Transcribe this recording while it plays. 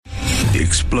The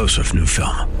explosive new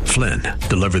film, Flynn,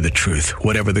 deliver the truth,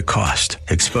 whatever the cost,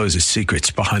 exposes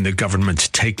secrets behind the government's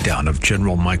takedown of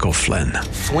General Michael Flynn.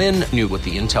 Flynn knew what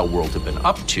the intel world had been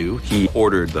up to. He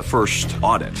ordered the first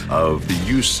audit of the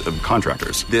use of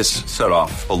contractors. This set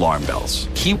off alarm bells.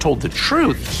 He told the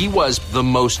truth. He was the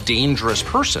most dangerous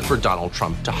person for Donald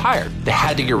Trump to hire. They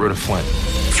had to get rid of Flynn.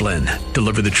 Flynn,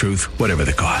 deliver the truth, whatever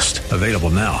the cost. Available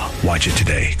now. Watch it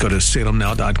today. Go to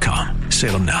salemnow.com.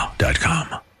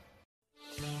 salemnow.com.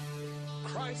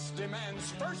 Christ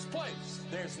demands first place.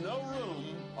 There's no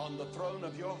room on the throne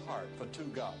of your heart for two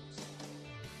gods.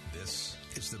 This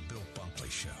is the Bill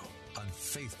Bunkley Show on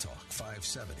Faith Talk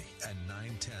 570 and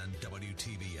 910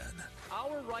 WTVN.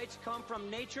 Our rights come from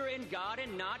nature and God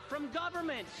and not from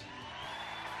government.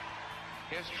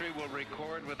 History will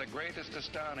record with the greatest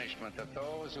astonishment that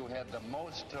those who had the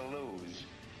most to lose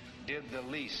did the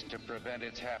least to prevent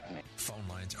its happening. Phone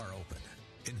lines are open.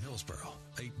 In Hillsborough,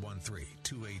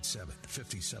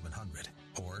 813-287-5700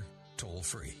 or toll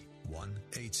free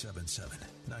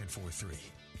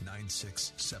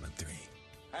 1-877-943-9673.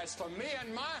 As for me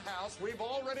and my house, we've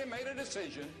already made a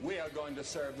decision. We are going to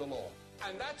serve the Lord.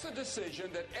 And that's a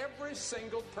decision that every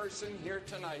single person here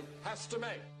tonight has to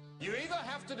make. You either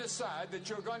have to decide that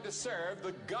you're going to serve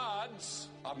the gods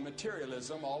of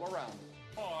materialism all around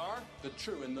you, or the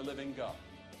true and the living God.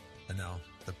 And now,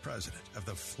 the president of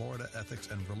the Florida Ethics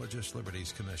and Religious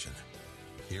Liberties Commission.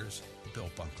 Here's Bill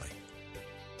Bunkley.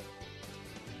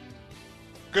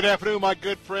 Good afternoon, my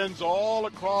good friends all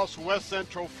across West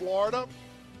Central Florida,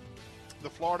 the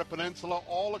Florida Peninsula,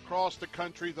 all across the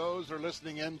country, those are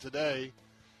listening in today.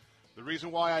 The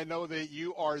reason why I know that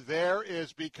you are there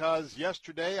is because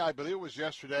yesterday, I believe it was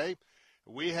yesterday,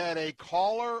 we had a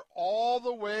caller all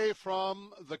the way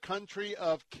from the country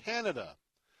of Canada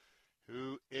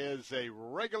who is a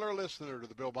regular listener to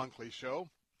the Bill Bunkley Show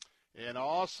and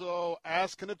also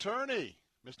Ask an Attorney.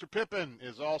 Mr. Pippin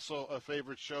is also a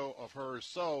favorite show of hers.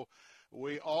 So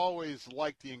we always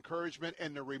like the encouragement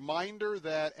and the reminder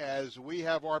that as we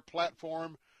have our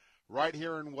platform right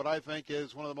here in what I think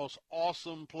is one of the most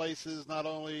awesome places, not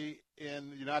only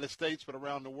in the United States but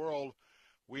around the world,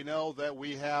 we know that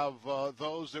we have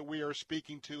those that we are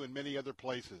speaking to in many other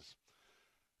places.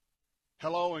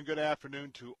 Hello and good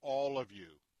afternoon to all of you.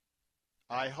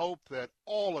 I hope that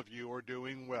all of you are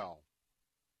doing well.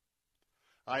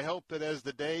 I hope that as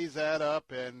the days add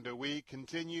up and we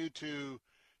continue to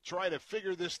try to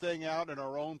figure this thing out in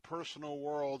our own personal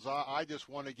worlds, I just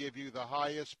want to give you the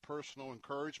highest personal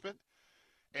encouragement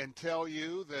and tell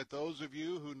you that those of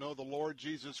you who know the Lord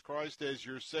Jesus Christ as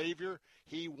your Savior,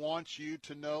 He wants you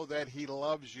to know that He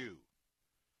loves you.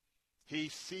 He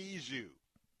sees you.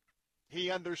 He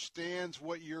understands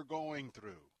what you're going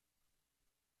through.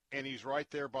 And He's right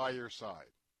there by your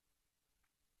side.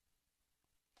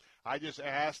 I just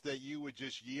ask that you would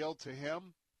just yield to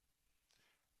Him.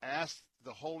 Ask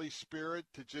the Holy Spirit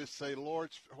to just say,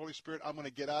 Lord, Holy Spirit, I'm going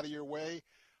to get out of your way.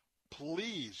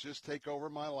 Please just take over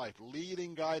my life. Lead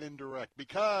and guide and direct.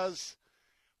 Because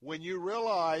when you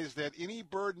realize that any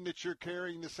burden that you're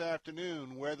carrying this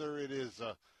afternoon, whether it is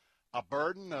a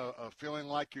burden of feeling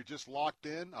like you're just locked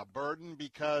in, a burden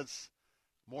because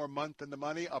more month than the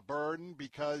money, a burden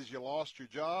because you lost your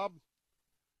job,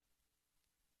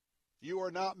 you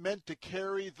are not meant to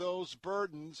carry those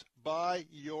burdens by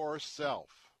yourself.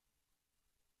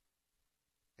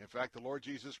 In fact, the Lord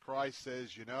Jesus Christ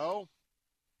says, you know,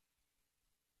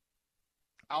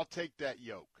 I'll take that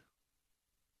yoke.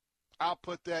 I'll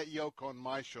put that yoke on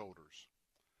my shoulders.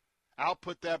 I'll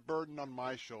put that burden on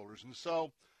my shoulders. And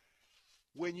so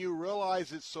when you realize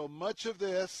that so much of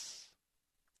this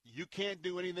you can't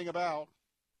do anything about,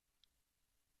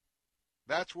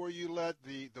 that's where you let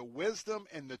the wisdom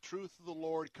and the truth of the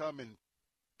Lord come and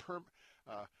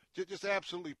just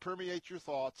absolutely permeate your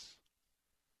thoughts.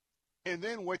 And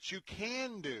then what you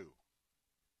can do,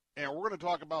 and we're going to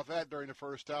talk about that during the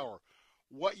first hour,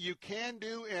 what you can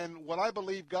do and what I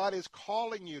believe God is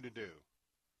calling you to do.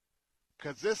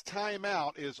 Because this time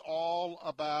out is all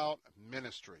about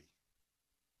ministry.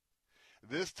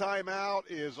 This time out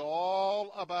is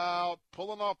all about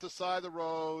pulling off the side of the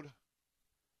road,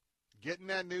 getting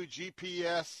that new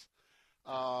GPS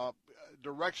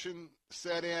direction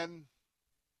set in,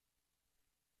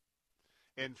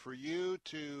 and for you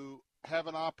to have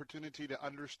an opportunity to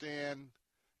understand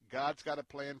God's got a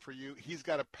plan for you. He's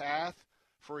got a path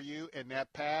for you, and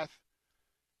that path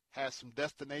has some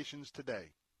destinations today.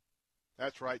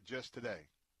 That's right, just today.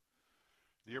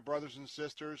 Dear brothers and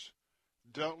sisters,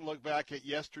 don't look back at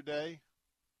yesterday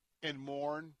and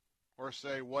mourn or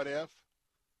say, what if?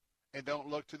 And don't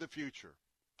look to the future.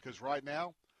 Because right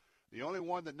now, the only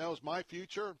one that knows my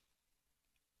future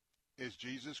is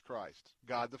Jesus Christ,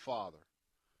 God the Father.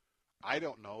 I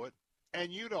don't know it,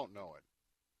 and you don't know it.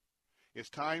 It's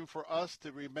time for us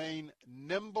to remain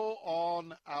nimble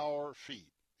on our feet.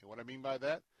 And what I mean by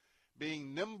that,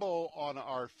 being nimble on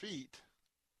our feet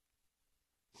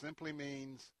simply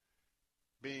means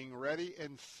being ready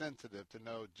and sensitive to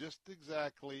know just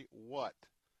exactly what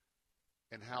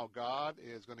and how God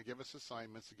is going to give us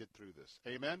assignments to get through this.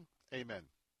 Amen? Amen.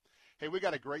 Hey, we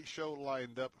got a great show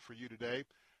lined up for you today,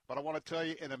 but I want to tell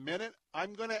you in a minute,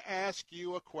 I'm going to ask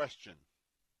you a question.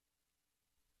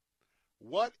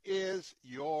 What is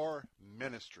your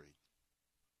ministry?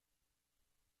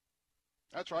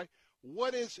 That's right.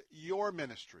 What is your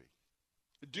ministry?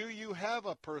 Do you have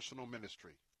a personal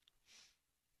ministry?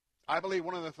 I believe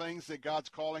one of the things that God's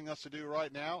calling us to do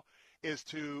right now is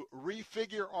to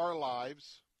refigure our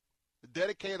lives,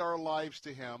 dedicate our lives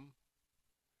to Him,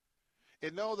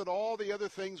 and know that all the other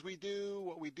things we do,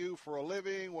 what we do for a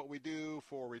living, what we do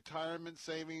for retirement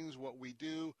savings, what we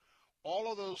do,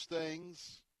 all of those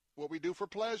things, what we do for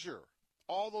pleasure,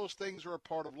 all those things are a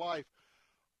part of life.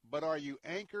 But are you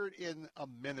anchored in a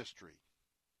ministry?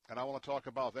 And I want to talk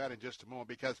about that in just a moment,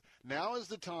 because now is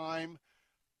the time,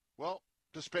 well,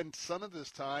 to spend some of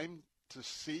this time to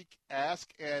seek, ask,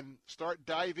 and start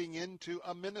diving into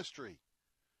a ministry,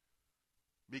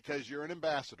 because you're an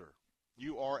ambassador.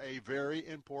 You are a very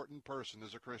important person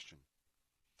as a Christian.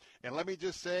 And let me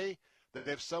just say that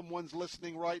if someone's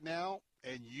listening right now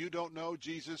and you don't know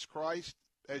Jesus Christ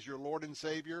as your Lord and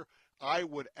Savior, I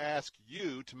would ask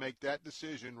you to make that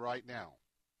decision right now.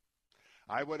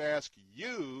 I would ask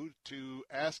you to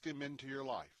ask Him into your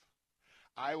life.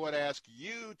 I would ask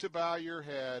you to bow your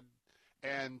head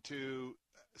and to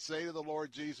say to the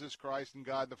Lord Jesus Christ and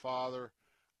God the Father,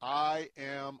 I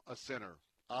am a sinner.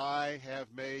 I have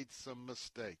made some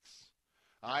mistakes.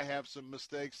 I have some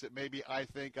mistakes that maybe I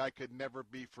think I could never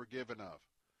be forgiven of.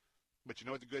 But you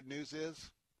know what the good news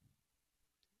is?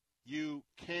 You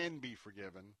can be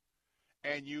forgiven,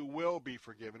 and you will be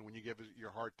forgiven when you give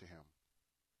your heart to Him.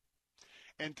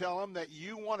 And tell Him that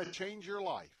you want to change your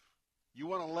life. You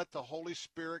want to let the Holy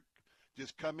Spirit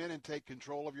just come in and take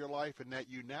control of your life, and that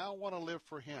you now want to live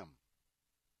for Him.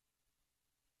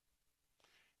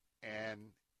 And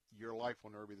your life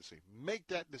will never be the same. Make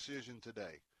that decision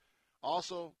today.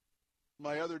 Also,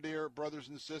 my other dear brothers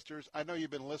and sisters, I know you've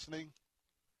been listening.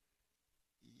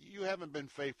 You haven't been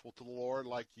faithful to the Lord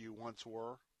like you once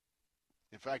were.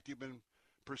 In fact, you've been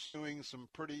pursuing some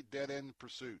pretty dead-end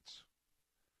pursuits.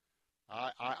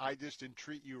 I just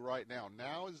entreat you right now.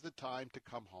 Now is the time to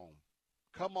come home.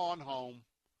 Come on home.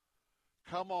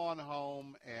 Come on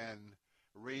home and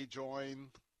rejoin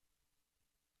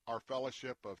our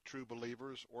fellowship of true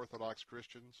believers, Orthodox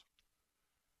Christians.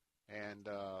 And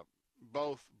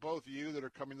both you that are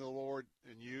coming to the Lord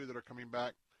and you that are coming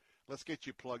back, let's get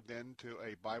you plugged into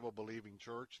a Bible-believing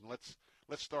church. And let's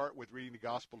start with reading the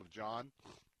Gospel of John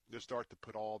to start to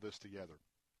put all this together.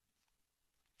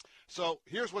 So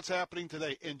here's what's happening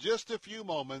today. In just a few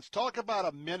moments, talk about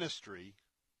a ministry.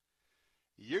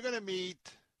 You're going to meet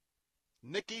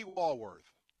Nikki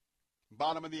Walworth,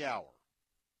 bottom of the hour.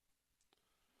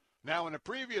 Now, in a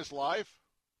previous life,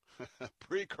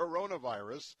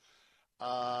 pre-coronavirus,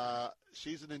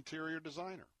 she's an interior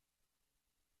designer.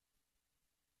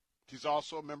 She's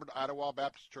also a member of Idlewild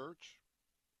Baptist Church.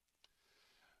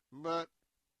 But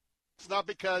it's not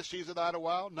because she's at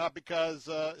Idlewild, not because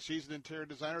she's an interior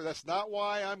designer. That's not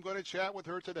why I'm going to chat with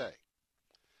her today.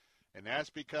 And that's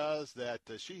because that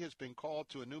she has been called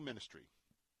to a new ministry.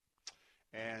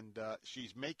 And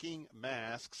she's making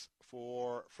masks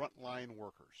for frontline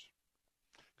workers.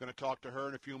 Going to talk to her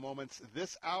in a few moments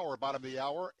this hour, bottom of the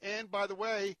hour. And by the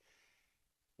way,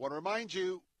 want to remind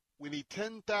you, we need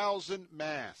 10,000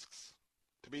 masks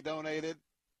to be donated.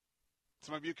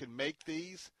 Some of you can make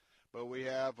these, but we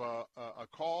have a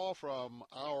call from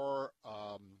our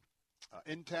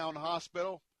in-town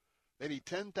hospital. They need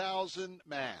 10,000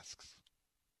 masks.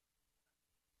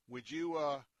 Would you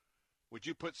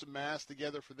put some masks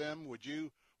together for them? Would you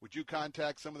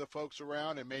contact some of the folks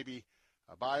around and maybe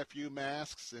buy a few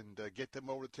masks and get them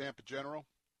over to Tampa General?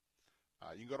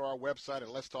 You can go to our website at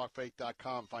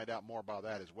letstalkfaith.com and find out more about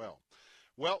that as well.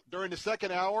 Well, during the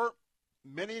second hour,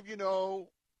 many of you know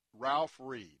Ralph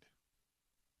Reed,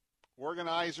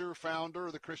 organizer, founder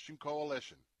of the Christian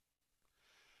Coalition.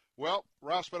 Well,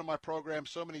 Ralph's been on my program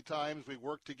so many times. We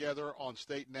worked together on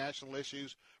state and national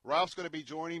issues. Ralph's going to be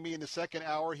joining me in the second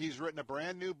hour. He's written a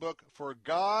brand new book, For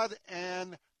God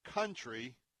and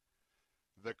Country,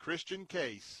 The Christian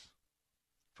Case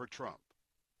for Trump.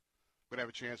 We're going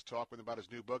to have a chance to talk with him about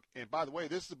his new book. And by the way,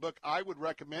 this is a book I would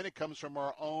recommend. It comes from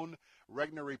our own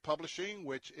Regnery Publishing,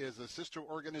 which is a sister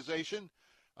organization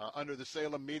under the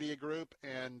Salem Media Group.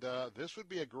 And this would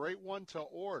be a great one to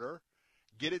order.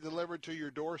 Get it delivered to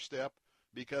your doorstep,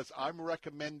 because I'm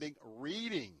recommending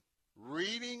reading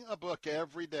a book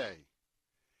every day.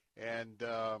 And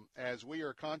as we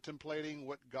are contemplating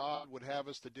what God would have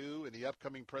us to do in the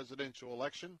upcoming presidential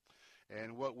election,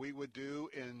 and what we would do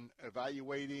in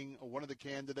evaluating one of the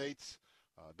candidates,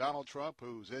 Donald Trump,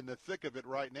 who's in the thick of it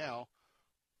right now,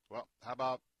 well, how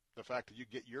about the fact that you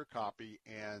get your copy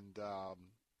and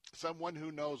someone who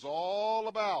knows all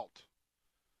about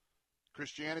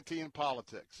Christianity and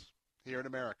politics here in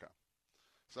America,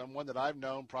 someone that I've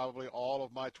known probably all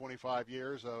of my 25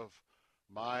 years of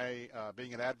my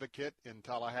being an advocate in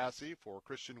Tallahassee for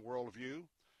Christian worldview,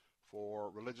 for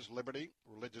religious liberty,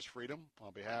 religious freedom.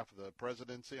 On behalf of the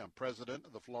presidency, I'm president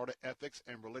of the Florida Ethics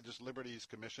and Religious Liberties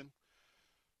Commission.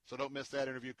 So don't miss that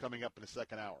interview coming up in the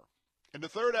second hour. In the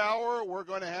third hour, we're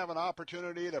going to have an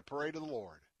opportunity to pray to the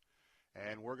Lord.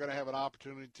 And we're going to have an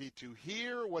opportunity to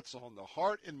hear what's on the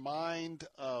heart and mind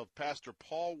of Pastor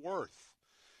Paul Worth.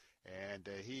 And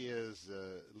he is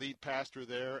lead pastor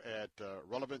there at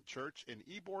Relevant Church in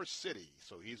Ybor City.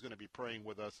 So he's going to be praying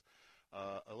with us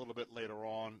a little bit later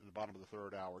on in the bottom of the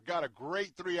third hour. Got a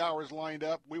great 3 hours lined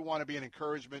up. We want to be an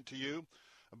encouragement to you.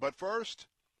 But first,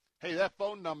 hey, that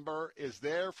phone number is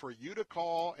there for you to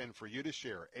call and for you to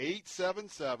share.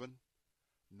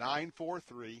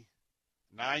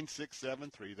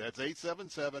 877-943-9673. That's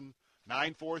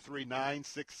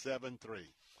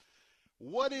 877-943-9673.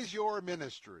 What is your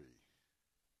ministry?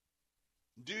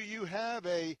 Do you have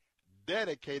a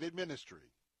dedicated ministry?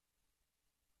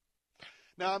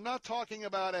 Now, I'm not talking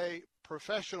about a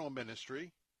professional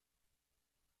ministry.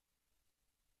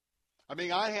 I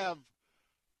mean, I have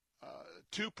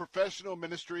two professional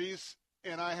ministries,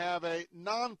 and I have a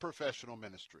non-professional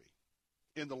ministry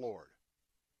in the Lord.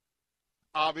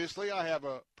 Obviously, I have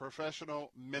a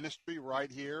professional ministry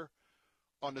right here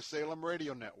on the Salem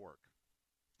Radio Network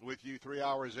with you 3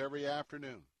 hours every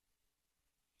afternoon,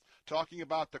 talking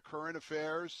about the current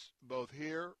affairs both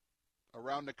here,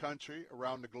 around the country,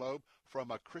 around the globe,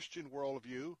 from a Christian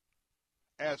worldview,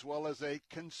 as well as a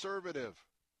conservative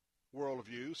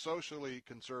worldview, socially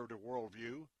conservative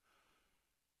worldview.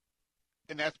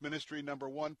 And that's ministry number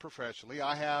one professionally.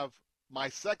 I have my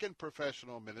second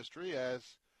professional ministry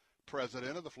as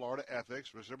president of the Florida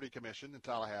Ethics and Liberty Commission in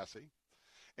Tallahassee.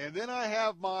 And then I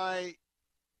have my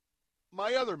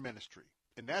other ministry,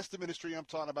 and that's the ministry I'm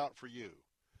talking about for you.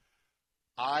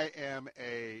 I am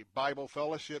a Bible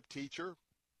fellowship teacher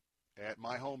at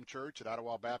my home church, at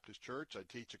Ottawa Baptist Church. I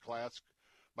teach a class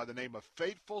by the name of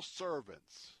Faithful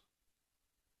Servants.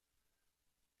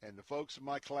 And the folks in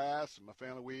my class and my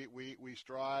family, we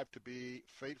strive to be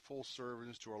faithful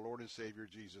servants to our Lord and Savior,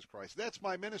 Jesus Christ. That's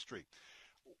my ministry.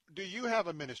 Do you have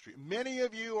a ministry? Many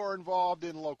of you are involved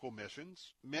in local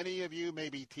missions. Many of you may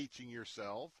be teaching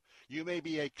yourself. You may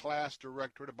be a class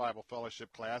director at a Bible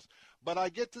fellowship class. But I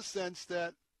get the sense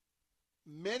that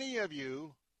many of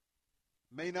you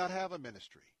may not have a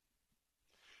ministry.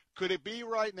 Could it be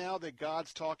right now that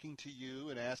God's talking to you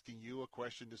and asking you a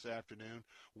question this afternoon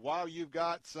while you've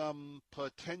got some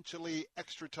potentially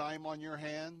extra time on your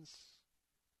hands?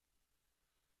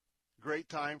 Great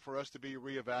time for us to be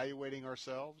reevaluating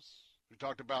ourselves. We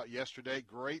talked about yesterday,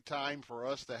 great time for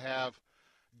us to have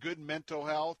good mental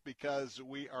health because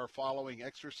we are following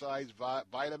exercise,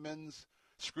 vitamins,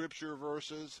 scripture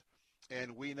verses,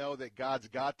 and we know that God's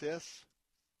got this.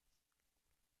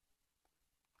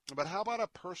 But how about a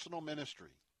personal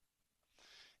ministry?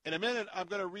 In a minute, I'm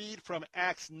going to read from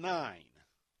Acts 9.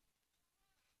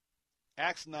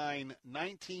 Acts 9,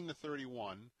 19 to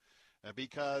 31,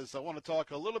 because I want to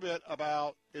talk a little bit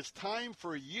about it's time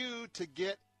for you to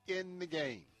get in the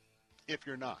game if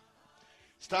you're not.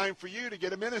 It's time for you to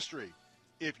get a ministry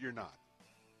if you're not.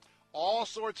 All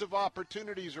sorts of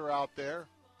opportunities are out there.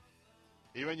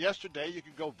 Even yesterday, you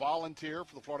could go volunteer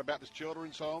for the Florida Baptist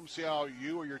Children's Home, see how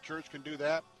you or your church can do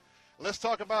that. Let's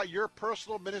talk about your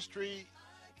personal ministry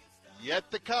yet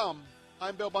to come.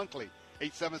 I'm Bill Bunkley,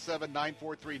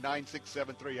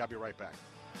 877-943-9673. I'll be right back.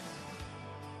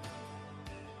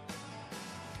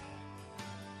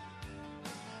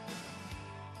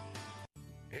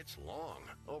 It's long,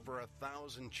 over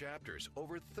 1,000 chapters,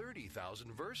 over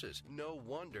 30,000 verses. No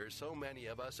wonder so many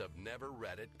of us have never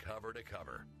read it cover to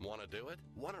cover. Want to do it?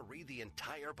 Want to read the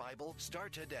entire Bible?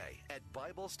 Start today at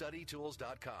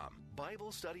BibleStudyTools.com.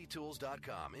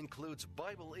 BibleStudyTools.com includes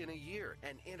Bible in a Year,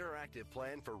 an interactive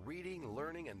plan for reading,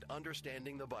 learning, and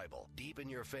understanding the Bible. Deepen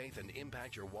your faith and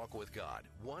impact your walk with God,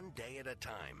 one day at a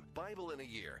time. Bible in a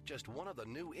Year, just one of the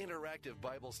new interactive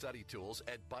Bible study tools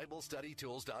at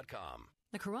BibleStudyTools.com.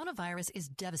 The coronavirus is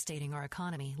devastating our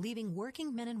economy, leaving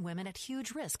working men and women at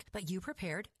huge risk. But you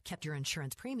prepared, kept your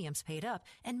insurance premiums paid up,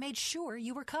 and made sure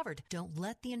you were covered. Don't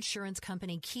let the insurance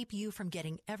company keep you from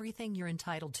getting everything you're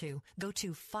entitled to. Go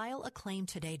to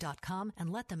fileaclaimtoday.com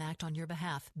and let them act on your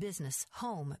behalf. Business,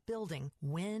 home, building,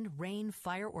 wind, rain,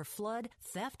 fire, or flood,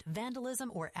 theft, vandalism,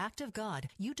 or act of God.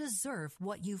 You deserve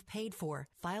what you've paid for.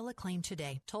 File a claim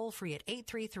today. Toll free at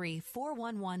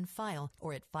 833-411-FILE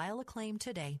or at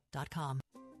fileaclaimtoday.com.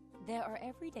 There are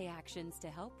everyday actions to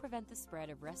help prevent the spread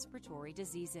of respiratory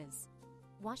diseases.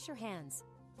 Wash your hands.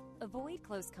 Avoid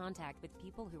close contact with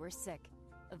people who are sick.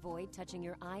 Avoid touching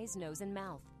your eyes, nose, and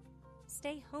mouth.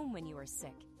 Stay home when you are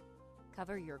sick.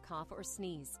 Cover your cough or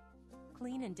sneeze.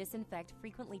 Clean and disinfect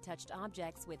frequently touched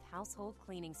objects with household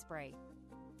cleaning spray.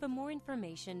 For more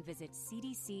information, visit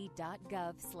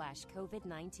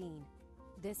cdc.gov/COVID-19.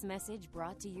 This message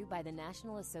brought to you by the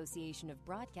National Association of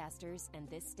Broadcasters and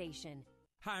this station.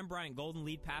 Hi, I'm Brian Golden,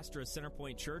 lead pastor of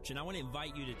Centerpoint Church, and I want to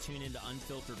invite you to tune into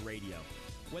Unfiltered Radio.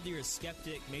 Whether you're a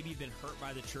skeptic, maybe you've been hurt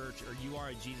by the church, or you are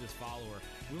a Jesus follower,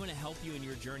 we want to help you in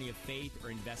your journey of faith or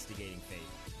investigating faith.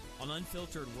 On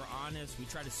Unfiltered, we're honest. We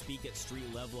try to speak at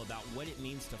street level about what it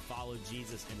means to follow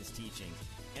Jesus and his teaching.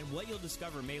 And what you'll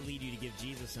discover may lead you to give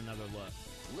Jesus another look.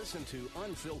 Listen to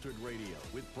Unfiltered Radio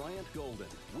with Bryant Golden,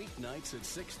 weeknights at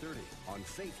 6:30 on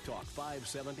Faith Talk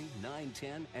 570,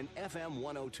 910, and FM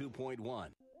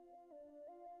 102.1.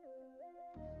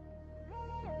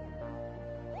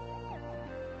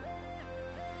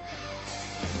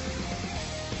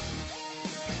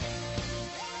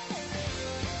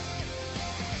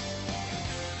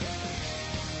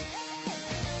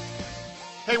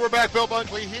 Hey, we're back. Bill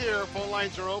Bunkley here. Phone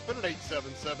lines are open at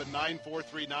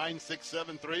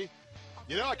 877-943-9673.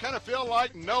 You know, I kind of feel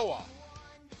like Noah.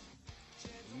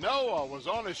 Noah was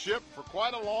on a ship for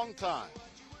quite a long time.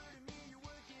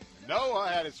 Noah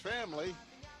had his family,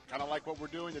 kind of like what we're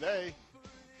doing today.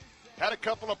 Had a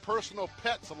couple of personal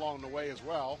pets along the way as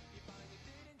well.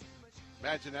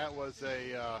 Imagine that was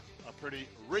a pretty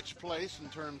rich place in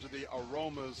terms of the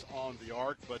aromas on the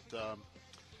ark. But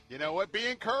you know what? Be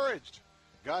encouraged.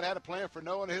 God had a plan for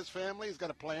Noah and his family. He's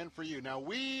got a plan for you. Now,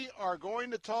 we are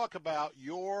going to talk about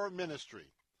your ministry.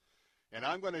 And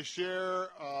I'm going to share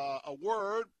a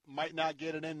word. Might not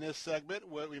get it in this segment.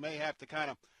 We may have to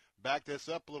kind of back this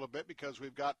up a little bit because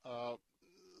we've got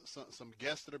some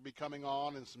guests that are be coming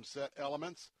on and some set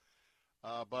elements.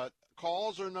 But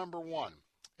calls are number one.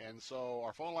 And so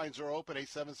our phone lines are open,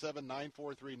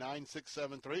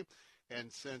 877-943-9673.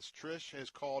 And since Trish has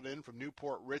called in from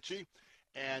Newport Richey,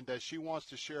 and she wants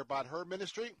to share about her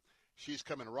ministry, she's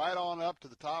coming right on up to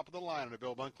the top of the line on the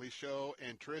Bill Bunkley Show.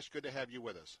 And, Trish, good to have you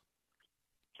with us.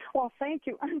 Well, thank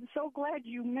you. I'm so glad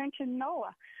you mentioned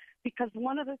Noah, because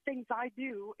one of the things I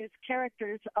do is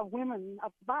characters of women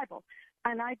of the Bible.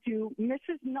 And I do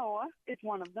Mrs. Noah is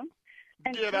one of them.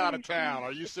 And get out of town.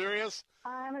 Are you serious?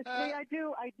 Honestly, I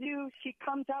do. She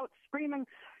comes out screaming,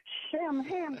 Shem,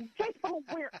 Ham, Japheth.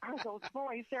 Where are those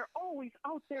boys? They're always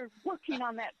out there working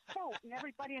on that boat, and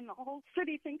everybody in the whole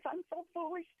city thinks I'm so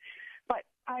foolish. But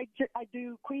I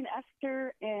do Queen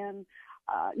Esther and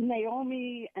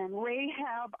Naomi and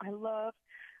Rahab. I love.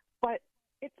 But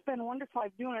it's been wonderful.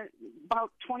 I've been doing it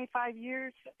about 25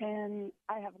 years, and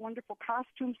I have wonderful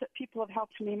costumes that people have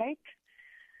helped me make.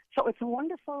 So it's a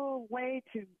wonderful way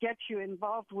to get you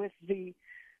involved with the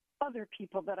other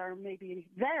people that are maybe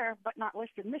there but not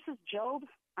listed. Mrs. Job,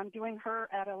 I'm doing her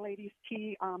at a ladies'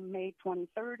 tea on May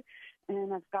 23rd,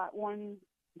 and I've got one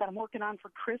that I'm working on for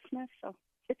Christmas. So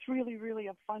it's really, really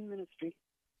a fun ministry.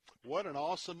 What an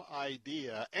awesome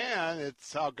idea. And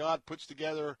it's how God puts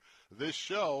together this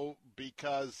show,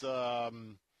 because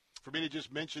for me to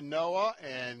just mention Noah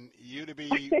and you to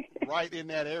be right in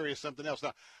that area is something else.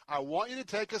 Now, I want you to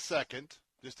take a second,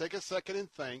 just take a second and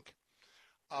think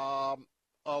of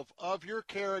your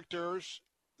characters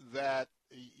that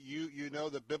you know,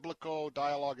 the biblical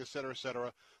dialogue, et cetera, et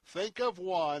cetera. Think of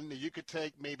one that you could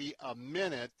take maybe a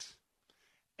minute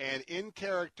and in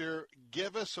character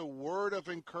give us a word of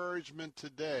encouragement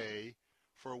today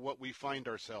for what we find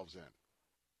ourselves in.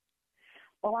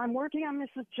 Well, I'm working on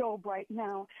Mrs. Job right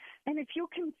now. And if you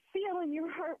can feel in your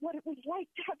heart what it was like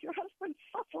to have your husband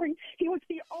suffering, he was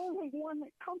the only one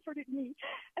that comforted me.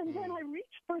 And then I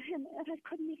reached for him, and I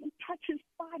couldn't even touch his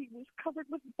body. He was covered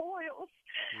with boils.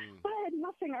 But I had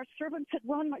nothing. Our servants had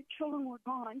run. My children were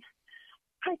gone.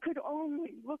 I could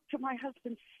only look to my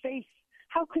husband's face.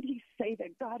 How could he say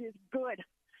that God is good?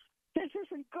 This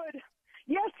isn't good.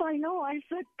 Yes, I know. I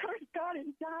said, curse God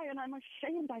and die, and I'm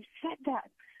ashamed I said that.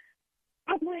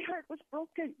 But my heart was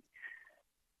broken.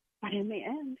 But in the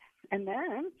end, and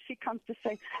then she comes to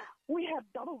say, we have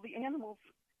double the animals,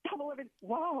 double everything.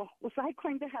 Wow, was I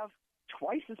going to have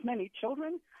twice as many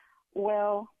children?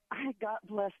 Well, I got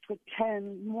blessed with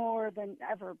 10 more than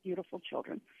ever beautiful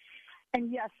children.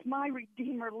 And yes, my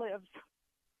Redeemer lives.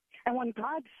 And when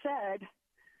God said,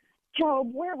 Job,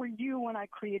 where were you when I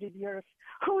created the earth?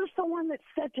 Who's the one that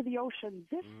said to the ocean,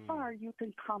 this far you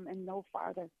can come and no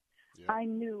farther? Yep. I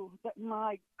knew that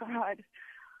my God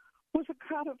was a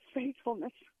God of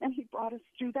faithfulness, and he brought us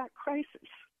through that crisis.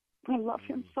 I love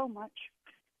him so much.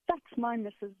 That's my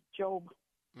Mrs. Job.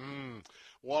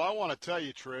 Well, I want to tell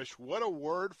you, Trish, what a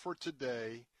word for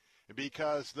today,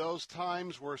 because those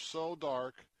times were so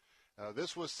dark.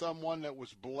 This was someone that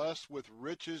was blessed with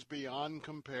riches beyond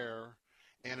compare,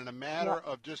 and in a matter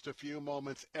of just a few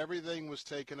moments, everything was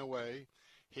taken away.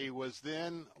 He was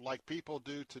then, like people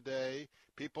do today,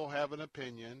 people have an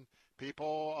opinion.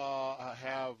 People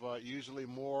have usually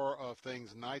more of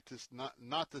things not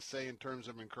to say in terms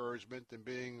of encouragement than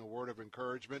being a word of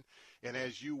encouragement. And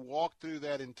as you walk through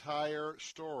that entire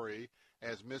story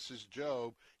as Mrs.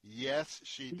 Job, yes,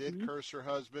 she did curse her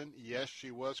husband. Yes, she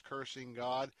was cursing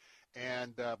God.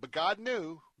 And but God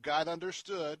knew, God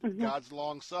understood, God's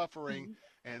long-suffering.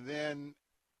 And then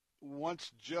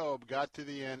once Job got to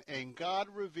the end and God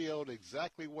revealed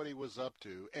exactly what he was up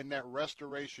to, and that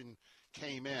restoration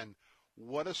came in,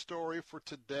 what a story for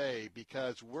today,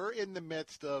 because we're in the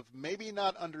midst of maybe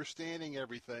not understanding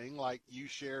everything like you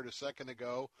shared a second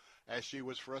ago as she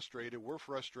was frustrated. We're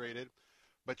frustrated.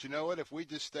 But you know what? If we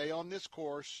just stay on this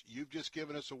course, you've just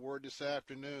given us a word this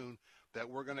afternoon that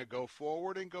we're going to go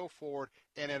forward and go forward.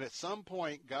 And at some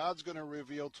point, God's going to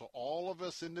reveal to all of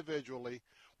us individually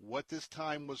what this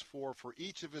time was for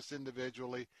each of us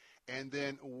individually. And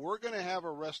then we're going to have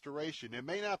a restoration. It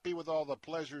may not be with all the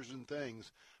pleasures and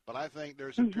things, but I think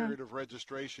there's a period of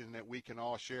registration that we can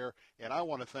all share. And I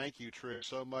want to thank you, Trish,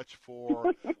 so much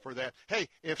for that. Hey,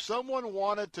 if someone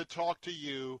wanted to talk to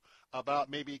you about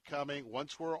maybe coming,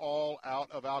 once we're all out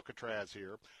of Alcatraz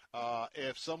here,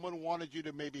 if someone wanted you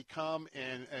to maybe come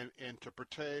and to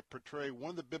portray one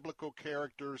of the biblical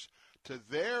characters to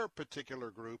their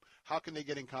particular group, how can they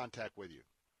get in contact with you?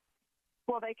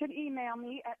 Well, they can email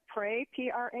me at pray,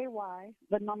 P-R-A-Y,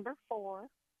 the number 4,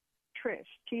 Trish,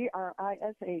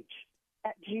 T-R-I-S-H,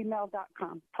 at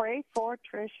gmail.com. Pray for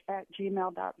Trish at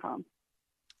gmail.com.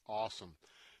 Awesome.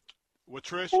 Well,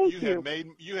 Trish,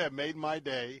 you have made my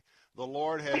day. The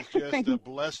Lord has just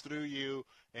blessed through you,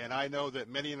 and I know that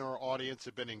many in our audience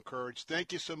have been encouraged.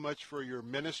 Thank you so much for your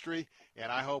ministry, and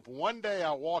I hope one day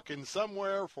I'll walk in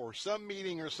somewhere for some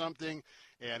meeting or something,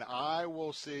 and I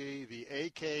will see the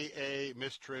AKA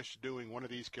Miss Trish doing one of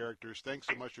these characters. Thanks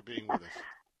so much for being with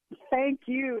us. Thank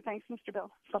you. Thanks, Mr. Bill.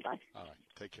 Bye-bye. All right.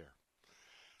 Take care.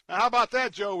 Now, how about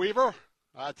that, Joe Weaver?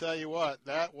 I tell you what,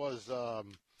 that was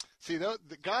see, the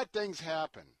God things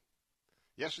happen.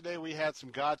 Yesterday we had some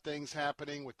God things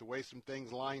happening with the way some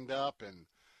things lined up,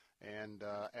 and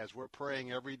as we're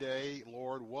praying every day,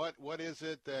 Lord, what is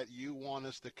it that you want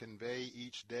us to convey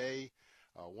each day,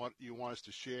 what you want us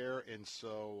to share, and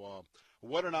so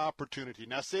what an opportunity.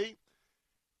 Now, see,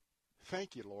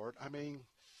 thank you, Lord. I mean,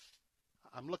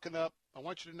 I'm looking up. I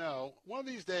want you to know, one of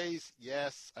these days,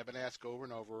 yes, I've been asked over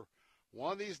and over,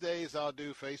 one of these days I'll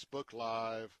do Facebook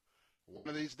Live. One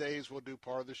of these days we'll do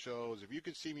part of the shows. If you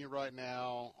could see me right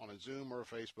now on a Zoom or a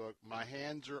Facebook, my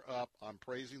hands are up. I'm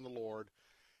praising the Lord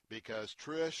because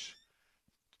Trish,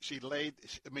 she laid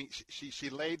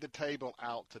the table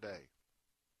out today.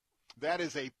 That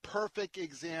is a perfect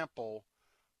example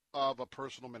of a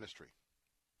personal ministry.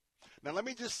 Now, let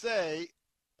me just say,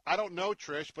 I don't know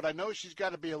Trish, but I know she's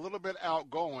got to be a little bit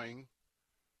outgoing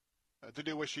to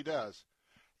do what she does.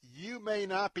 You may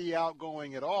not be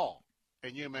outgoing at all.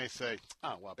 And you may say,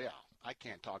 oh, well, yeah, I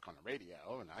can't talk on the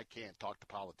radio, and I can't talk to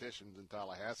politicians in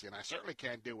Tallahassee, and I certainly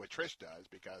can't do what Trish does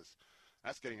because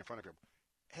that's getting in front of people.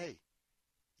 Hey,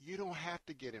 you don't have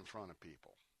to get in front of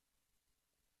people.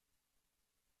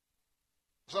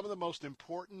 Some of the most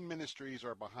important ministries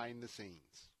are behind the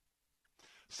scenes.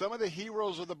 Some of the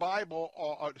heroes of the Bible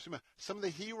some of the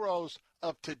heroes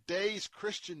of today's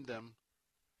Christendom,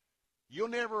 you'll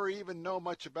never even know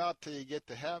much about till you get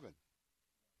to heaven.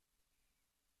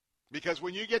 Because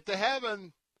when you get to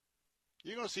heaven,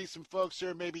 you're going to see some folks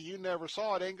there maybe you never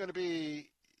saw. It's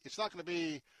not going to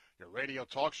be your radio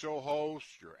talk show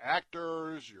hosts, your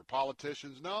actors, your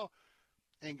politicians. No.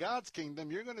 In God's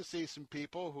kingdom, you're going to see some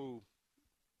people who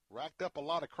racked up a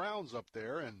lot of crowns up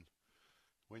there, and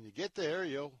when you get there,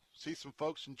 you'll see some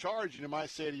folks in charge, and you might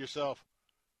say to yourself,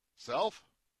 "Self,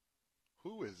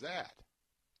 who is that?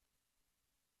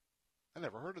 I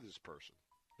never heard of this person.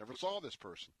 Never saw this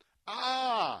person."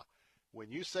 Ah!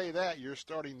 When you say that, you're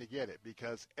starting to get it,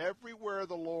 because everywhere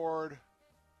the Lord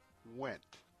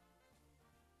went,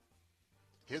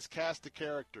 his cast of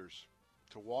characters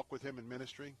to walk with him in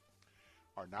ministry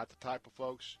are not the type of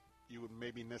folks you would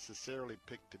maybe necessarily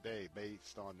pick today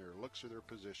based on their looks or their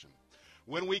position.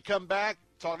 When we come back,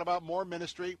 talking about more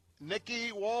ministry,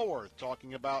 Nikki Walworth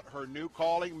talking about her new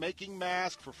calling, making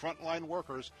masks for frontline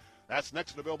workers. That's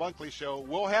next to the Bill Bunkley Show.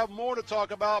 We'll have more to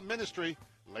talk about ministry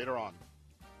later on.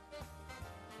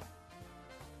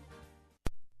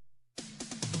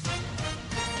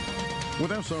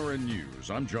 With SRN News,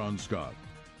 I'm John Scott.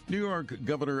 New York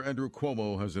Governor Andrew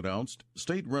Cuomo has announced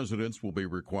state residents will be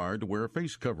required to wear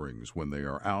face coverings when they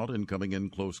are out and coming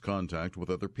in close contact with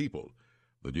other people.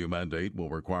 The new mandate will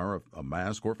require a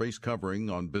mask or face covering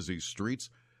on busy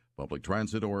streets, public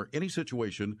transit, or any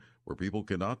situation where people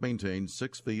cannot maintain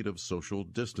 6 feet of social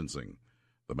distancing.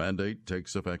 The mandate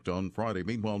takes effect on Friday.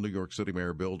 Meanwhile, New York City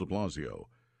Mayor Bill de Blasio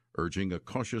urging a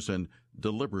cautious and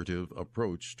deliberative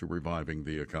approach to reviving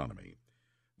the economy.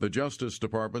 The Justice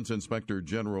Department's Inspector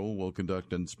General will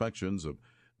conduct inspections of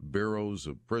bureaus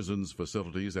of prisons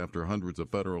facilities after hundreds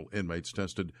of federal inmates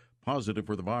tested positive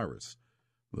for the virus.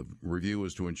 The review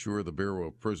is to ensure the Bureau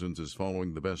of Prisons is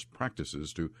following the best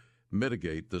practices to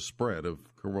mitigate the spread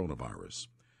of coronavirus.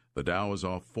 The Dow is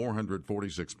off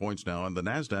 446 points now, and the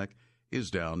NASDAQ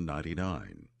is down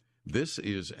 99. This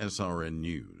is SRN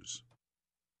News.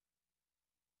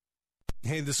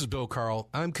 Hey, this is Bill Carl.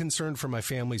 I'm concerned for my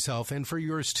family's health and for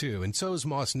yours too, and so is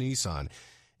Moss Nissan.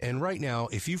 And right now,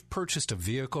 if you've purchased a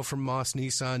vehicle from Moss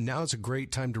Nissan, now is a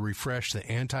great time to refresh the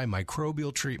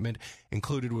antimicrobial treatment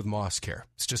included with Moss Care.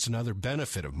 It's just another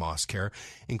benefit of Moss Care,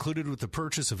 included with the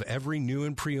purchase of every new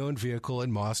and pre-owned vehicle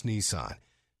in Moss Nissan.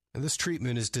 And this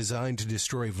treatment is designed to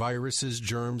destroy viruses,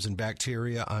 germs, and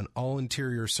bacteria on all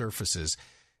interior surfaces.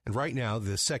 And right now,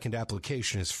 the second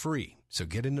application is free. So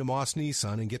get into Moss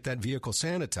Nissan and get that vehicle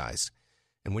sanitized.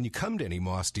 And when you come to any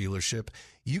Moss dealership,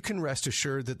 you can rest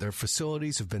assured that their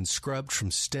facilities have been scrubbed from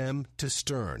stem to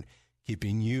stern,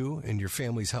 keeping you and your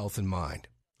family's health in mind.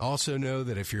 Also know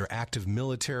that if you're active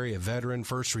military, a veteran,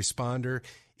 first responder,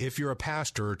 if you're a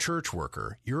pastor or church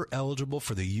worker, you're eligible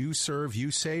for the You Serve, You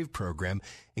Save program,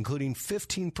 including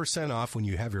 15% off when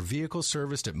you have your vehicle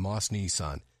serviced at Moss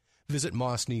Nissan. Visit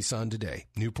Moss Nissan today,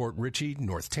 Newport Richey,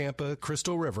 North Tampa,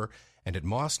 Crystal River, and at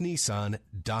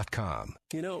mossnissan.com.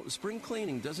 You know, spring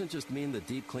cleaning doesn't just mean the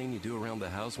deep clean you do around the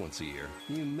house once a year.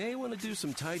 You may want to do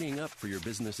some tidying up for your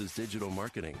business's digital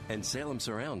marketing, and Salem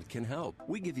Surround can help.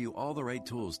 We give you all the right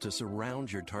tools to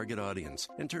surround your target audience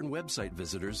and turn website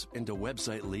visitors into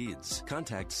website leads.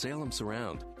 Contact Salem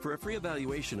Surround for a free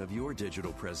evaluation of your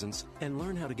digital presence and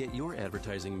learn how to get your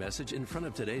advertising message in front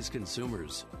of today's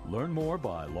consumers. Learn more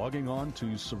by logging on to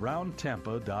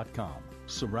surroundtampa.com.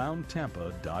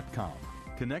 surroundtampa.com,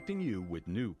 connecting you with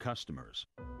new customers.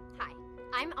 Hi,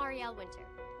 I'm Arielle Winter.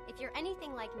 If you're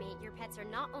anything like me, your pets are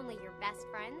not only your best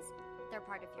friends, they're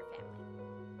part of your family.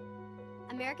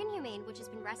 American Humane, which has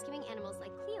been rescuing animals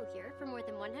like Cleo here for more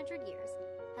than 100 years,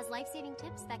 has life-saving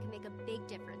tips that can make a big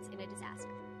difference in a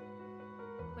disaster.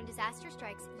 When disaster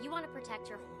strikes, you want to protect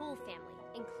your whole family,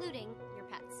 including your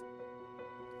pets.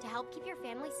 To help keep your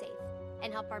family safe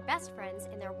and help our best friends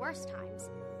in their worst times,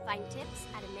 find tips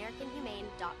at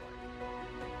AmericanHumane.org.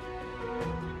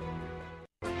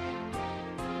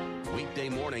 Weekday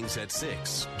mornings at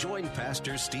 6, join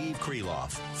Pastor Steve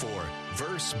Kreloff for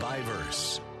Verse by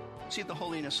Verse. See the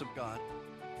holiness of God.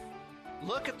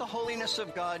 Look at the holiness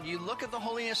of God. You look at the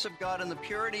holiness of God and the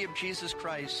purity of Jesus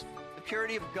Christ, the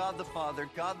purity of God the Father,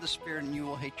 God the Spirit, and you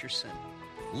will hate your sin.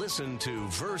 Listen to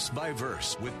Verse by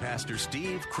Verse with Pastor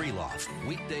Steve Kreloff,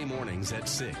 weekday mornings at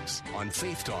 6 on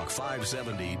Faith Talk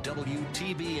 570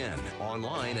 WTBN,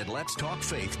 online at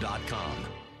letstalkfaith.com.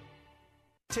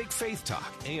 Take Faith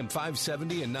Talk, AM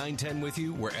 570 and 910 with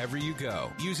you wherever you go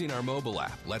using our mobile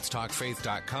app,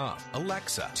 letstalkfaith.com,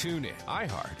 Alexa, TuneIn,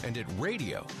 iHeart, and at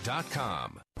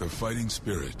radio.com. The fighting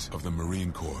spirit of the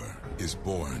Marine Corps is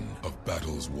born of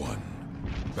battles won.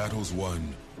 Battles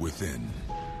won within.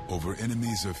 Over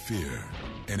enemies of fear,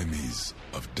 enemies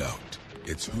of doubt.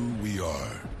 It's who we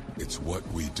are. It's what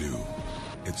we do.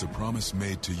 It's a promise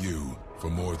made to you for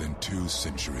more than 2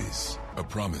 centuries. A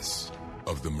promise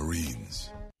of the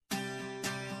Marines.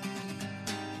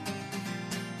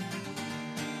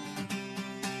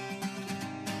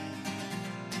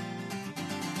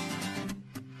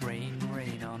 Rain,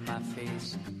 rain on my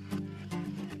face.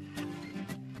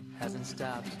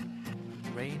 stops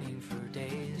raining for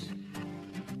days.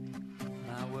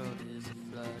 My world is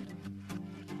a flood.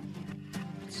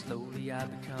 But slowly I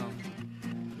become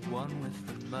one with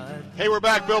the mud. Hey, we're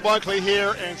back. Bill Bunkley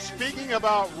here. And speaking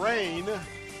about rain,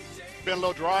 been a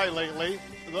little dry lately.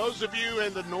 Those of you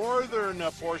in the northern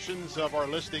portions of our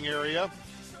listening area,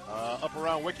 up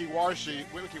around Weeki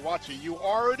Wachee, you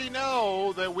already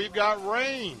know that we've got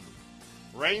rain.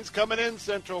 Rain's coming in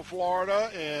Central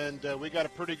Florida, and we got a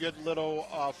pretty good little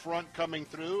front coming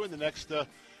through in the next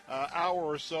hour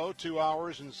or so, 2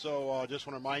 hours. And so I just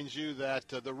want to remind you that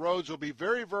the roads will be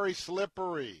very, very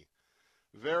slippery.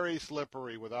 Very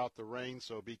slippery without the rain,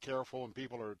 so be careful. And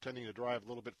people are tending to drive a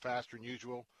little bit faster than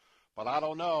usual. But I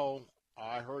don't know.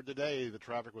 I heard today the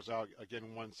traffic was out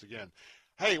again once again.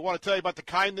 Hey, I want to tell you about the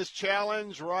Kindness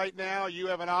Challenge. Right now, you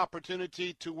have an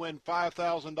opportunity to win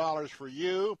 $5,000 for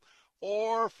you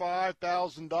or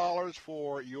 $5,000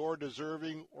 for your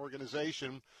deserving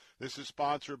organization. This is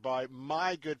sponsored by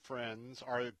my good friends,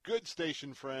 our good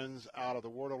station friends out of the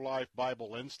Word of Life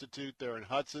Bible Institute there in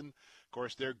Hudson. Of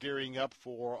course, they're gearing up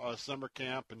for summer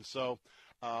camp, and so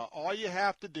all you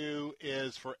have to do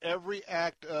is, for every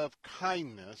act of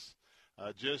kindness,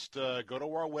 just go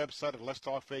to our website at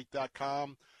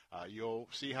letstalkfaith.com. You'll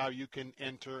see how you can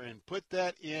enter and put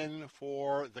that in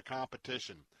for the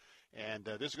competition. And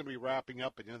this is going to be wrapping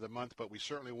up at the end of the month, but we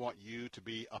certainly want you to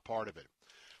be a part of it.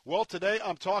 Well, today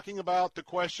I'm talking about the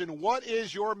question, what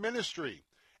is your ministry?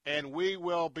 And we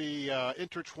will be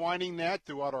intertwining that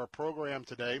throughout our program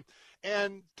today.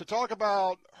 And to talk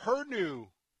about her new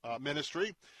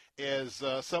ministry is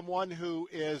someone who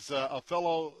is a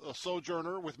fellow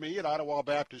sojourner with me at Ottawa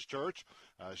Baptist Church.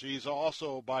 She's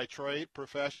also by trade,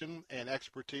 profession, and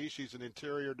expertise. She's an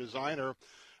interior designer,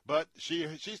 but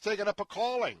she's taken up a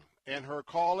calling, and her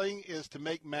calling is to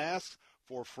make masks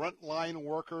for frontline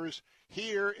workers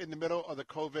here in the middle of the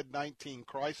COVID-19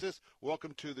 crisis.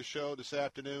 Welcome to the show this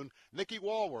afternoon, Nikki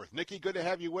Walworth. Nikki, good to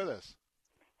have you with us.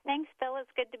 Thanks, Phil. It's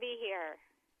good to be here.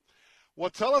 Well,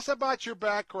 tell us about your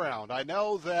background. I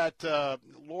know that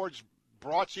Lord's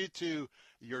brought you to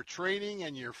your training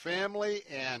and your family,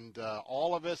 and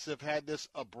all of us have had this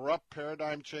abrupt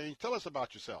paradigm change. Tell us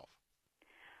about yourself.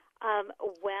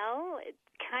 Well,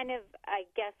 kind of, I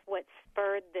guess, what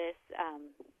spurred this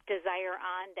desire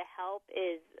on to help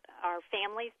is our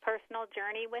family's personal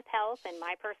journey with health and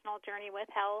my personal journey with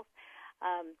health.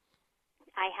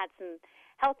 I had some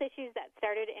health issues that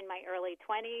started in my early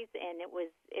 20s, and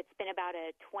it's been about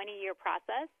a 20-year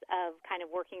process of kind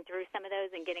of working through some of those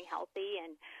and getting healthy.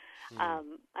 And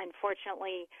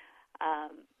unfortunately,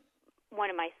 one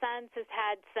of my sons has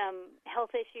had some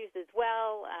health issues as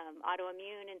well,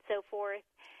 autoimmune and so forth.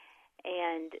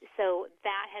 And so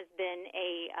that has been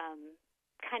a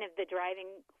kind of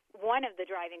one of the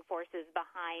driving forces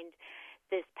behind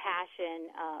this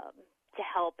passion to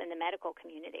help in the medical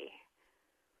community.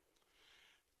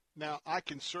 Now, I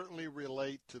can certainly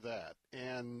relate to that.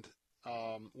 And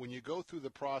when you go through the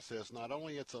process, not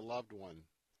only it's a loved one,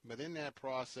 but in that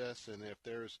process, and if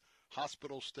there's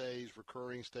hospital stays,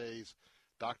 recurring stays,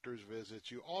 doctor's visits,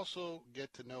 you also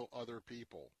get to know other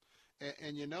people.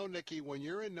 And you know, Nikki, when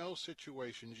you're in those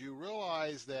situations, you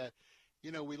realize that,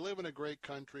 you know, we live in a great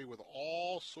country with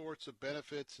all sorts of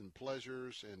benefits and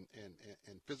pleasures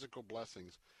and physical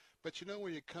blessings. But, you know,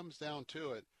 when it comes down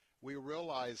to it, we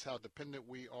realize how dependent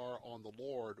we are on the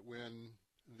Lord when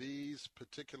these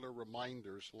particular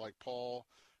reminders, like Paul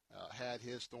had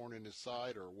his thorn in his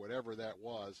side or whatever that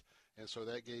was, and so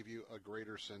that gave you a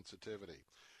greater sensitivity.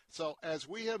 So as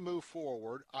we have moved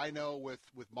forward, I know with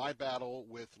my battle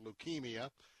with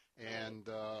leukemia, and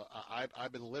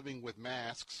I've been living with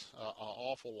masks an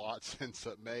awful lot since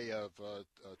May of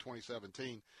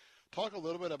 2017. Talk a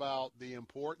little bit about the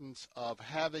importance of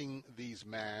having these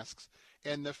masks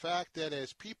and the fact that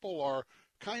as people are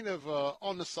kind of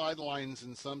on the sidelines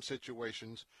in some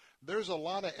situations, there's a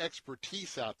lot of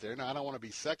expertise out there. Now, I don't want to be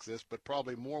sexist, but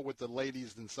probably more with the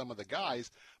ladies than some of the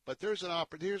guys. But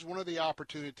here's one of the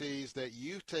opportunities that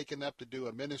you've taken up to do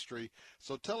a ministry.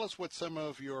 So tell us what some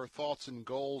of your thoughts and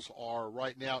goals are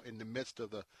right now in the midst of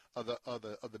the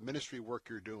ministry work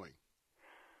you're doing.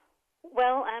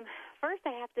 Well, first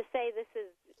I have to say this is,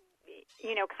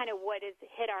 you know, kind of what has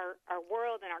hit our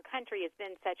world and our country has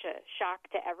been such a shock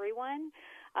to everyone.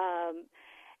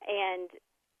 And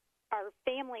our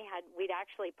family we'd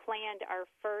actually planned our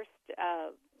first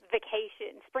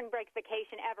spring break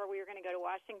vacation ever. We were going to go to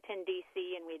Washington,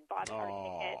 D.C., and we'd bought our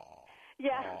tickets.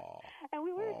 Yeah. And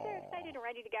we were so excited and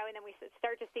ready to go. And then we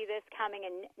start to see this coming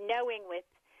and knowing with,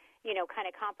 you know, kind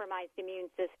of compromised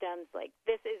immune systems, like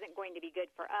this isn't going to be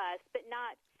good for us, but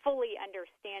not fully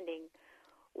understanding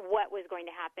what was going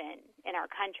to happen in our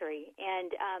country.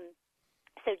 And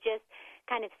so just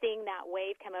kind of seeing that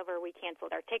wave come over, we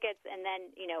canceled our tickets. And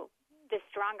then, the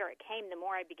stronger it came, the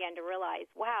more I began to realize,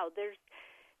 wow,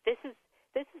 this is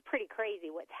pretty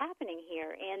crazy what's happening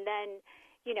here. And then,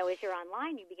 as you're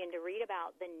online, you begin to read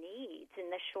about the needs and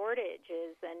the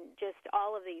shortages and just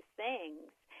all of these things.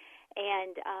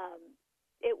 And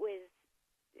it was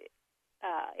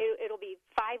it'll be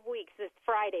 5 weeks this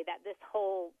Friday that this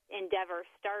whole endeavor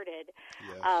started.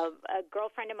 Yes. A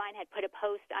girlfriend of mine had put a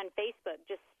post on Facebook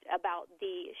just about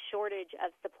the shortage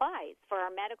of supplies for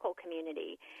our medical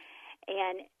community.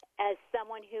 And as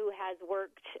someone who has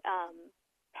worked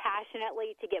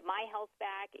passionately to get my health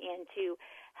back and to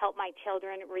help my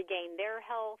children regain their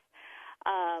health,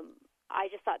 I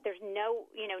just thought there's no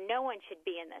one should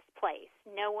be in this place.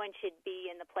 No one should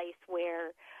be in the place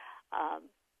where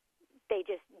they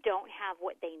just don't have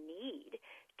what they need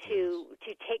to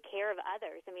take care of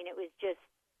others. I mean, it was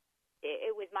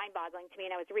mind-boggling to me.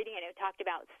 And I was reading it, and it talked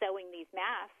about sewing these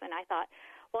masks, and I thought,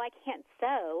 well, I can't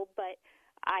sew, but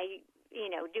I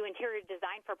do interior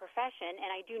design for a profession,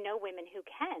 and I do know women who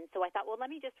can. So I thought, well,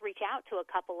 let me just reach out to a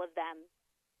couple of them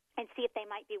and see if they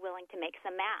might be willing to make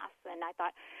some masks. And I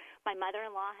thought, my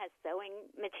mother-in-law has sewing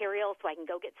materials, so I can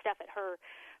go get stuff at her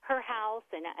house,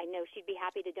 and I know she'd be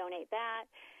happy to donate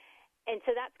that. And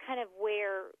so that's kind of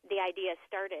where the idea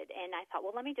started. And I thought,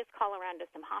 well, let me just call around to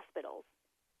some hospitals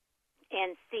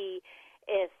and see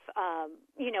if,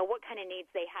 what kind of needs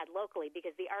they had locally,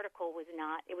 because the article was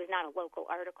not a local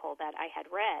article that I had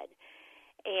read.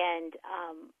 And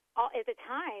at the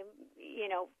time,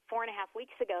 4.5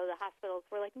 weeks ago, the hospitals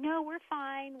were like, no, we're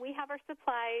fine. We have our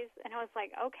supplies. And I was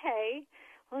like, okay,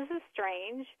 well, this is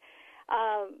strange.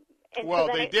 Well,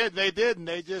 they did, and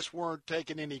they just weren't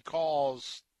taking any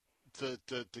calls to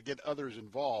get others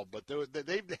involved, but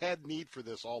they've had need for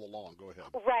this all along. Go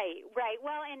ahead. Right.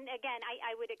 Well, and again,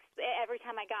 I would every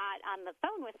time I got on the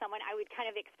phone with someone, I would kind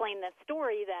of explain the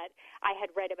story that I had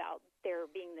read about there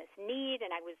being this need,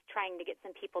 and I was trying to get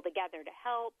some people together to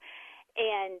help.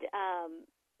 And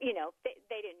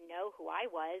they didn't know who I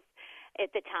was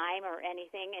at the time or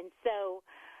anything, and so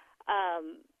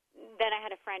then I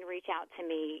had a friend reach out to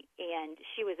me, and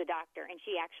she was a doctor, and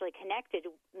she actually connected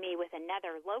me with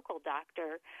another local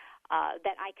doctor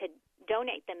that I could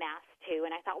donate the masks to.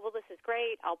 And I thought, well, this is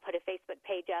great. I'll put a Facebook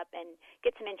page up and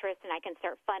get some interest, and I can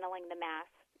start funneling the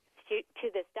masks to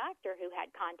this doctor who had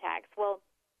contacts. Well,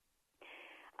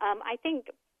 I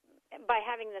think by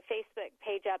having the Facebook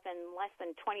page up in less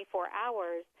than 24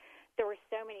 hours, there were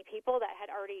so many people that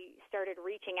had already started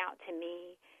reaching out to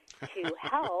me to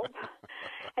help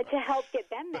get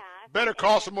them masks. Better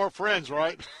call some more friends,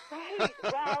 right? Right.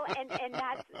 Well, and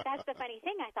that's the funny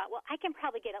thing. I thought, well, I can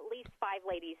probably get at least 5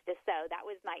 ladies to sew. That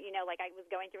was my, I was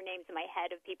going through names in my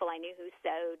head of people I knew who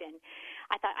sewed, and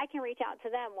I thought I can reach out to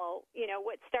them. Well,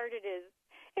 what started is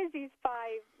these 5.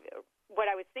 What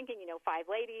I was thinking,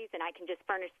 5 ladies, and I can just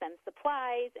furnish them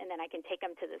supplies, and then I can take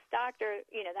them to this doctor.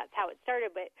 That's how it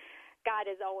started. But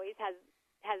God always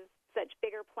has such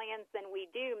bigger plans than we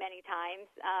do many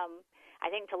times. I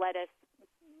think to let us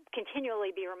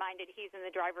continually be reminded He's in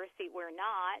the driver's seat, we're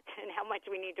not, and how much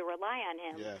we need to rely on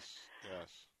Him. Yes.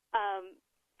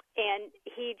 And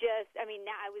He just,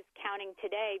 now I was counting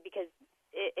today because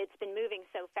it's been moving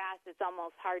so fast, it's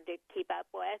almost hard to keep up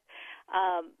with.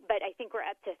 But I think we're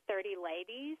up to 30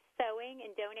 ladies sewing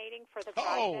and donating for the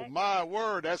project. Oh, my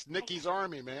word. That's Nikki's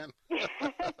army, man.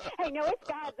 I know it's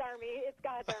God's army. It's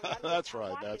God's army. That's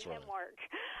right. Him work.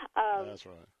 That's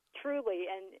right. Truly.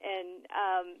 And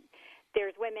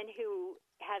there's women who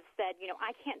have said,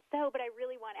 I can't sew, but I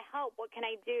really want to help. What can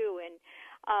I do? And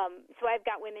so I've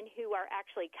got women who are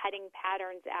actually cutting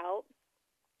patterns out.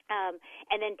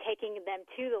 And then taking them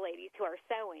to the ladies who are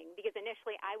sewing, because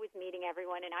initially I was meeting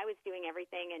everyone and I was doing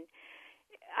everything, and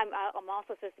I'm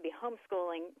also supposed to be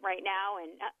homeschooling right now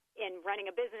and running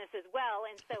a business as well,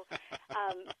 and so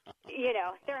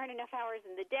there aren't enough hours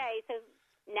in the day. So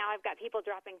now I've got people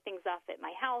dropping things off at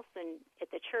my house and at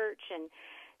the church, and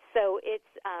so it's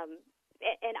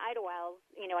and Idlewild.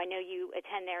 I know you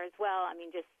attend there as well.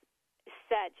 Just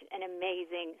such an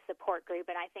amazing support group,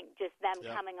 and I think just them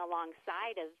coming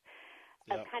alongside of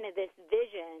kind of this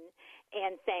vision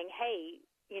and saying, hey,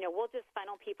 we'll just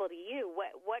funnel people to you.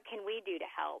 What can we do to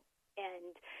help?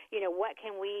 And what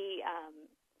can we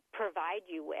provide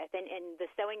you with. And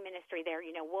the sewing ministry there,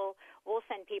 we'll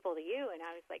send people to you. And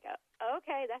I was like,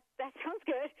 okay, that sounds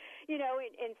good,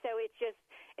 and so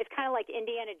it's kind of like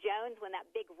Indiana Jones when that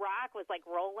big rock was like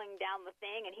rolling down the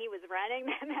thing and he was running.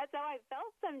 And that's how I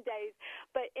felt some days,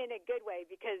 but in a good way,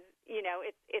 because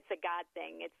it's a God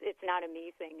thing. It's not a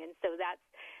me thing. And so that's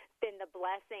been the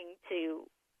blessing to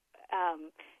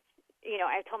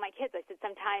I told my kids, I said,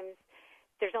 sometimes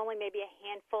there's only maybe a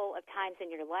handful of times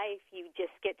in your life you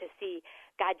just get to see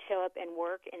God show up and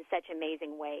work in such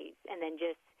amazing ways, and then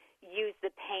just use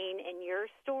the pain in your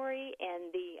story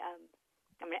and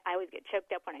I always get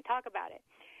choked up when I talk about it.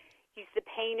 Use the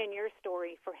pain in your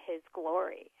story for His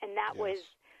glory. And that was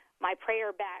my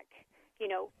prayer back,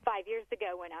 5 years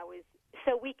ago when I was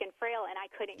so weak and frail and I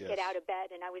couldn't get out of bed,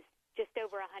 and I was just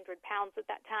over 100 pounds at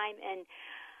that time. And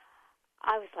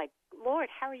I was like, Lord,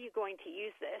 how are you going to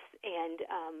use this? And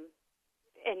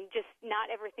just not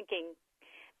ever thinking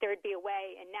there would be a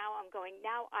way. And now I'm going,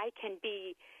 now I can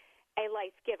be a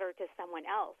life giver to someone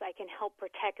else. I can help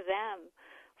protect them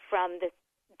from this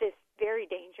very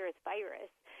dangerous virus.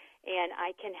 And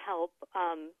I can help,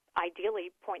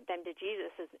 ideally point them to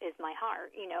Jesus is my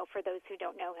heart, for those who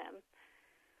don't know Him.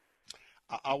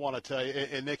 I want to tell you,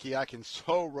 and Nikki, I can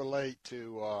so relate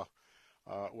to,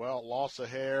 loss of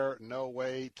hair, no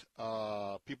weight,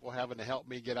 people having to help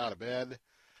me get out of bed.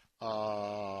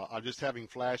 I'm just having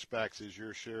flashbacks as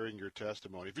you're sharing your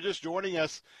testimony. If you're just joining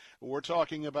us, we're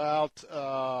talking about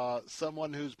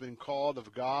someone who's been called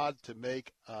of God to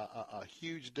make a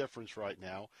huge difference right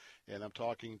now. And I'm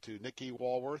talking to Nikki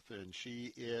Walworth, and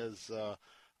she is,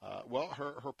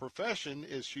 her profession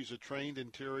is she's a trained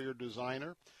interior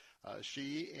designer.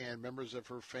 She and members of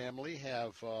her family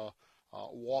have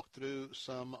walked through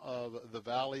some of the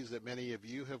valleys that many of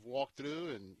you have walked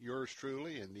through, and yours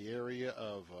truly, in the area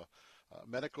of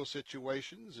medical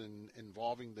situations and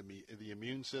involving the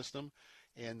immune system.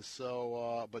 And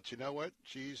so, but you know what?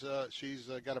 She's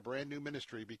got a brand new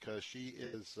ministry, because she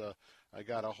is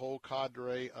got a whole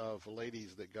cadre of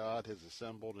ladies that God has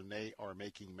assembled, and they are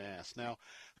making masks. Now,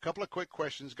 a couple of quick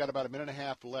questions. Got about a minute and a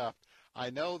half left. I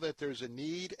know that there's a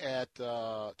need at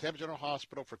Tampa General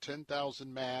Hospital for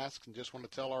 10,000 masks, and just want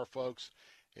to tell our folks,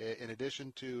 in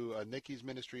addition to Nikki's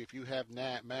ministry, if you have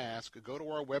masks, go to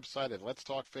our website at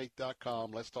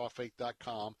letstalkfaith.com,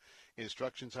 letstalkfaith.com,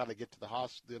 instructions how to get to the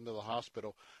end of the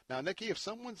hospital. Now, Nikki, if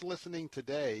someone's listening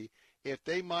today, if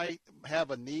they might have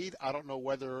a need, I don't know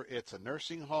whether it's a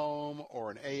nursing home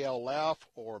or an ALF,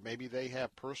 or maybe they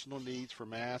have personal needs for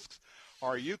masks,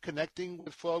 are you connecting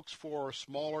with folks for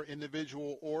smaller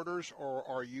individual orders, or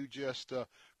are you just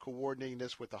coordinating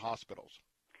this with the hospitals?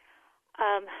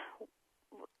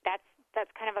 That's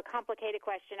kind of a complicated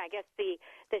question. I guess the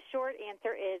short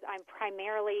answer is I'm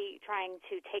primarily trying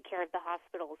to take care of the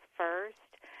hospitals first.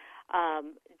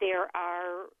 There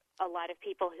are a lot of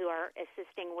people who are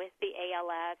assisting with the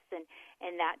ALFs and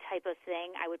that type of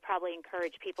thing. I would probably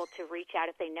encourage people to reach out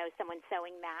if they know someone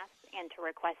sewing masks and to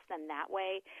request them that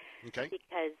way. Okay.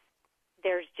 Because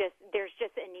there's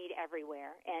just a need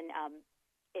everywhere, and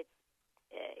it's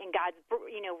and God's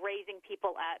raising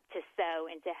people up to sew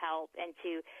and to help and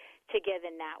to give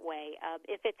in that way.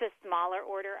 If it's a smaller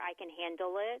order, I can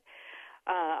handle it.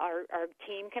 Our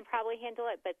team can probably handle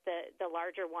it, but the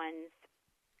larger ones,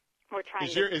 we're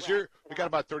trying we got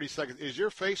about 30 seconds. Is your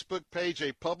Facebook page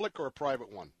a public or a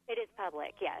private one? It is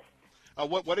public, yes.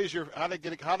 What is how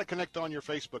to connect on your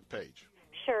Facebook page?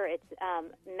 Sure, it's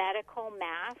Medical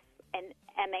Masks, and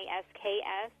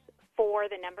MASKS, for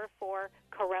the number 4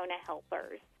 Corona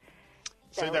Helpers.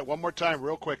 Say that one more time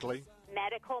real quickly.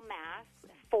 Medical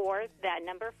Masks, for that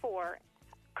number 4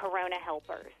 Corona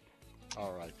Helpers.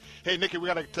 All right. Hey, Nikki, we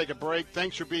got to take a break.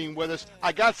 Thanks for being with us.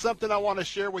 I got something I want to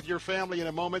share with your family in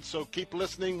a moment, so keep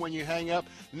listening when you hang up.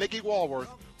 Nikki Walworth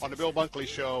on the Bill Bunkley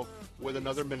Show with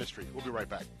another ministry. We'll be right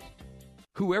back.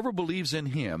 Whoever believes in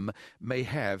Him may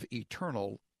have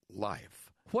eternal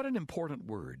life. What an important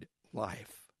word,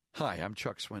 life. Hi, I'm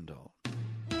Chuck Swindoll.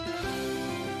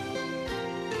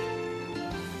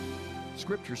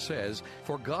 Scripture says,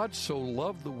 "For God so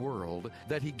loved the world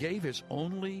that He gave His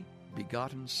only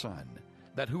begotten Son,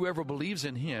 that whoever believes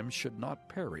in Him should not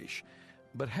perish,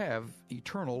 but have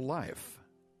eternal life."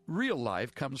 Real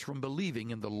life comes from believing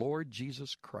in the Lord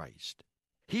Jesus Christ.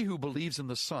 He who believes in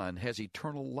the Son has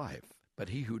eternal life, but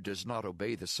he who does not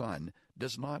obey the Son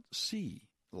does not see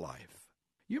life.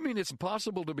 You mean it's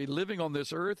possible to be living on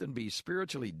this earth and be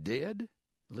spiritually dead?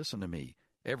 Listen to me.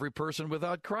 Every person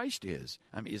without Christ is.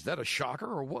 Is that a shocker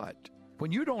or what?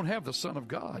 When you don't have the Son of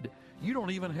God, you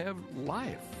don't even have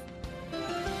life.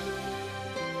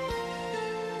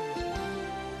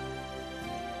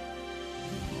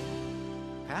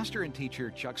 pastor and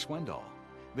teacher Chuck Swindoll.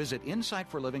 Visit Insight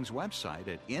for Living's website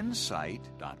at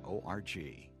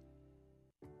insight.org.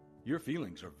 Your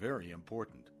feelings are very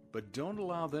important, but don't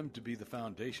allow them to be the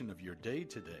foundation of your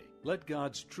day-to-day. Let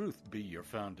God's truth be your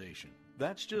foundation.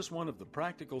 That's just one of the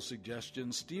practical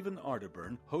suggestions Stephen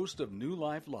Arterburn, host of New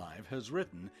Life Live, has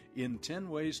written in 10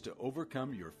 Ways to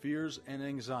Overcome Your Fears and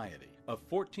Anxiety, a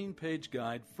 14-page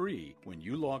guide free when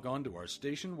you log on to our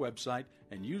station website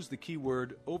and use the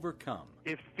keyword OVERCOME.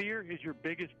 If fear is your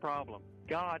biggest problem,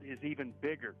 God is even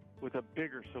bigger with a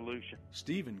bigger solution.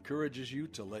 Steve encourages you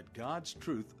to let God's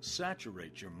truth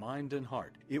saturate your mind and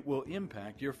heart. It will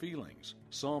impact your feelings.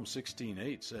 Psalm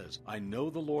 16:8 says, I know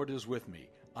the Lord is with me.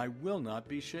 I will not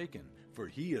be shaken, for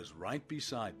he is right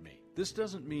beside me. This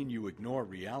doesn't mean you ignore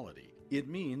reality. It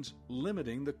means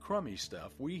limiting the crummy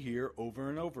stuff we hear over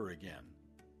and over again.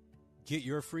 Get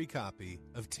your free copy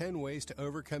of 10 Ways to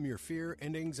Overcome Your Fear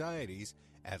and Anxieties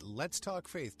at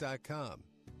letstalkfaith.com.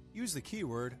 Use the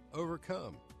keyword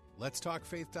OVERCOME.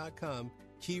 letstalkfaith.com,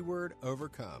 keyword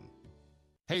OVERCOME.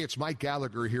 Hey, it's Mike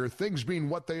Gallagher here. Things being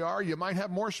what they are, you might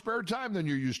have more spare time than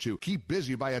you're used to. Keep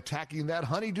busy by attacking that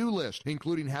honey-do list,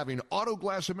 including having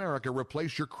Autoglass America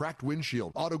replace your cracked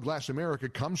windshield. Autoglass America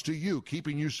comes to you,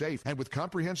 keeping you safe. And with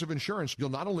comprehensive insurance, you'll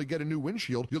not only get a new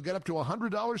windshield, you'll get up to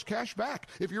 $100 cash back.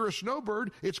 If you're a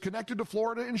snowbird, it's connected to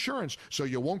Florida Insurance, so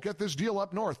you won't get this deal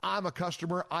up north. I'm a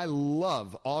customer. I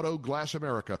love Autoglass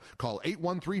America. Call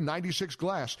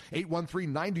 813-96-GLASS,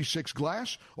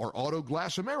 813-96-GLASS, or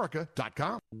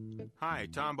autoglassamerica.com. Hi,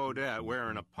 Tom Bodette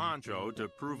wearing a poncho to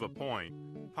prove a point.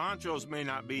 Ponchos may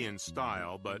not be in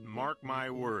style, but mark my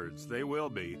words, they will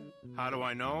be. How do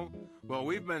I know? Well,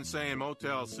 we've been saying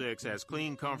Motel 6 has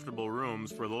clean, comfortable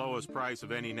rooms for the lowest price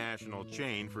of any national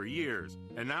chain for years.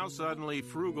 And now suddenly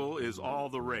frugal is all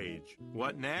the rage.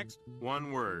 What next?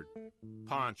 One word.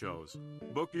 Ponchos.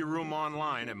 Book your room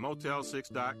online at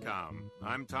Motel6.com.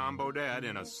 I'm Tom Bodette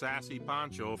in a sassy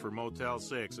poncho for Motel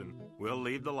 6, and we'll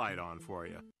leave the light on for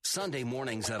you. Sunday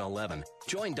mornings at 11,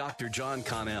 join Dr. John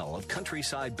Connell of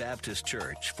Countryside Baptist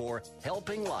Church for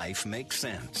Helping Life Make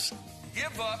Sense.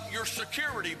 Give up your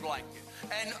security blanket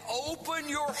and open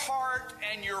your heart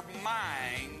and your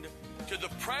mind to the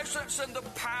presence and the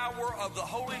power of the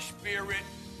Holy Spirit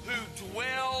who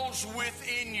dwells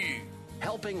within you.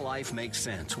 Helping Life Make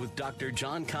Sense with Dr.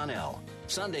 John Connell.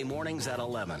 Sunday mornings at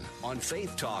 11 on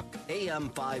Faith Talk, AM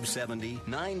 570,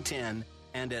 910,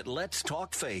 and at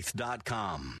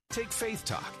letstalkfaith.com. Take Faith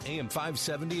Talk, AM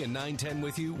 570 and 910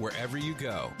 with you wherever you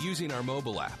go using our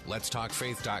mobile app,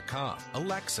 letstalkfaith.com,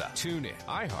 Alexa, TuneIn,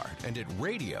 iHeart, and at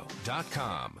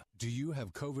radio.com. Do you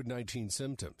have COVID-19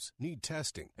 symptoms, need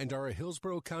testing, and are a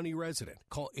Hillsborough County resident?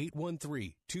 Call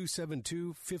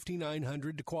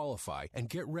 813-272-5900 to qualify and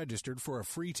get registered for a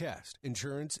free test.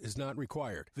 Insurance is not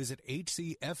required. Visit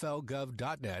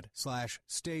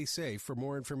hcflgov.net/stay safe for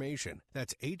more information.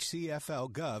 That's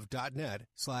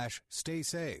hcflgov.net/stay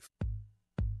safe.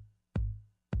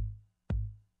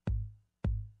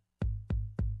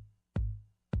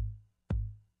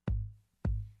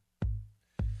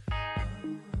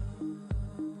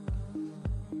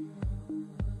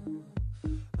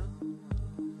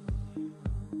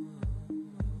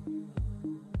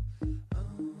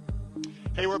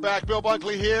 Hey, we're back. Bill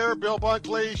Bunkley here. Bill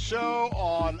Bunkley Show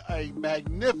on a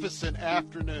magnificent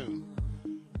afternoon.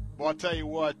 Well, I'll tell you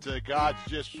what, God's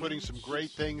just putting some great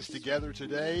things together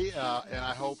today, and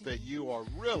I hope that you are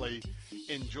really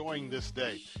enjoying this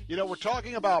day. You know, we're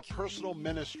talking about personal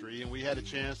ministry, and we had a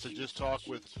chance to just talk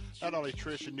with not only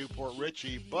Trish in Newport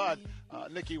Richey, but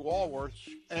Nikki Walworth.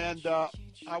 And I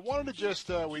wanted to just,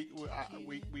 we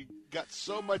got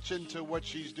so much into what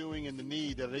she's doing and the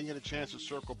need that I didn't get a chance to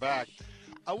circle back.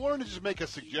 I wanted to just make a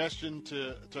suggestion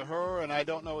to her, and I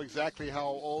don't know exactly how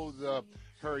old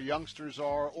her youngsters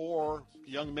are or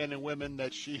young men and women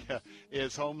that she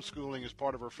is homeschooling as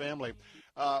part of her family.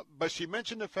 But she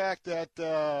mentioned the fact that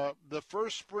the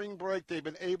first spring break they've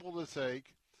been able to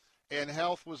take, and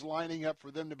health was lining up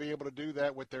for them to be able to do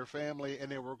that with their family,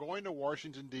 and they were going to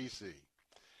Washington, D.C.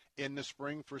 in the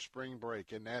spring for spring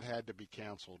break, and that had to be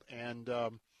canceled. And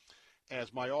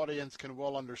as my audience can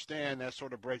well understand, that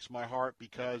sort of breaks my heart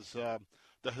because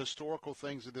the historical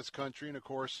things of this country, and, of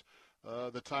course,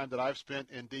 the time that I've spent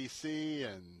in D.C.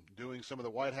 and doing some of the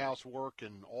White House work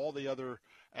and all the other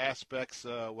aspects,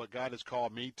 what God has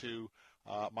called me to,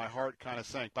 my heart kind of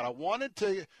sank. But I wanted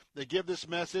to give this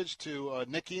message to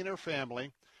Nikki and her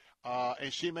family,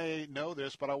 and she may know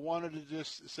this, but I wanted to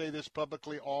just say this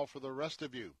publicly all for the rest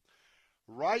of you.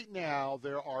 Right now,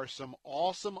 there are some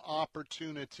awesome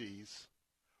opportunities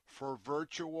for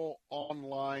virtual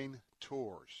online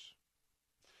tours.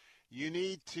 You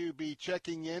need to be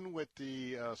checking in with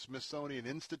the Smithsonian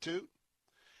Institute.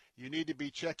 You need to be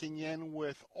checking in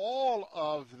with all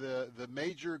of the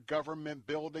major government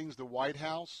buildings, the White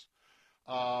House.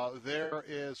 There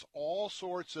is all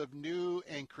sorts of new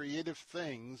and creative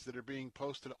things that are being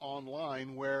posted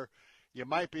online where you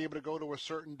might be able to go to a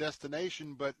certain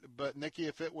destination, but Nikki,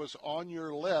 if it was on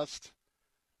your list,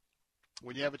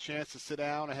 when you have a chance to sit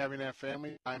down and having that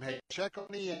family time, hey, check on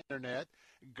the internet,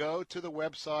 go to the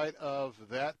website of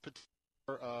that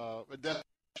particular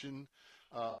destination,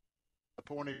 the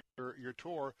point of your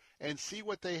tour, and see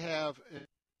what they have.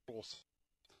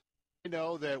 I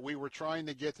know that we were trying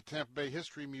to get the Tampa Bay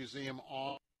History Museum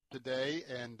on today,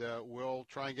 and we'll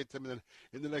try and get them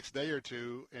in the next day or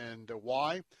two. And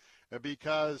why?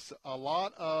 Because a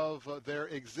lot of their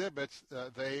exhibits,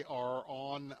 they are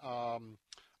on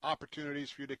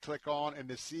opportunities for you to click on and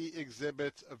to see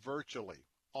exhibits virtually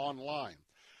online.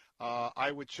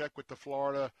 I would check with the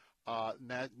Florida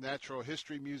Natural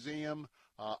History Museum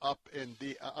up in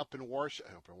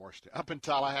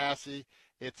Tallahassee.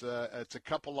 It's a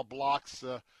couple of blocks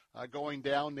going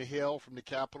down the hill from the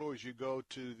Capitol as you go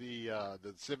to the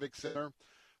Civic Center.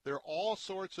 There are all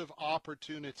sorts of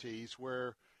opportunities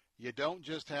where you don't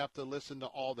just have to listen to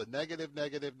all the negative,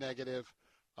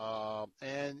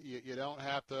 and you don't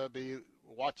have to be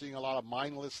watching a lot of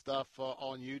mindless stuff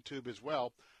on YouTube as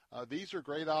well. These are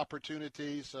great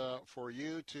opportunities for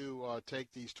you to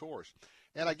take these tours.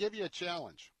 And I give you a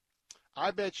challenge.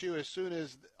 I bet you as soon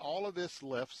as all of this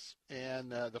lifts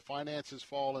and the finances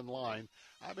fall in line,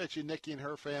 I bet you Nikki and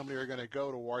her family are going to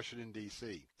go to Washington,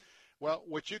 D.C. Well,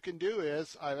 what you can do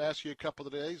is, I've asked you a couple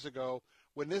of days ago,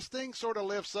 when this thing sort of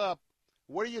lifts up,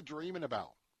 what are you dreaming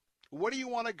about? What do you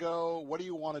want to go? What do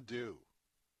you want to do?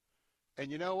 And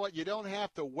you know what? You don't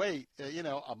have to wait,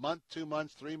 a month, 2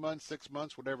 months, 3 months, 6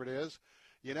 months, whatever it is.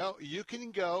 You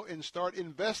can go and start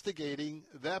investigating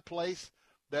that place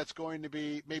that's going to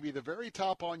be maybe the very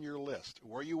top on your list,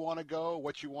 where you want to go,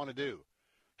 what you want to do.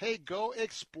 Hey, go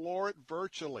explore it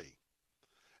virtually.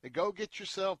 And go get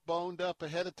yourself boned up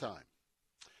ahead of time.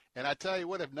 And I tell you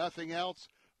what, if nothing else,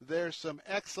 there's some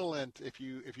excellent, if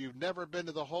you've never been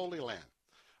to the Holy Land,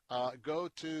 go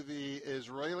to the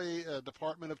Israeli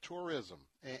Department of Tourism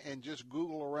and just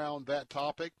Google around that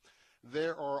topic.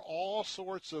 There are all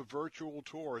sorts of virtual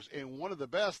tours, and one of the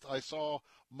best I saw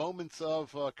moments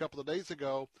of a couple of days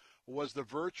ago was the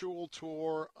virtual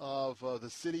tour of the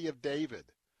City of David.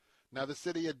 Now, the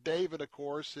City of David, of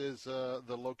course, is the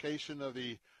location of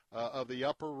the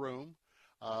upper room.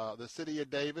 The City of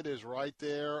David is right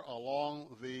there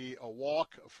along the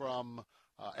walk from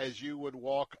as you would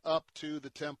walk up to the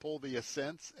temple, the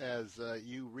ascents, as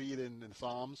you read in the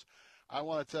Psalms. I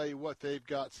want to tell you what, they've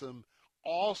got some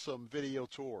awesome video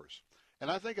tours. And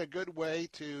I think a good way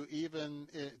to even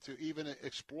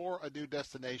explore a new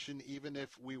destination, even if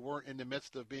we weren't in the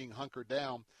midst of being hunkered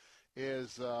down,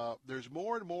 is there's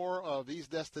more and more of these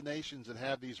destinations that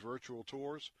have these virtual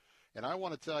tours. And I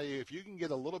want to tell you, if you can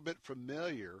get a little bit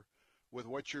familiar with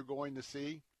what you're going to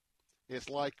see, it's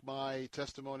like my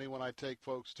testimony when I take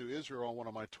folks to Israel on one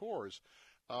of my tours.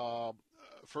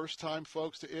 First-time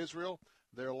folks to Israel,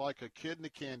 they're like a kid in a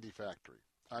candy factory.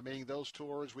 I mean, those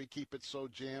tours, we keep it so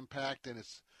jam-packed, and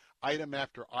it's item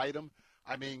after item.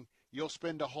 I mean, you'll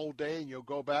spend a whole day, and you'll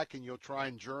go back, and you'll try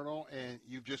and journal, and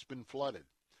you've just been flooded.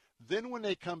 Then when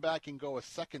they come back and go a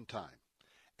second time,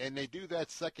 and they do that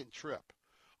second trip,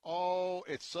 oh,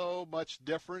 it's so much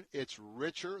different. It's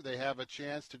richer. They have a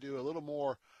chance to do a little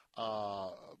more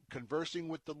conversing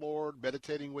with the Lord,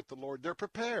 meditating with the Lord. They're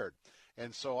prepared.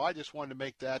 And so I just wanted to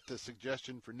make that the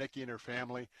suggestion for Nikki and her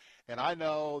family. And I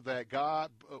know that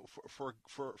God, for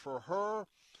her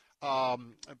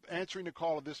answering the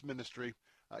call of this ministry,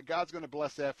 God's going to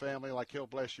bless that family like he'll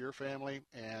bless your family.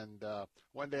 And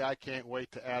one day I can't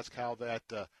wait to ask how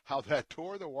that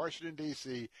tour to Washington,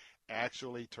 D.C.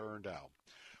 actually turned out.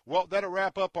 Well, that'll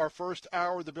wrap up our first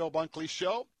hour of the Bill Bunkley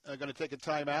Show. I'm going to take a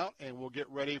time out, and we'll get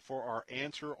ready for our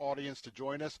answer audience to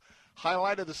join us.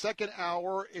 Highlight of the second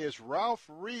hour is Ralph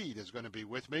Reed is going to be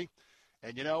with me.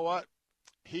 And you know what?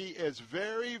 He is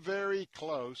very, very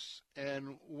close,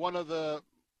 and one of the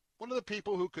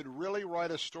people who could really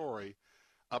write a story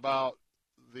about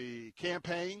the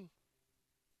campaign,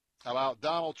 about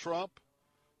Donald Trump,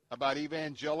 about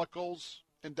evangelicals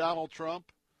and Donald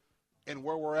Trump, and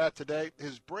where we're at today.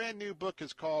 His brand new book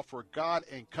is called For God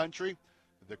and Country,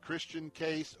 The Christian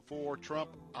Case for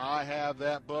Trump. I have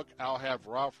that book. I'll have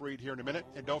Ralph Reed here in a minute.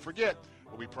 And don't forget,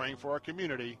 we'll be praying for our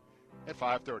community at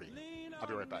 5:30. I'll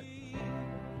be right back.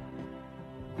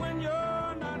 When you're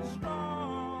not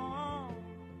strong,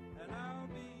 and I'll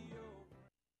be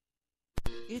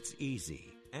your... It's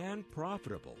easy and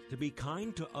profitable to be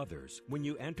kind to others when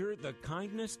you enter the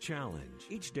Kindness Challenge.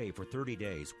 Each day for 30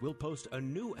 days, we'll post a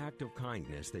new act of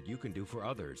kindness that you can do for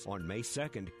others. On May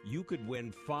 2nd, you could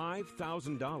win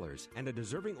 $5,000, and a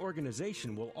deserving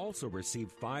organization will also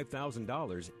receive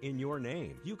 $5,000 in your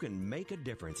name. You can make a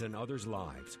difference in others'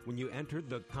 lives when you enter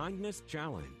the Kindness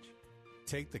Challenge.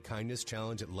 Take the Kindness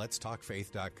Challenge at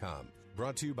letstalkfaith.com.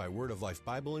 Brought to you by Word of Life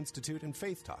Bible Institute and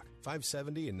Faith Talk,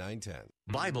 570 and 910.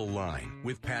 Bible Line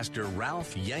with Pastor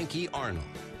Ralph Yankee Arnold.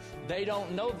 They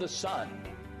don't know the Son.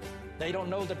 They don't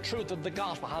know the truth of the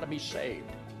gospel, how to be saved.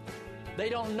 They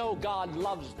don't know God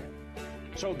loves them.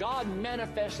 So God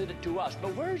manifested it to us.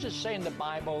 But where does it say in the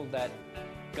Bible that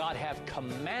God hath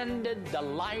commanded the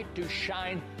light to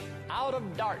shine out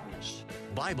of darkness?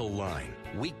 Bible Line,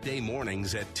 weekday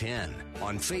mornings at 10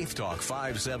 on Faith Talk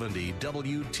 570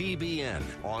 WTBN,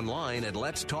 online at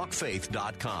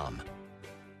letstalkfaith.com.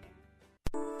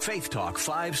 Faith Talk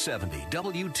 570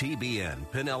 WTBN,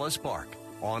 Pinellas Park,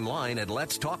 online at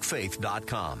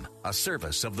letstalkfaith.com, a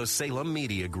service of the Salem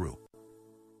Media Group.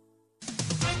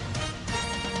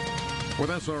 With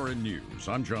SRN News,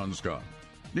 I'm John Scott.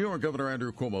 New York Governor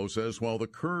Andrew Cuomo says while the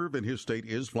curve in his state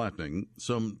is flattening,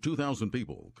 some 2,000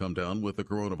 people come down with the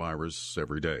coronavirus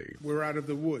every day. We're out of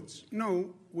the woods.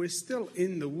 No, we're still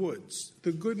in the woods.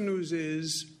 The good news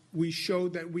is we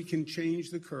showed that we can change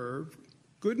the curve.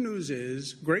 Good news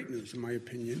is, great news in my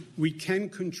opinion, we can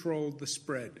control the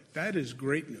spread. That is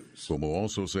great news. Cuomo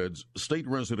also said state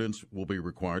residents will be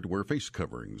required to wear face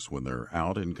coverings when they're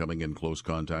out and coming in close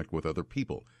contact with other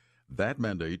people. That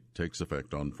mandate takes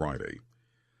effect on Friday.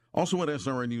 Also at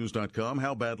SRNnews.com,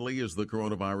 how badly is the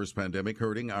coronavirus pandemic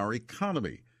hurting our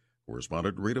economy?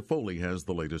 Correspondent Rita Foley has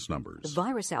the latest numbers. The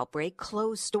virus outbreak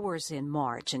closed stores in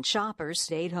March and shoppers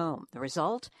stayed home. The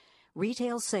result?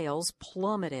 Retail sales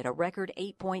plummeted a record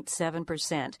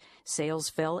 8.7%. Sales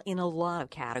fell in a lot of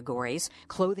categories.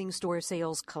 Clothing store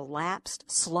sales collapsed,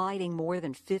 sliding more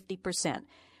than 50%.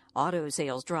 Auto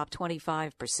sales dropped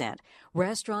 25%.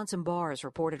 Restaurants and bars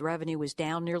reported revenue was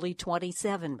down nearly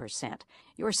 27%.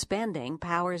 Your spending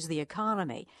powers the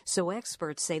economy, so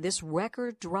experts say this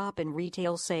record drop in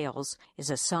retail sales is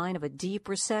a sign of a deep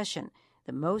recession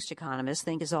that most economists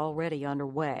think is already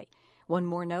underway. One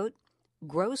more note,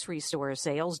 grocery store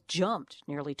sales jumped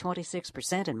nearly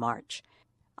 26% in March.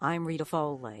 I'm Rita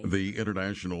Foley. The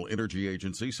International Energy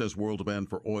Agency says world demand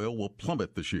for oil will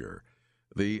plummet this year.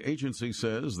 The agency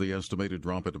says the estimated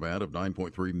drop in demand of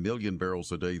 9.3 million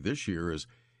barrels a day this year is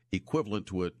equivalent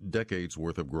to a decade's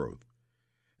worth of growth.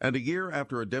 And a year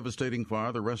after a devastating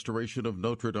fire, the restoration of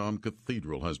Notre Dame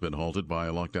Cathedral has been halted by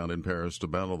a lockdown in Paris to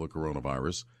battle the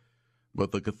coronavirus.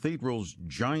 But the cathedral's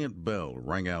giant bell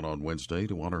rang out on Wednesday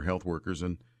to honor health workers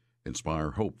and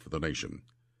inspire hope for the nation.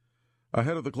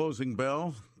 Ahead of the closing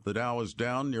bell, the Dow is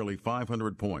down nearly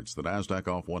 500 points, the Nasdaq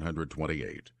off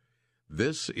 128.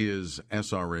 This is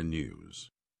SRN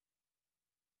News.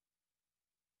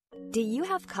 Do you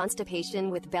have constipation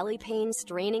with belly pain,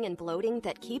 straining, and bloating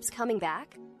that keeps coming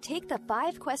back? Take the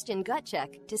 5-question gut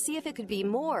check to see if it could be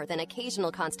more than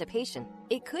occasional constipation.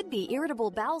 It could be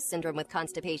irritable bowel syndrome with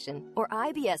constipation, or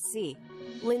IBS-C.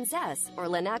 Linzess, or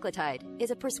linaclotide,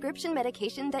 is a prescription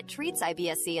medication that treats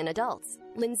IBS-C in adults.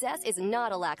 Linzess is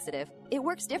not a laxative. It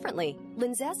works differently.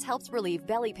 Linzess helps relieve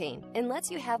belly pain and lets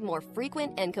you have more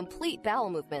frequent and complete bowel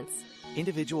movements.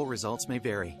 Individual results may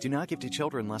vary. Do not give to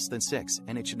children less than 6,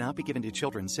 and it should not be given to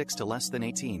children 6 to less than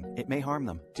 18. It may harm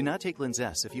them. Do not take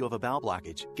Linzess if you have a bowel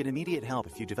blockage. Get immediate help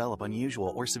if you develop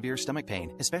unusual or severe stomach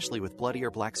pain, especially with bloody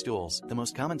or black stools. The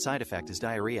most common side effect is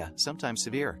diarrhea, sometimes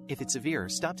severe. If it's severe,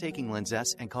 stop taking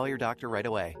Linzess and call your doctor right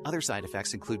away. Other side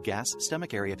effects include gas,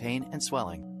 stomach area pain, and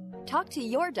swelling. Talk to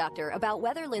your doctor about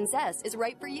whether Linzess is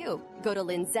right for you. Go to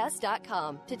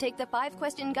linzess.com to take the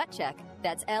 5-question gut check.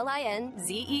 That's LINZESS.com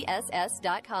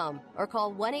or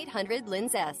call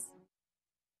 1-800-LINZESS.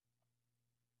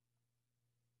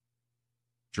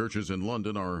 Churches in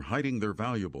London are hiding their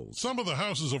valuables. Some of the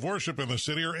houses of worship in the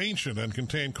city are ancient and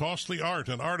contain costly art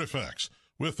and artifacts.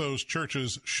 With those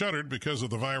churches shuttered because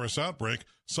of the virus outbreak,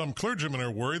 some clergymen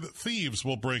are worried that thieves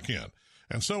will break in.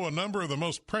 And so a number of the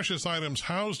most precious items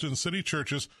housed in city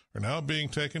churches are now being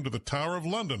taken to the Tower of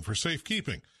London for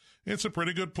safekeeping. It's a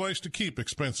pretty good place to keep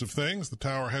expensive things. The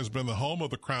Tower has been the home of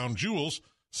the crown jewels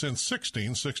since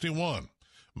 1661.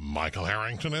 Michael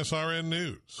Harrington, SRN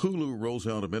News. Hulu rolls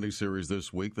out a miniseries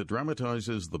this week that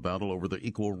dramatizes the battle over the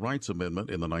Equal Rights Amendment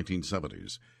in the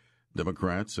 1970s.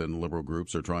 Democrats and liberal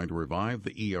groups are trying to revive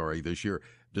the ERA this year,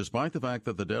 despite the fact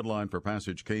that the deadline for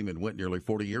passage came and went nearly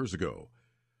 40 years ago.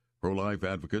 Pro-life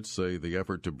advocates say the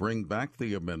effort to bring back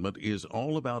the amendment is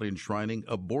all about enshrining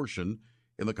abortion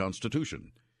in the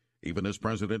Constitution, even as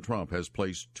President Trump has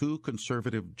placed 2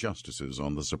 conservative justices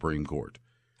on the Supreme Court.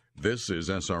 This is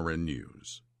SRN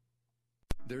News.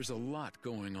 There's a lot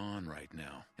going on right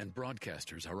now, and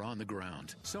broadcasters are on the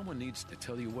ground. Someone needs to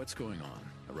tell you what's going on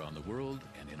around the world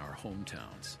and in our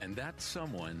hometowns. And that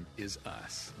someone is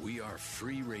us. We are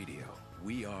free radio.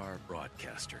 We are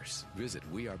broadcasters. Visit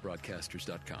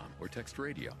wearebroadcasters.com or text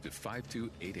radio to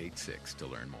 52886 to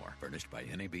learn more. Furnished by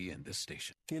NAB and this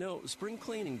station. You know, spring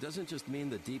cleaning doesn't just mean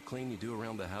the deep clean you do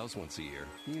around the house once a year.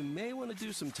 You may want to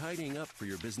do some tidying up for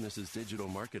your business's digital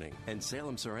marketing, and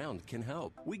Salem Surround can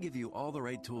help. We give you all the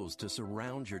right tools to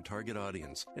surround your target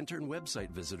audience and turn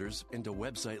website visitors into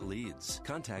website leads.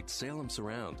 Contact Salem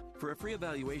Surround for a free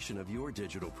evaluation of your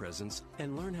digital presence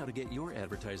and learn how to get your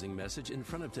advertising message in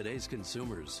front of today's consumers.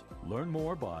 Learn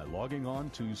more by logging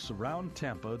on to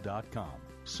surroundtampa.com.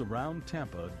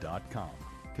 Surroundtampa.com,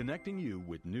 connecting you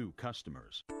with new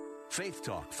customers. Faith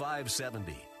Talk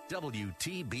 570,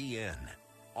 WTBN.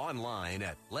 Online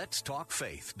at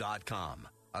letstalkfaith.com,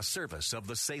 a service of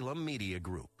the Salem Media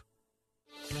Group.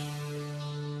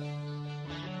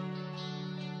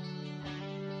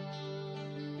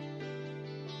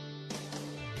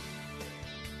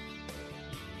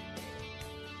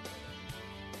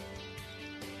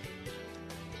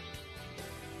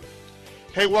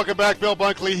 Hey, welcome back. Bill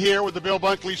Bunkley here with the Bill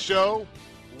Bunkley Show,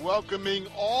 welcoming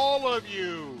all of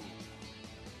you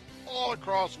all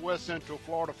across West Central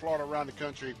Florida, around the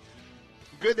country.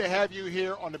 Good to have you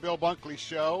here on the Bill Bunkley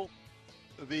Show.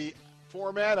 The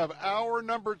format of hour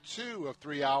number 2 of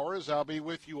 3 hours. I'll be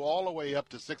with you all the way up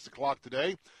to 6 o'clock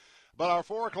today. But our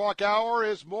 4 o'clock hour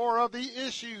is more of the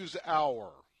issues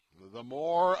hour. The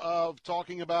more of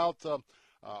talking about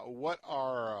what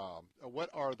are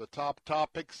the top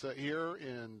topics here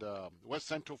in West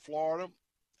Central Florida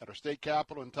at our state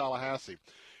capital in Tallahassee.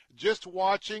 Just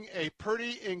watching a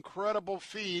pretty incredible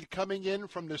feed coming in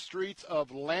from the streets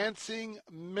of Lansing,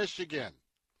 Michigan.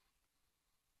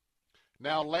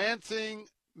 Now, Lansing,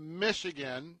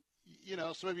 Michigan, you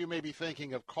know, some of you may be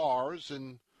thinking of cars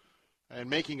and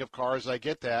making of cars. I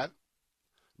get that.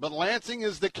 But Lansing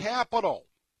is the capital.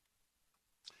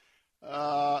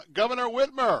 Governor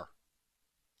Whitmer,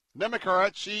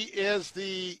 Democrat, she is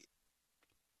the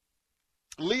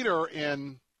leader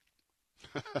in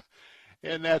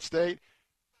in that state.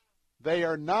 They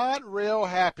are not real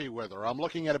happy with her. I'm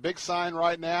looking at a big sign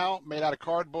right now made out of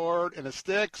cardboard and a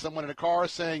stick, someone in a car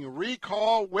saying,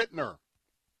 "Recall Whitmer."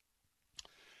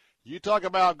 You talk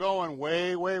about going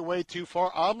way, way, way too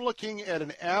far. I'm looking at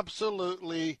an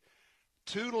absolutely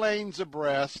 2 lanes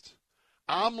abreast.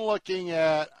 I'm looking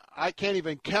at, I can't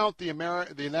even count the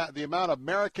amount of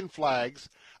American flags.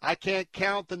 I can't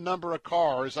count the number of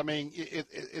cars. I mean,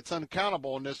 it's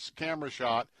uncountable in this camera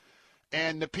shot.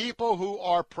 And the people who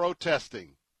are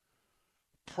protesting.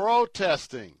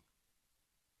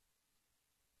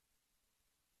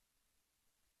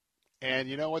 And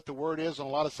you know what the word is on a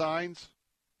lot of signs?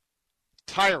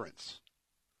 Tyrants.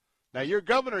 Now, your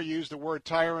governor used the word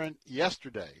tyrant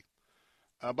yesterday,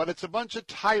 but it's a bunch of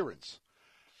tyrants.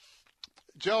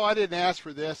 Joe, I didn't ask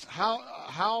for this.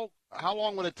 How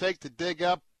long would it take to dig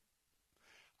up?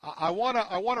 I want to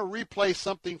replay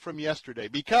something from yesterday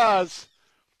because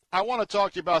I want to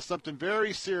talk to you about something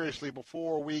very seriously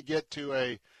before we get to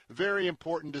a very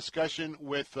important discussion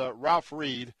with Ralph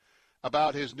Reed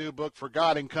about his new book, For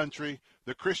God and Country,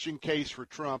 The Christian Case for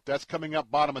Trump. That's coming up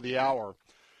bottom of the hour.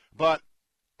 But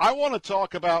I want to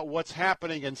talk about what's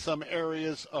happening in some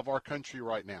areas of our country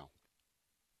right now.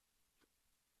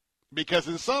 Because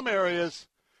in some areas,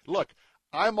 look,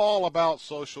 I'm all about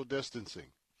social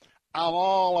distancing. I'm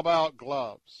all about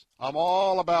gloves. I'm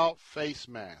all about face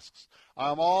masks.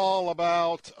 I'm all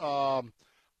about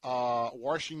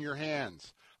washing your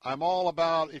hands. I'm all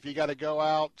about if you got to go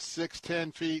out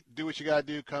 6-10 feet, do what you got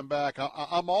to do, come back.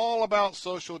 I'm all about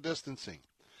social distancing.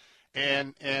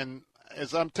 And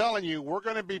as I'm telling you, we're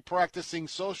going to be practicing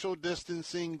social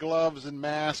distancing, gloves, and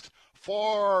masks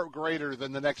far greater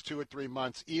than the next 2 or 3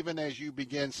 months, even as you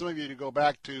begin, some of you, to go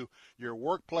back to your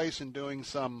workplace and doing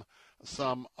some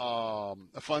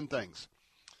fun things.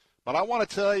 But I want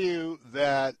to tell you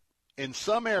that in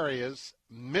some areas,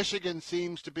 Michigan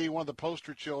seems to be one of the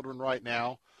poster children right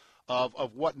now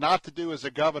of what not to do as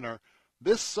a governor.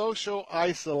 This social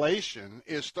isolation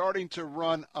is starting to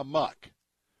run amok.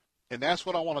 And that's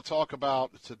what I want to talk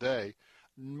about today,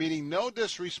 meaning no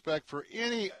disrespect for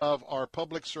any of our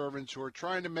public servants who are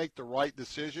trying to make the right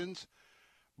decisions.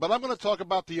 But I'm going to talk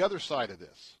about the other side of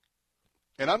this.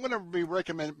 And I'm going to be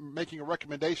making a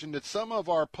recommendation that some of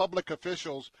our public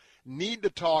officials need to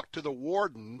talk to the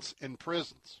wardens in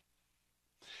prisons.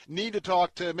 need to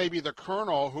talk to maybe the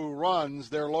colonel who runs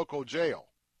their local jail.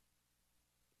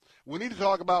 We need to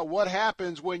talk about what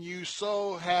happens when you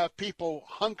so have people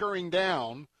hunkering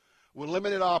down with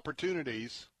limited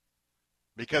opportunities,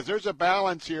 because there's a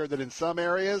balance here that in some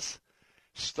areas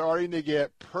starting to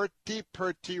get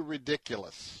pretty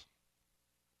ridiculous.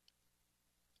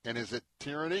 And is it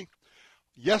tyranny?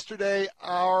 Yesterday,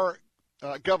 our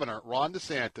governor, Ron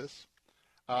DeSantis,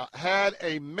 had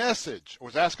a message,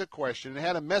 was asked a question, and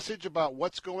had a message about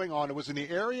what's going on. It was in the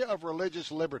area of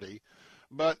religious liberty,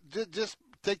 but just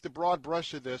take the broad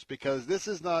brush of this, because this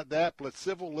is not that, but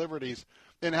civil liberties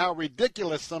and how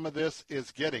ridiculous some of this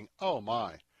is getting. Oh,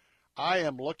 my. I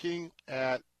am looking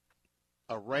at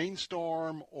a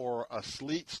rainstorm or a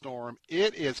sleet storm.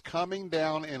 It is coming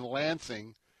down in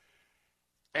Lansing,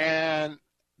 and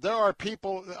there are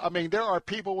people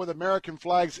with American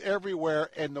flags everywhere,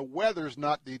 and the weather's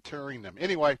not deterring them.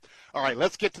 Anyway, all right,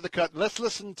 let's get to the cut. Let's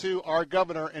listen to our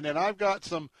governor, and then I've got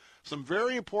some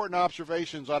very important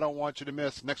observations I don't want you to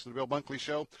miss next to the Bill Bunkley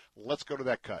Show. Let's go to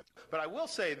that cut. But I will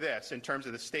say this in terms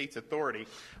of the state's authority.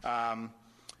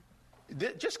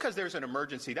 Just because there's an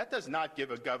emergency, that does not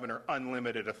give a governor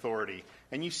unlimited authority.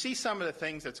 And you see some of the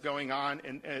things that's going on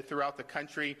throughout the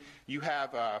country. You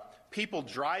have people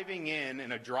driving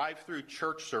in a drive-through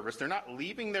church service. They're not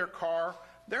leaving their car.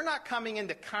 They're not coming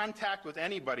into contact with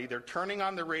anybody. They're turning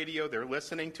on the radio. They're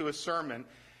listening to a sermon.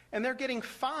 And they're getting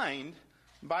fined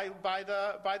by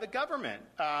the government.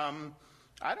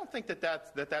 I don't think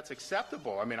that's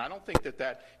acceptable. I mean, I don't think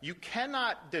that you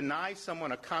cannot deny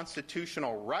someone a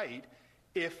constitutional right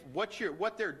if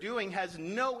what they're doing has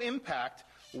no impact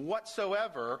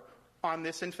whatsoever on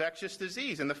this infectious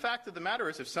disease. And the fact of the matter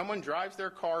is, if someone drives their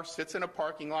car, sits in a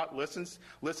parking lot, listens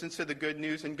to the good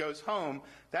news, and goes home,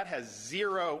 that has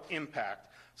zero impact.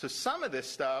 So some of this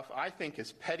stuff, I think,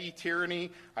 is petty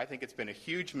tyranny. I think it's been a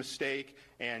huge mistake.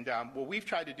 And what we've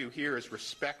tried to do here is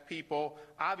respect people.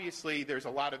 Obviously, there's a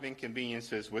lot of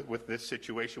inconveniences with this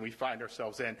situation we find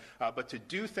ourselves in. But to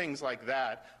do things like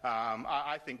that,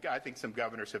 I think some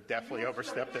governors have definitely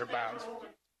overstepped their bounds.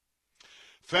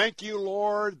 Thank you,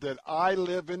 Lord, that I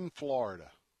live in Florida.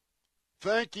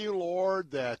 Thank you, Lord,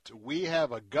 that we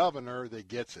have a governor that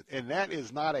gets it. And that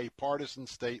is not a partisan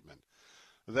statement.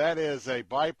 That is a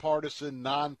bipartisan,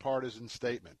 nonpartisan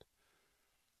statement.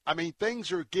 I mean,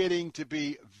 things are getting to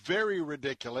be very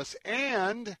ridiculous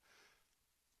and,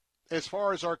 as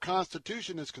far as our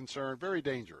Constitution is concerned, very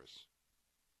dangerous.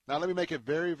 Now, let me make it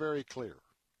very, very clear.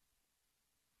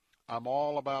 I'm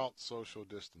all about social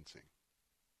distancing.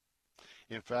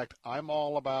 In fact, I'm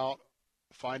all about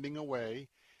finding a way,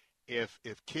 if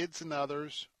kids and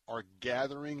others are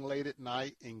gathering late at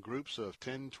night in groups of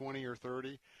 10, 20, or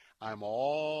 30, I'm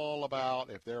all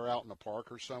about, if they're out in the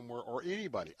park or somewhere, or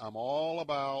anybody, I'm all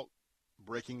about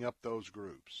breaking up those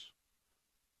groups.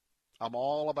 I'm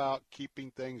all about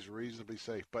keeping things reasonably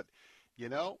safe. But,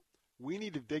 we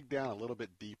need to dig down a little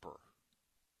bit deeper.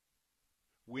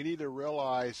 We need to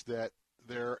realize that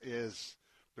there's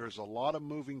a lot of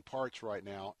moving parts right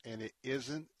now, and it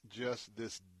isn't just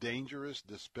this dangerous,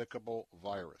 despicable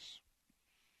virus.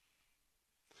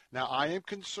 Now, I am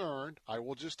concerned, I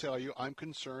will just tell you, I'm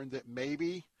concerned that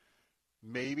maybe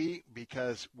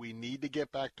because we need to get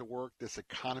back to work, this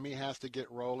economy has to get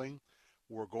rolling,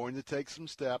 we're going to take some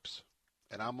steps,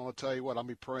 and I'm going to tell you what, I'll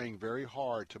be praying very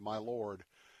hard to my Lord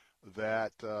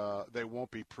that they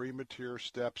won't be premature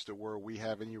steps to where we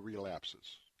have any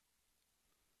relapses.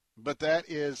 But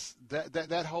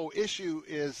that whole issue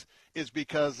is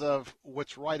because of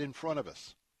what's right in front of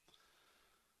us.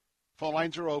 Phone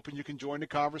lines are open. You can join the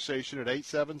conversation at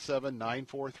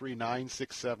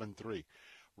 877-943-9673.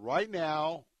 Right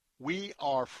now, we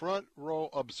are front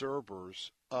row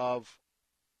observers of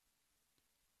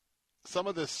some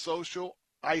of this social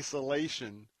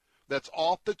isolation that's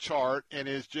off the chart and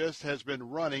has been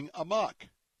running amok.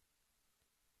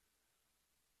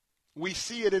 We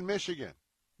see it in Michigan.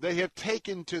 They have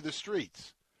taken to the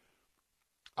streets.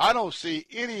 I don't see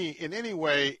in any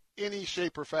way, any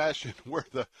shape or fashion where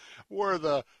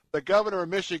the governor of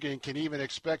Michigan can even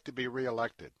expect to be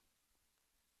reelected.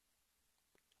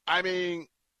 I mean,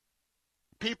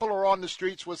 people are on the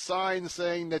streets with signs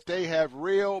saying that they have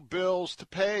real bills to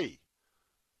pay.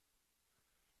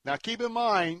 Now, keep in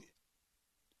mind,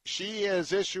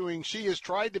 she's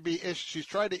tried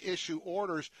to issue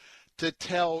orders to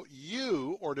tell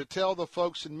you or to tell the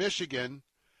folks in Michigan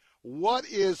what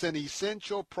is an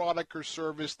essential product or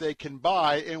service they can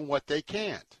buy and what they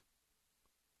can't.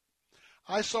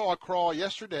 I saw a crawl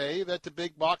yesterday that the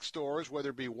big box stores,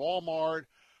 whether it be Walmart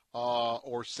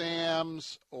or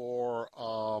Sam's or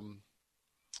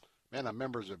Man, I'm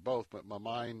members of both, but my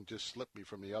mind just slipped me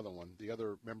from the other one, the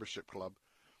other membership club.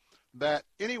 That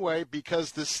anyway,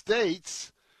 because the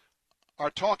states are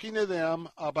talking to them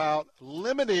about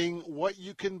limiting what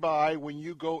you can buy when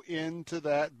you go into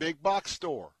that big box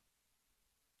store.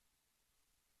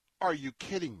 Are you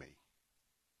kidding me?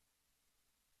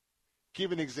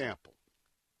 Give an example.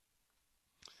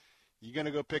 You're going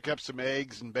to go pick up some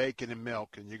eggs and bacon and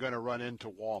milk, and you're going to run into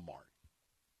Walmart.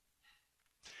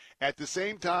 At the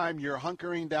same time, you're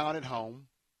hunkering down at home,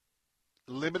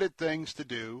 limited things to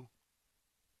do,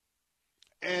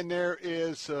 and there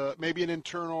is maybe an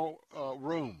internal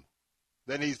room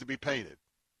that needs to be painted.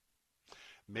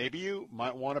 Maybe you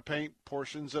might want to paint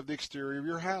portions of the exterior of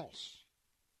your house.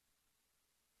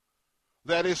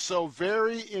 That is so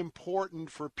very important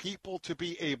for people to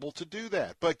be able to do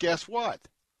that. But guess what?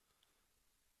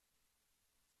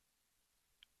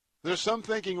 There's some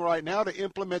thinking right now to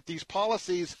implement these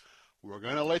policies. We're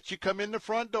going to let you come in the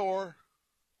front door.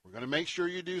 We're going to make sure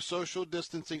you do social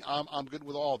distancing. I'm good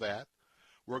with all that.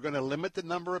 We're going to limit the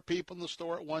number of people in the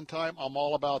store at one time. I'm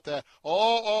all about that.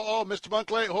 Oh, Mr.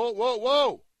 Bunkley,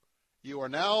 whoa. You are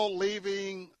now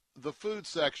leaving the food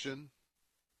section.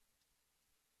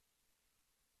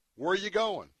 Where are you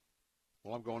going?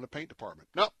 Well, I'm going to the paint department.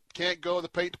 Nope, can't go to the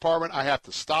paint department. I have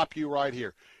to stop you right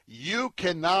here. You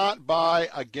cannot buy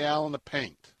a gallon of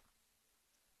paint.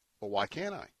 Well, why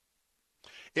can't I?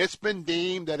 It's been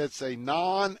deemed that it's a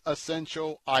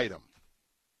non-essential item.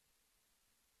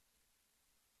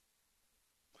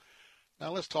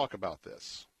 Now let's talk about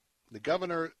this. The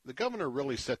governor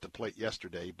really set the plate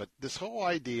yesterday, but this whole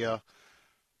idea,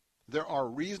 there are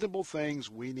reasonable things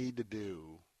we need to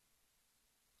do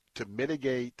to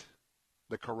mitigate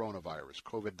the coronavirus,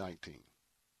 COVID-19.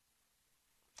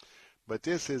 But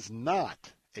this is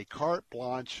not a carte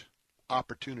blanche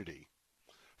opportunity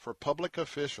for public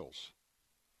officials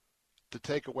to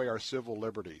take away our civil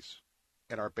liberties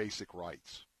and our basic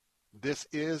rights. This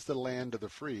is the land of the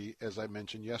free, as I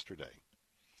mentioned yesterday.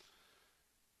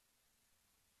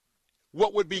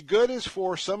 What would be good is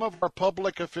for some of our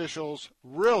public officials,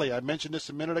 really, I mentioned this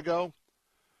a minute ago,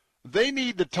 they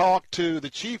need to talk to the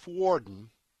chief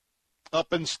warden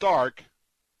up in Stark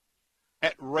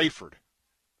at Rayford,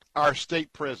 our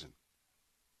state prison.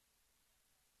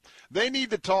 They need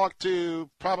to talk to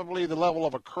probably the level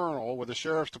of a colonel with the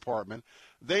sheriff's department.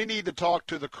 They need to talk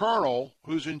to the colonel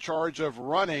who's in charge of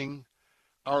running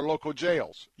our local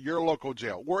jails, your local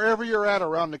jail, wherever you're at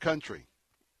around the country.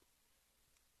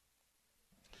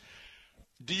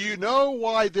 Do you know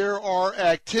why there are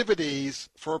activities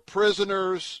for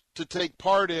prisoners to take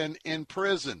part in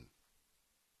prison?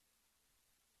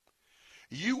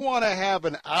 You want to have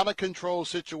an out-of-control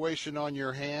situation on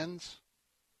your hands?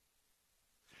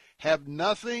 Have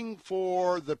nothing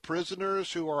for the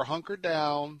prisoners who are hunkered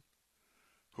down,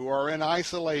 who are in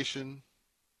isolation.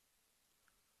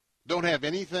 Don't have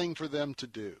anything for them to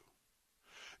do.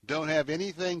 Don't have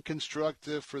anything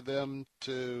constructive for them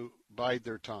to bide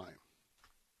their time.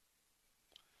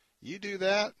 You do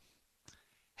that,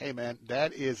 hey man,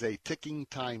 that is a ticking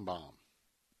time bomb.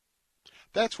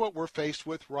 That's what we're faced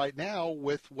with right now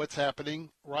with what's happening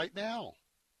right now.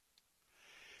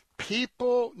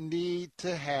 People need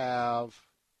to have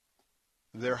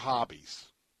their hobbies.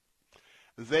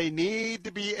 They need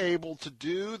to be able to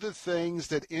do the things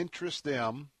that interest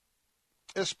them,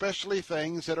 especially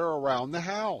things that are around the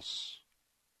house.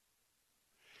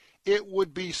 It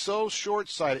would be so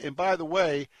short-sighted. And by the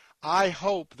way, I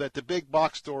hope that the big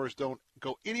box stores don't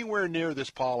go anywhere near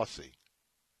this policy.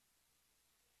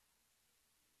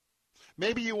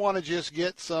 Maybe you want to just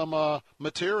get some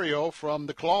material from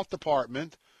the cloth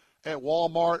department at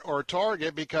Walmart or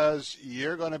Target because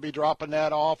you're going to be dropping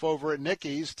that off over at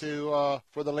Nikki's for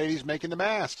the ladies making the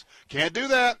masks. Can't do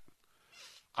that.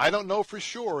 I don't know for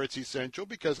sure it's essential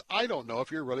because I don't know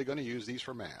if you're really going to use these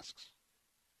for masks.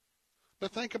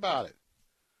 But think about it.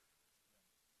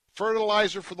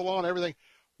 Fertilizer for the lawn, everything.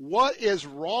 What is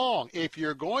wrong? If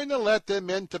you're going to let them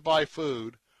in to buy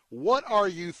food, what are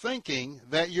you thinking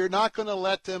that you're not going to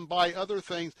let them buy other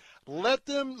things? Let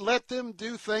them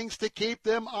do things to keep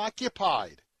them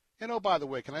occupied. And oh, by the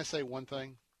way, can I say one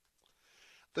thing?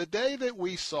 The day that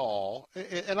we saw,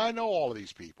 and I know all of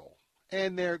these people,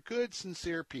 and they're good,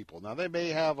 sincere people. Now, they may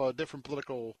have a different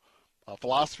political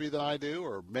philosophy than I do,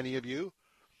 or many of you.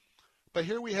 But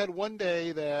here we had one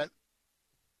day that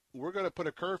we're going to put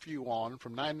a curfew on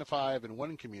from 9 to 5 in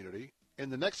one community. In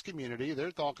the next community,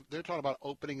 they're talking about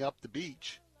opening up the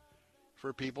beach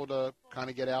for people to kind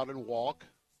of get out and walk.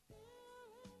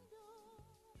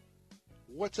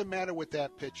 What's the matter with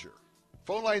that picture?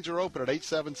 Phone lines are open at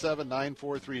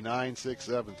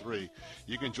 877-943-9673.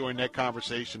 You can join that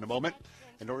conversation in a moment.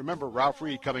 And don't remember, Ralph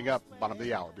Reed coming up, bottom of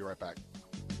the hour. Be right back.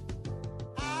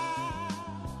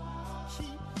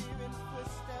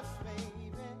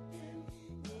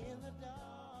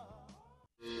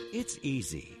 It's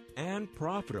easy and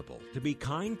profitable to be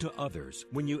kind to others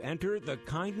when you enter the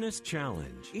Kindness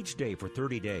Challenge. Each day for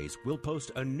 30 days, we'll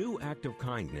post a new act of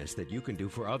kindness that you can do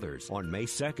for others. On May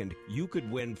 2nd, you could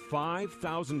win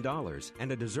 $5,000,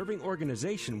 and a deserving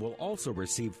organization will also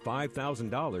receive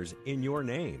 $5,000 in your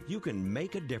name. You can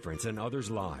make a difference in others'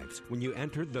 lives when you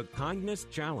enter the Kindness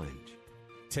Challenge.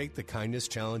 Take the Kindness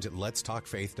Challenge at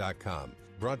letstalkfaith.com.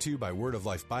 Brought to you by Word of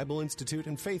Life Bible Institute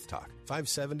and Faith Talk,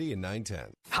 570 and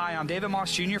 910. Hi, I'm David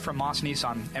Moss Jr. from Moss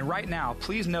Nissan, and right now,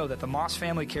 please know that the Moss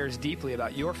family cares deeply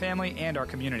about your family and our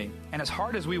community. And as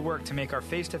hard as we work to make our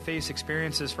face-to-face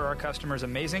experiences for our customers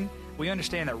amazing, we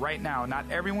understand that right now, not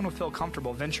everyone will feel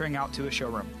comfortable venturing out to a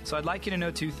showroom. So I'd like you to know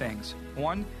two things.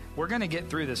 One, we're going to get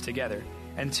through this together.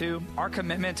 And two, our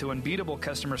commitment to unbeatable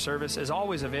customer service is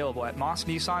always available at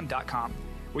mossnissan.com.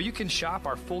 where you can shop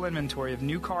our full inventory of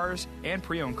new cars and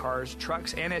pre-owned cars,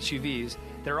 trucks, and SUVs.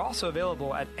 They're also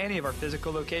available at any of our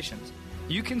physical locations.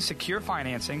 You can secure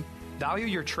financing, value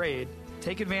your trade,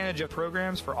 take advantage of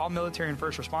programs for all military and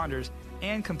first responders,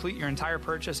 and complete your entire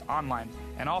purchase online,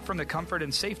 and all from the comfort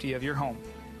and safety of your home.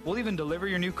 We'll even deliver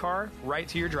your new car right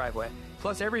to your driveway.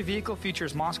 Plus, every vehicle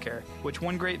features MossCare, which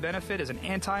one great benefit is an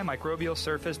antimicrobial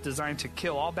surface designed to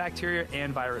kill all bacteria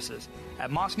and viruses.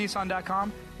 At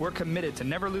mossnissan.com, we're committed to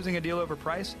never losing a deal over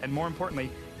price, and more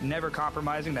importantly, never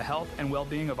compromising the health and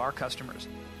well-being of our customers.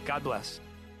 God bless.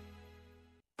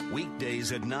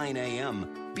 Weekdays at 9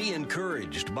 a.m. Be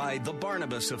encouraged by The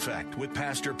Barnabas Effect with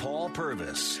Pastor Paul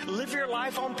Purvis. Live your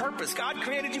life on purpose. God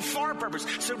created you for a purpose.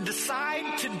 So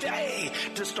decide today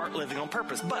to start living on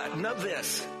purpose. But know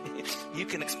this, you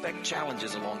can expect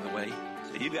challenges along the way.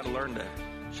 So you've got to learn to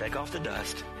shake off the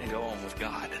dust and go on with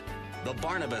God. The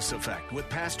Barnabas Effect with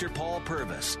Pastor Paul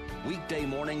Purvis. Weekday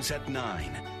mornings at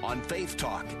 9 on Faith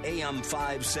Talk, AM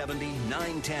 570,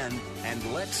 910, and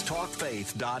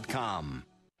letstalkfaith.com.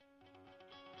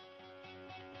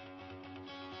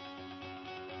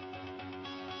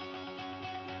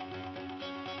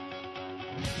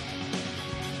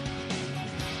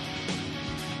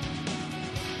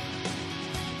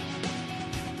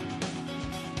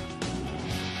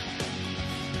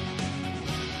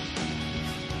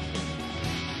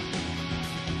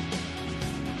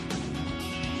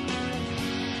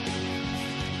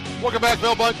 Welcome back,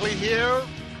 Bill Bunkley here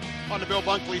on the Bill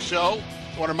Bunkley Show.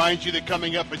 I want to remind you that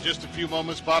coming up in just a few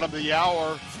moments, bottom of the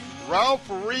hour, Ralph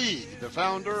Reed, the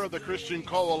founder of the Christian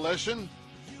Coalition,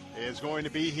 is going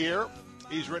to be here.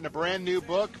 He's written a brand new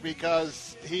book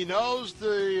because he knows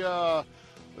the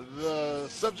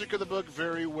subject of the book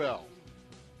very well.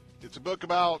 It's a book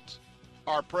about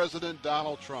our President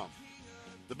Donald Trump.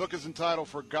 The book is entitled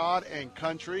For God and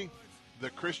Country, The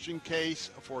Christian Case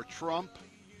for Trump.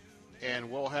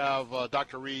 And we'll have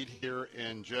Dr. Reed here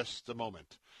in just a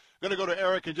moment. I'm going to go to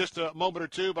Eric in just a moment or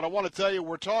two, but I want to tell you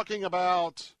we're talking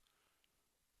about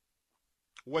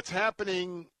what's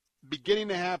happening, beginning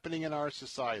to happening in our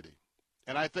society.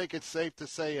 And I think it's safe to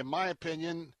say, in my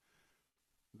opinion,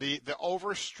 the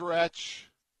overstretch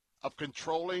of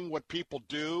controlling what people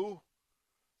do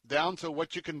down to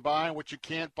what you can buy and what you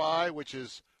can't buy, which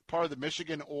is part of the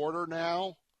Michigan order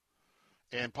now,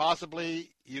 and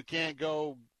possibly you can't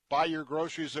go buy your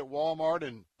groceries at Walmart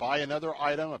and buy another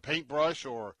item, a paintbrush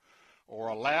or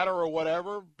a ladder or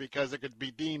whatever, because it could be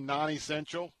deemed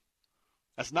non-essential.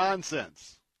 That's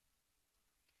nonsense.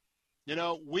 You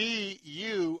know, we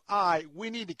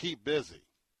need to keep busy.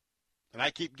 And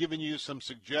I keep giving you some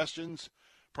suggestions,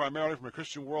 primarily from a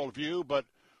Christian worldview, but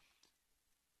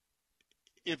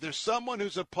if there's someone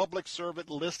who's a public servant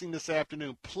listening this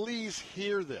afternoon, please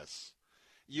hear this.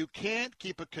 You can't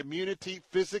keep a community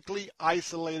physically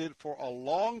isolated for a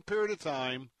long period of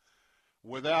time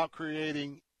without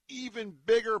creating even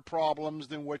bigger problems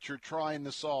than what you're trying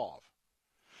to solve.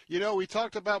 You know, we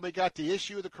got the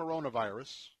issue of the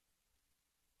coronavirus.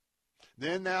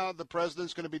 Then now the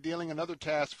president's going to be dealing another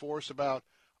task force about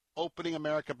opening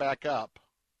America back up.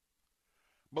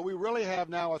 But we really have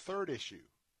now a third issue.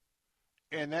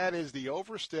 And that is the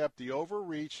overstep, the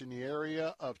overreach in the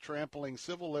area of trampling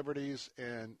civil liberties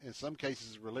and, in some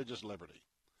cases, religious liberty.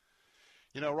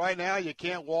 You know, right now you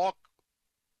can't walk.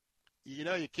 You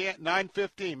know, you can't.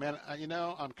 9:15, man.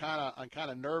 I'm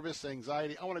kind of nervous,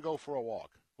 anxiety. I want to go for a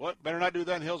walk. What? Better not do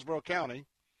that in Hillsborough County.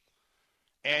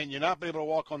 And you're not able to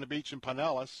walk on the beach in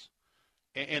Pinellas.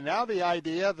 And now the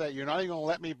idea that you're not even going to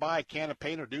let me buy a can of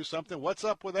paint or do something. What's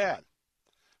up with that?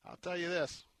 I'll tell you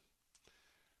this.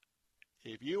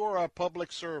 If you are a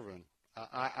public servant,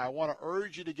 I want to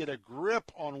urge you to get a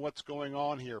grip on what's going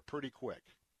on here pretty quick.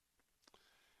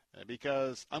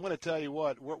 Because I'm going to tell you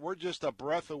what, we're just a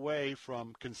breath away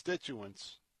from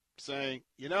constituents saying,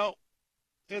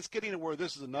 it's getting to where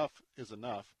this is enough.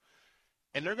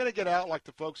 And they're going to get out like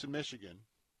the folks in Michigan,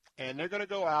 and they're going to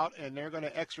go out and they're going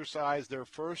to exercise their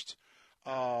First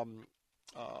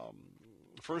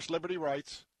Liberty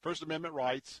rights, First Amendment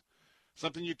rights,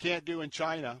 something you can't do in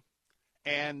China.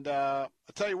 And I'll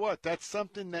tell you what, that's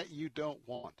something that you don't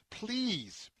want.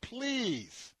 Please,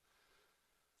 please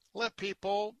let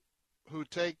people who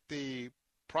take the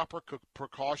proper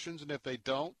precautions, and if they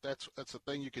don't, that's a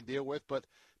thing you can deal with. But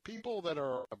people that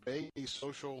are obeying these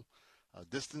social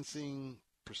distancing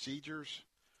procedures,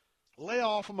 lay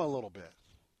off them a little bit,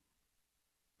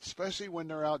 especially when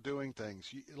they're out doing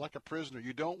things. Like a prisoner,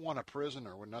 you don't want a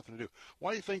prisoner with nothing to do.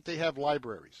 Why do you think they have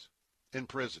libraries in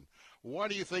prison? Why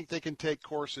do you think they can take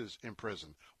courses in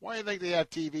prison? Why do you think they have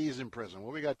TVs in prison?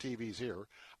 Well, we got TVs here.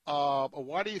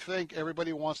 Why do you think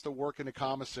everybody wants to work in a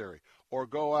commissary or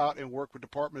go out and work with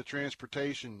Department of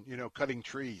Transportation, cutting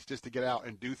trees just to get out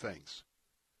and do things?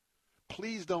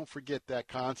 Please don't forget that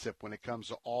concept when it comes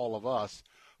to all of us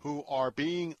who are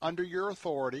being under your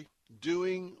authority,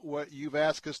 doing what you've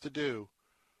asked us to do.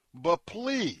 But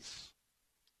please,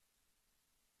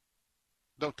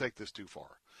 don't take this too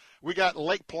far. We got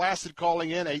Lake Placid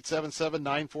calling in,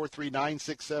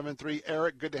 877-943-9673.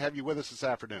 Eric, good to have you with us this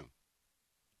afternoon.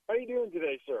 How are you doing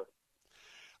today, sir?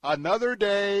 Another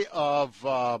day of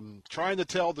trying to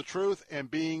tell the truth and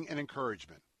being an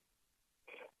encouragement.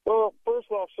 Well,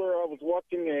 first off, sir, I was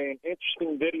watching an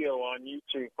interesting video on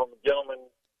YouTube from a gentleman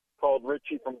called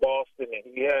Richie from Boston, and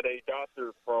he had a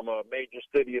doctor from a major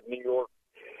city of New York,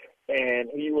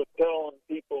 and he was telling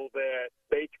people that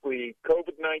basically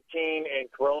COVID-19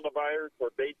 and coronavirus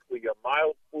were basically a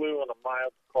mild flu and a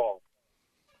mild cough.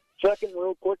 Second,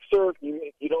 real quick, sir, if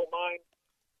you don't mind.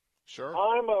 Sure.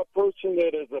 I'm a person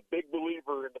that is a big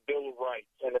believer in the Bill of Rights,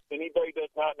 and if anybody does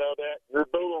not know that, your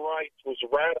Bill of Rights was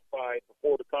ratified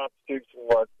before the Constitution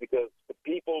was, because the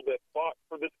people that fought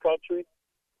for this country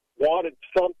wanted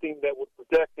something that would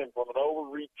protect them from an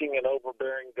overreaching and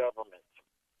overbearing government.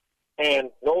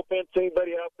 And no offense to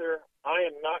anybody out there, I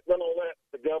am not going to let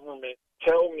the government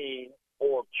tell me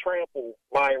or trample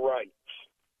my rights.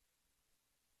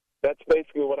 That's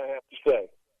basically what I have to say.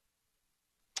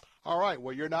 All right.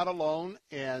 Well, you're not alone.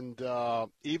 And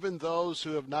even those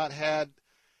who have not had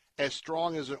as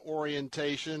strong as an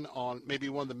orientation on maybe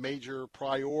one of the major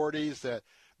priorities that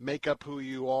make up who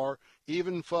you are,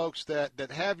 even folks that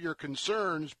have your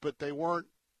concerns, but they're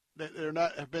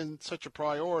not have been such a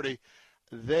priority,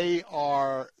 they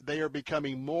are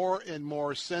becoming more and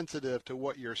more sensitive to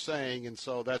what you're saying. And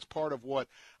so that's part of what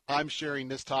I'm sharing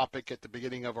this topic at the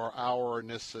beginning of our hour in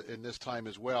this time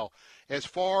as well. As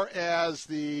far as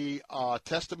the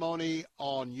testimony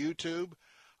on YouTube,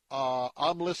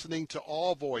 I'm listening to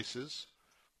all voices,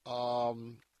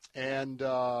 and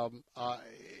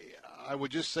I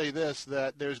would just say this,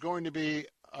 that there's going to be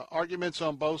arguments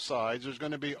on both sides. There's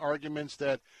going to be arguments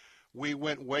that we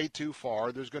went way too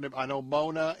far. I know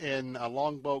Mona in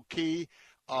Longboat Key,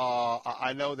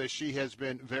 I know that she has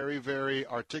been very, very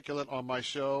articulate on my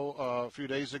show a few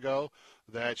days ago,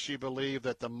 that she believed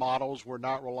that the models were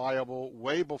not reliable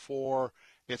way before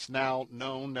it's now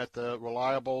known that the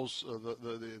reliables,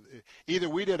 either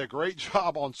we did a great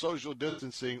job on social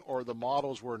distancing or the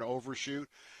models were an overshoot.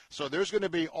 So there's going to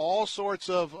be all sorts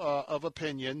of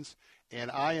opinions,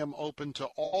 and I am open to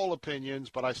all opinions,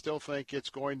 but I still think it's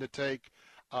going to take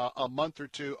a month or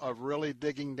two of really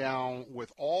digging down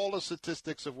with all the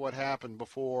statistics of what happened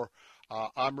before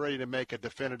I'm ready to make a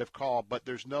definitive call. But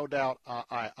there's no doubt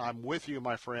I'm with you,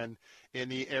 my friend, in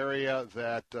the area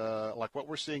that like what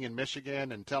we're seeing in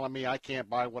Michigan and telling me I can't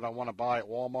buy what I want to buy at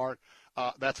Walmart,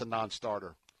 that's a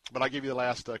non-starter. But I'll give you the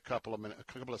last couple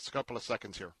of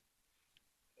seconds here.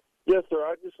 Yes, sir.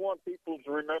 I just want people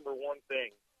to remember one thing.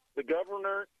 The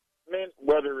government,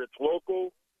 whether it's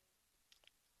local,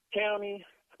 county,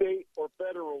 state, or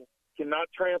federal, cannot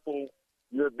trample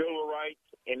your Bill of Rights,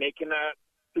 and they cannot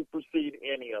supersede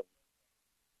any of them.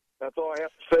 That's all I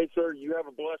have to say, sir. You have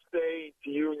a blessed day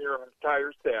to you and your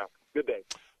entire staff. Good day.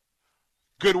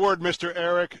 Good word, Mr.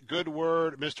 Eric. Good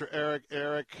word, Mr.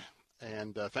 Eric.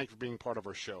 And thank you for being part of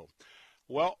our show.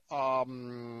 Well,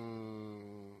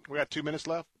 we got 2 minutes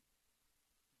left.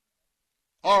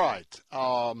 All right. I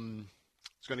was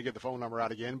going to get the phone number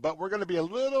out again, but we're going to be a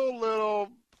little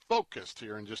focused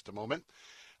here in just a moment.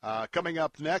 Coming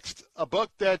up next, a book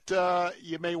that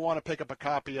you may want to pick up a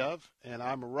copy of, and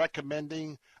I'm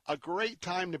recommending A Great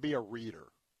Time to Be a Reader.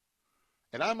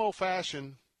 And I'm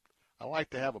old-fashioned. I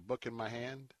like to have a book in my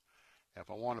hand.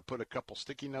 If I want to put a couple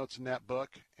sticky notes in that book,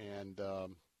 and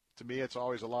to me it's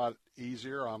always a lot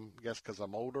easier, I guess because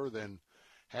I'm older, than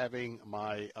having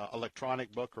my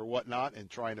electronic book or whatnot and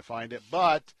trying to find it.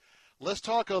 But let's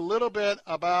talk a little bit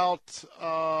about...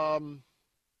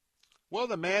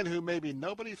 the man who maybe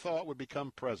nobody thought would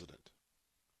become president.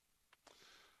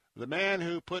 The man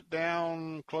who put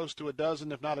down close to a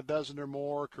dozen, if not a dozen or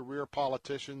more, career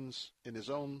politicians in his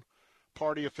own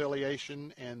party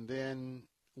affiliation and then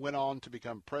went on to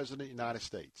become president of the United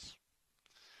States.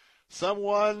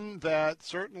 Someone that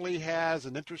certainly has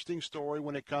an interesting story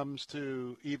when it comes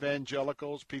to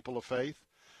evangelicals, people of faith,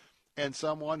 and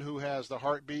someone who has the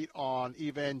heartbeat on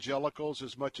evangelicals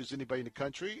as much as anybody in the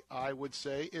country, I would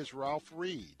say, is Ralph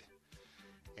Reed.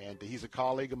 And he's a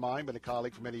colleague of mine, been a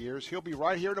colleague for many years. He'll be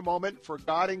right here in a moment for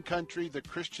God and Country, the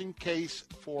Christian Case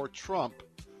for Trump.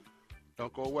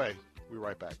 Don't go away. We'll be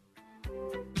right back.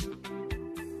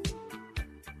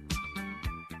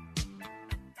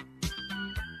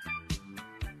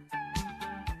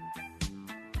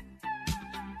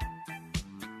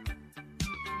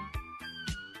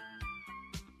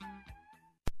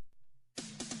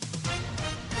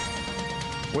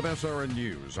 With SRN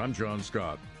News, I'm John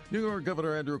Scott. New York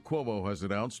Governor Andrew Cuomo has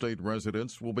announced state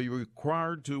residents will be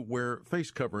required to wear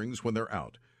face coverings when they're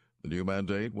out. The new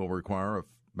mandate will require a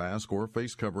mask or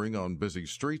face covering on busy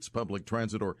streets, public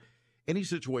transit, or any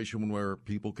situation where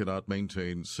people cannot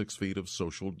maintain 6 feet of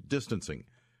social distancing.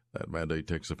 That mandate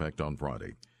takes effect on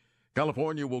Friday.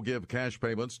 California will give cash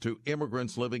payments to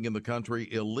immigrants living in the country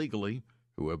illegally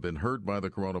who have been hurt by the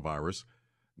coronavirus.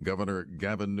 Governor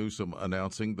Gavin Newsom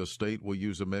announcing the state will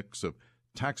use a mix of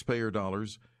taxpayer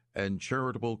dollars and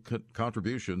charitable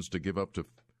contributions to give up to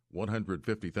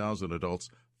 150,000 adults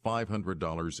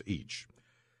 $500 each.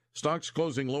 Stocks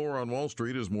closing lower on Wall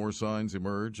Street as more signs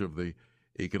emerge of the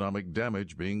economic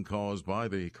damage being caused by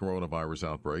the coronavirus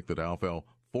outbreak. The Dow fell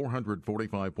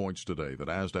 445 points today. The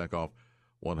Nasdaq off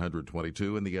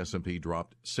 122 and the S&P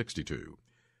dropped 62.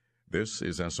 This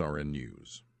is SRN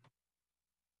News.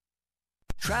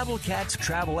 Travel Cats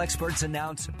travel experts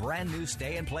announce brand new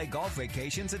stay and play golf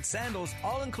vacations at Sandals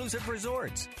All-Inclusive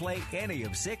Resorts. Play any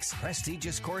of 6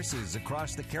 prestigious courses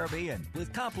across the Caribbean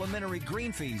with complimentary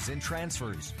green fees and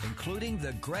transfers, including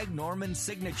the Greg Norman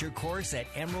Signature Course at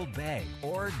Emerald Bay,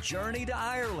 or journey to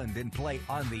Ireland and play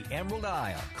on the Emerald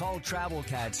Isle. Call Travel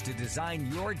Cats to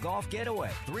design your golf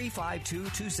getaway.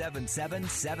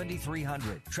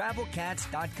 352-277-7300.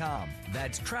 TravelCats.com.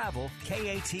 That's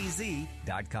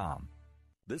TravelCatz.com.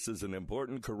 This is an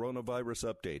important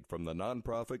coronavirus update from the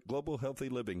nonprofit Global Healthy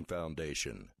Living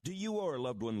Foundation. Do you or a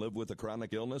loved one live with a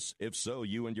chronic illness? If so,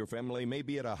 you and your family may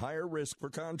be at a higher risk for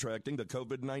contracting the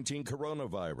COVID-19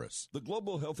 coronavirus. The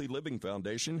Global Healthy Living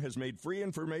Foundation has made free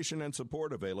information and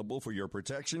support available for your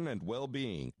protection and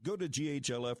well-being. Go to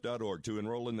ghlf.org to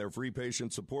enroll in their free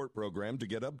patient support program to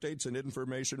get updates and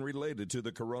information related to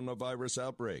the coronavirus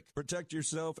outbreak. Protect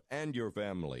yourself and your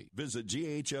family. Visit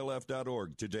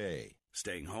ghlf.org today.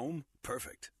 Staying home?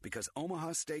 Perfect, because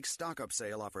Omaha Steaks stock-up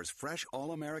sale offers fresh,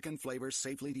 all-American flavors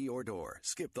safely to your door.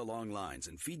 Skip the long lines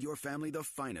and feed your family the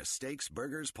finest steaks,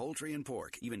 burgers, poultry, and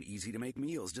pork. Even easy-to-make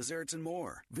meals, desserts, and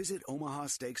more. Visit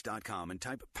omahasteaks.com and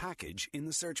type package in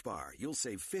the search bar. You'll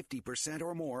save 50%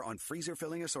 or more on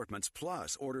freezer-filling assortments,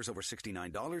 plus orders over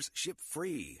 $69, ship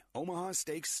free. Omaha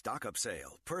Steaks stock-up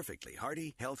sale. Perfectly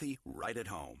hearty, healthy, right at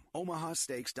home.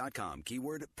 omahasteaks.com,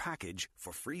 keyword package,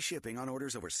 for free shipping on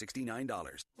orders over $69.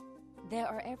 There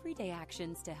are everyday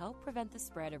actions to help prevent the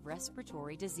spread of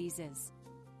respiratory diseases.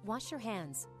 Wash your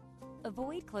hands.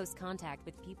 Avoid close contact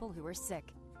with people who are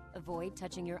sick. Avoid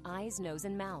touching your eyes, nose,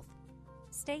 and mouth.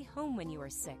 Stay home when you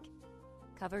are sick.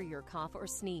 Cover your cough or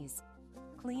sneeze.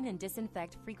 Clean and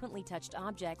disinfect frequently touched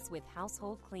objects with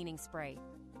household cleaning spray.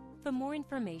 For more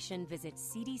information, visit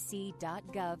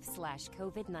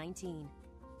cdc.gov/COVID-19.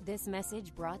 This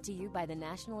message brought to you by the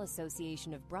National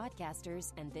Association of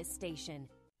Broadcasters and this station.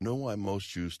 Know why most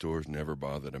shoe stores never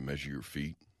bother to measure your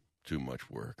feet? Too much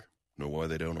work. Know why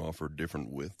they don't offer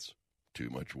different widths?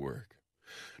 Too much work.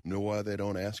 Know why they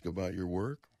don't ask about your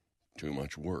work? Too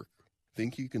much work.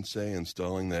 Think you can say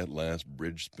installing that last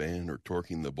bridge span or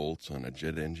torquing the bolts on a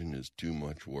jet engine is too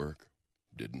much work?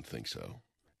 Didn't think so.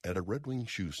 At a Red Wing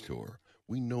shoe store,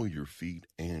 we know your feet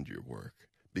and your work,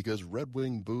 because Red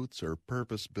Wing boots are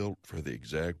purpose-built for the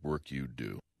exact work you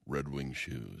do. Red Wing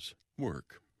shoes.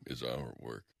 Work is our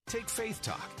work. Take Faith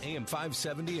Talk, AM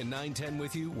 570 and 910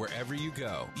 with you wherever you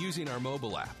go using our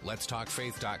mobile app,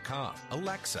 letstalkfaith.com,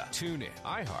 Alexa, TuneIn,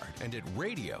 iHeart, and at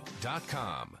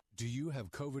radio.com. Do you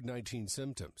have COVID-19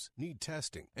 symptoms, need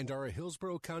testing, and are a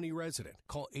Hillsborough County resident?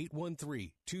 Call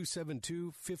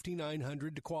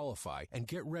 813-272-5900 to qualify and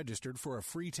get registered for a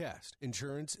free test.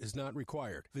 Insurance is not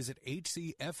required. Visit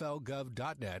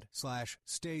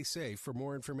hcflgov.net/stay safe for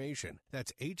more information.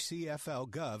 That's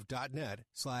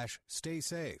hcflgov.net/stay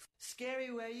safe.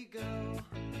 Scary where you go.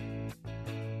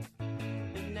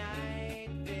 At night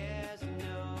there's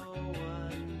no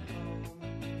one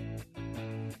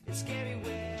home. It's scary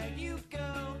where you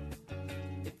go.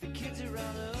 If the kids are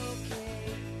all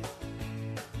okay,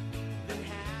 then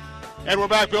how? And we're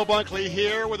back. Bill Bunkley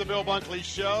here with the Bill Bunkley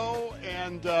Show,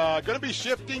 and going to be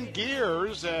shifting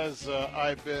gears as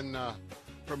I've been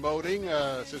promoting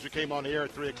since we came on the air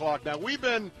at 3 o'clock. Now we've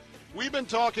been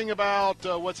talking about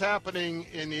what's happening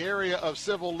in the area of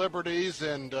civil liberties,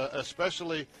 and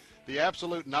especially the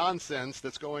absolute nonsense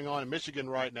that's going on in Michigan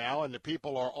right now, and the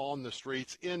people are on the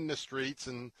streets, in the streets,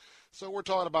 and so we're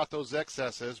talking about those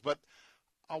excesses. But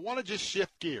I want to just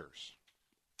shift gears,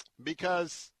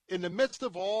 because in the midst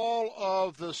of all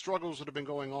of the struggles that have been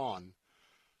going on,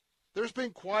 there's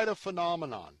been quite a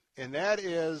phenomenon, and that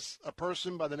is a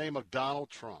person by the name of Donald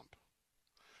Trump,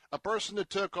 a person that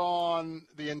took on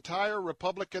the entire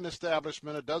Republican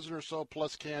establishment, a dozen or so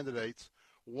plus candidates,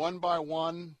 one by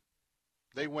one.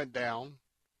 They went down,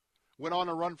 went on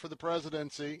a run for the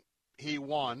presidency. He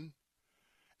won.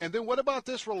 And then what about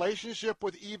this relationship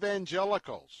with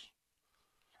evangelicals?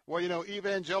 Well, you know,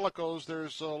 evangelicals,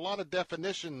 there's a lot of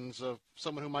definitions of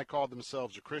someone who might call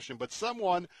themselves a Christian, but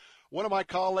one of my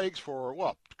colleagues for,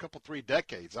 a couple, 3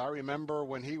 decades, I remember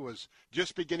when he was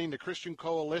just beginning the Christian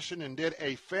Coalition and did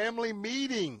a family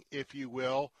meeting, if you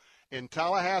will, in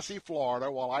Tallahassee,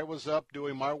 Florida, while I was up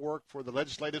doing my work for the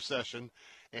legislative session.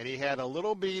 And he had a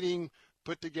little meeting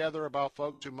put together about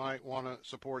folks who might want to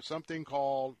support something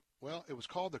called, it was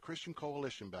called the Christian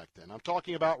Coalition back then. I'm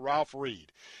talking about Ralph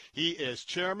Reed. He is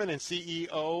chairman and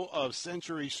CEO of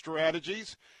Century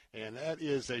Strategies, and that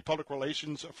is a public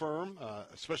relations firm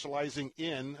specializing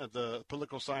in the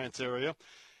political science area.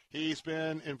 He's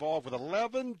been involved with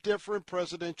 11 different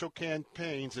presidential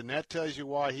campaigns, and that tells you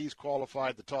why he's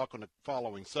qualified to talk on the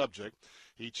following subject.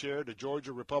 He chaired the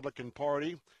Georgia Republican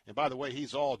Party, and by the way,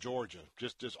 he's all Georgia,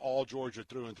 just all Georgia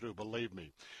through and through, believe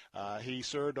me. He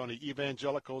served on the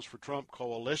Evangelicals for Trump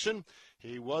Coalition.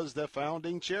 He was the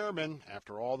founding chairman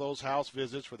after all those House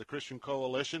visits for the Christian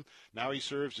Coalition. Now he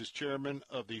serves as chairman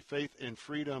of the Faith and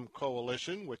Freedom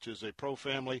Coalition, which is a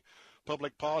pro-family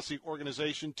public policy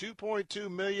organization, 2.2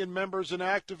 million members and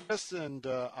activists, and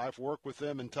I've worked with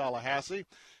them in Tallahassee,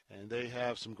 and they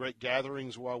have some great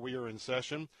gatherings while we are in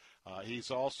session.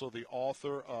 He's also the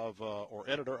author of or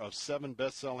editor of 7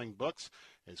 best-selling books.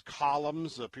 His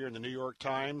columns appear in the New York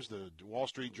Times, the Wall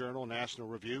Street Journal, National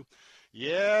Review.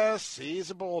 Yes,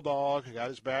 he's a bulldog. He got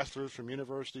his bachelor's from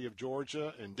University of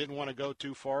Georgia and didn't want to go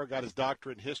too far. Got his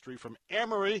doctorate in history from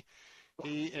Emory.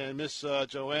 He and Miss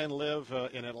Joanne live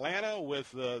in Atlanta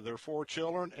with their 4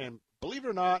 children. And believe it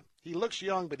or not, he looks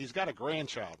young, but he's got a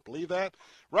grandchild. Believe that?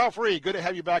 Ralph Reed, good to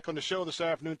have you back on the show this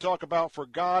afternoon. Talk about For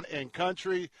God and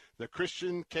Country, the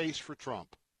Christian case for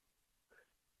Trump.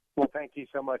 Well, thank you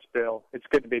so much, Bill. It's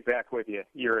good to be back with you.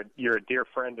 You're a dear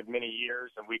friend of many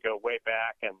years, and we go way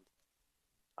back. And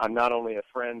I'm not only a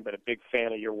friend, but a big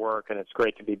fan of your work, and it's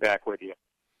great to be back with you.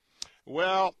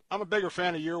 Well, I'm a bigger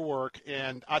fan of your work,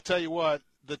 and I tell you what,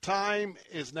 the time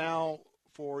is now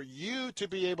for you to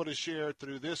be able to share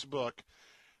through this book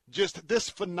just this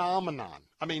phenomenon.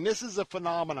 I mean, this is a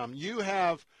phenomenon. You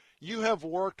have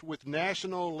worked with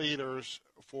national leaders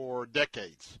for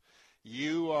decades.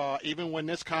 You even when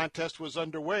this contest was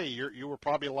underway, you were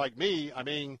probably like me. I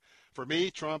mean, for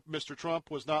me, Mr. Trump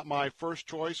was not my first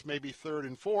choice, maybe third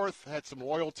and fourth. Had some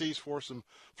loyalties for some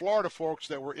Florida folks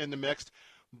that were in the mix.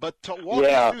 But to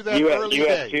walk through that early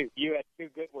day. You had 2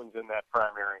 good ones in that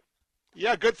primary.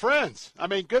 Yeah, good friends. I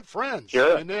mean, good friends.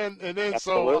 Sure. And then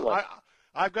Absolutely. so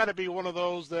I've got to be one of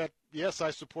those that, yes,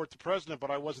 I support the president, but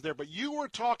I wasn't there. But you were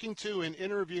talking to and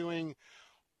interviewing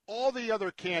all the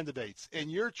other candidates,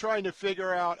 and you're trying to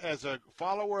figure out, as a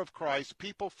follower of Christ,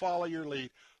 people follow your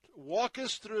lead. Walk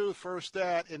us through first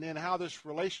that, and then how this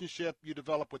relationship you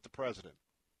develop with the president.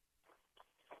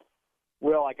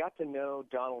 Well, I got to know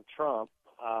Donald Trump.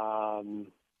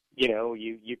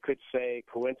 You could say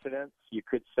coincidence. You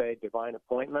could say divine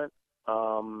appointment.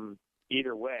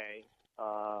 Either way,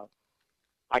 I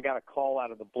got a call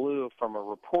out of the blue from a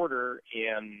reporter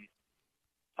in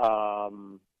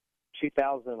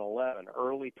 2011,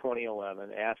 early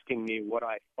 2011, asking me what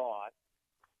I thought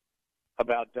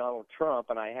about Donald Trump,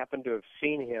 and I happened to have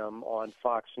seen him on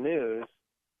Fox News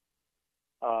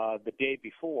the day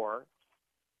before,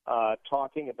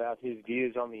 talking about his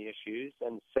views on the issues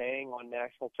and saying on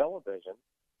national television,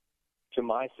 to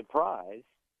my surprise,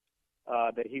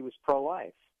 that he was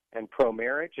pro-life and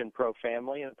pro-marriage and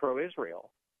pro-family and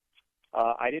pro-Israel.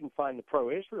 I didn't find the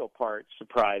pro-Israel part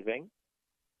surprising,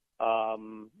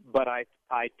 but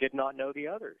I did not know the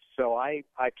others. So I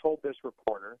told this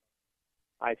reporter,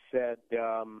 I said,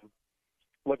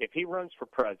 look, if he runs for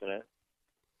president,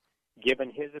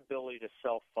 given his ability to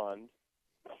self-fund,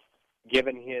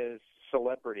 given his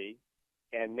celebrity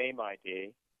and name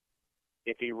ID,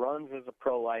 if he runs as a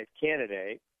pro-life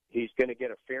candidate, he's going to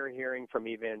get a fair hearing from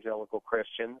evangelical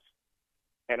Christians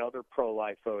and other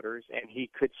pro-life voters, and he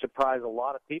could surprise a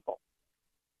lot of people.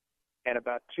 And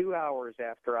about 2 hours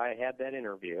after I had that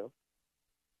interview,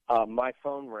 my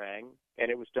phone rang, and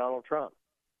it was Donald Trump.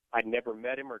 I'd never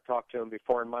met him or talked to him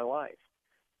before in my life.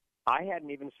 I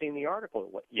hadn't even seen the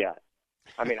article yet.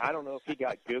 I mean, I don't know if he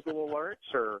got Google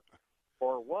alerts or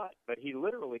what, but he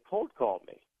literally cold called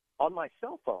me on my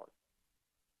cell phone.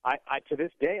 I to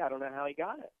this day, I don't know how he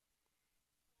got it.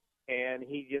 And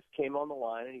he just came on the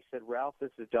line and he said, Ralph, this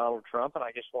is Donald Trump, and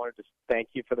I just wanted to thank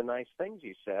you for the nice things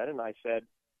you said. And I said,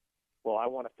 well, I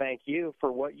want to thank you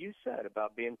for what you said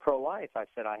about being pro-life. I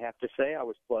said, I have to say I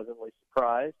was pleasantly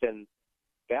surprised, and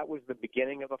that was the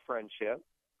beginning of a friendship.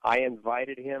 I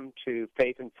invited him to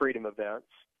Faith and Freedom events,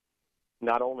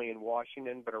 not only in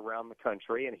Washington but around the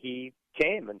country, and he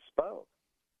came and spoke,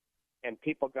 and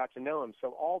people got to know him. So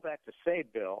all that to say,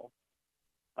 Bill,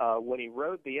 when he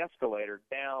rode the escalator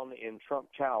down in Trump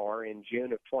Tower in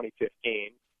June of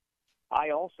 2015, I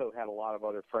also had a lot of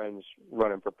other friends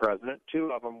running for president.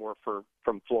 Two of them were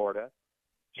from Florida,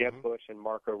 Jeb Bush and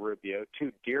Marco Rubio,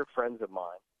 two dear friends of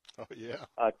mine. Oh, yeah.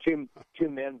 Two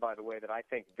men, by the way, that I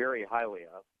think very highly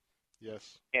of.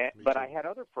 Yes. But I had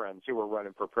other friends who were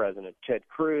running for president. Ted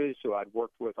Cruz, who I'd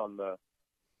worked with on the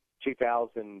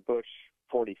 2000 Bush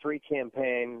 43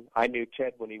 campaign. I knew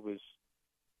Ted when he was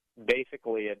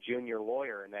basically a junior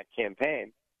lawyer in that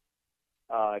campaign.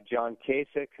 John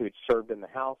Kasich, who'd served in the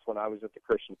House when I was at the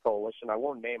Christian Coalition. I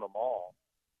won't name them all.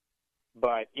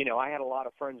 But, you know, I had a lot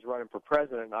of friends running for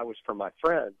president, and I was for my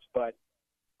friends. But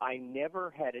I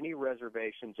never had any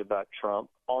reservations about Trump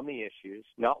on the issues,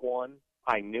 not one.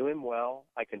 I knew him well.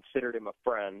 I considered him a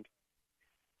friend.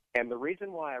 And the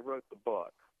reason why I wrote the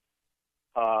book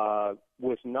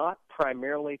was not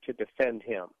primarily to defend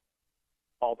him,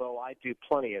 although I do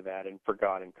plenty of that in For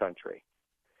God and Country.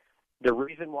 The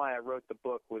reason why I wrote the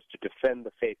book was to defend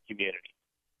the faith community,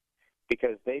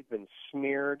 because they've been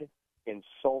smeared,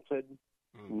 insulted,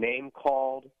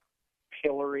 name-called,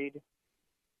 pilloried,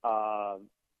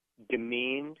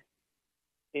 demeaned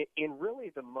in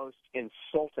really the most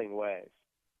insulting ways.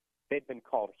 They've been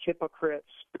called hypocrites,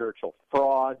 spiritual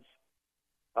frauds.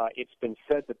 It's been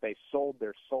said that they sold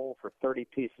their soul for 30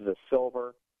 pieces of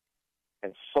silver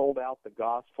and sold out the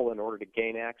gospel in order to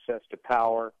gain access to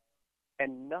power.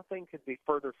 And nothing could be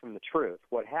further from the truth.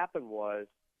 What happened was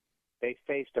they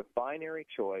faced a binary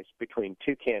choice between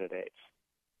two candidates,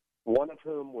 one of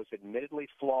whom was admittedly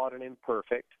flawed and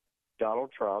imperfect,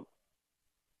 Donald Trump,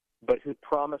 but who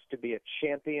promised to be a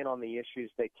champion on the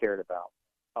issues they cared about,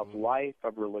 of life,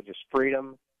 of religious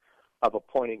freedom, of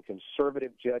appointing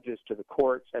conservative judges to the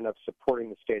courts, and of supporting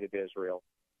the state of Israel.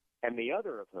 And the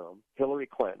other of whom, Hillary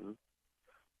Clinton,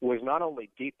 was not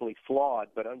only deeply flawed,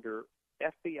 but under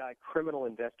FBI criminal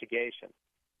investigation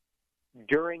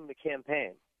during the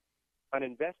campaign, an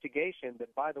investigation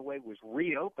that, by the way, was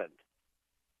reopened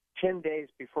 10 days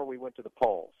before we went to the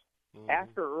polls,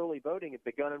 after early voting had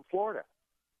begun in Florida.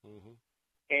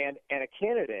 And a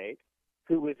candidate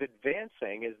who was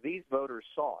advancing, as these voters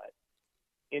saw it,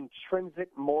 intrinsic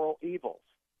moral evils,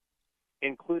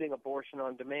 including abortion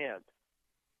on demand,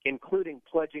 including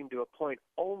pledging to appoint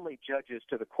only judges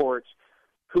to the courts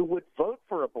who would vote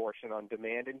for abortion on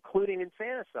demand, including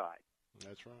infanticide.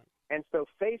 That's right. And so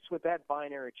faced with that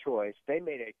binary choice, they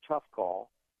made a tough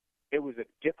call. It was a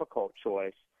difficult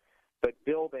choice. But,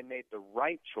 Bill, they made the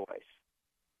right choice.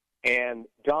 And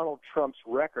Donald Trump's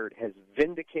record has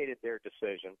vindicated their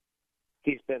decision.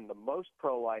 He's been the most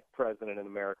pro-life president in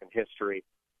American history.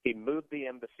 He moved the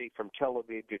embassy from Tel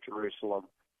Aviv to Jerusalem.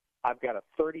 I've got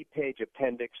a 30-page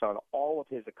appendix on all of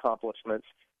his accomplishments,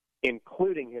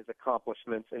 including his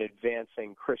accomplishments in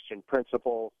advancing Christian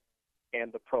principles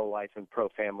and the pro-life and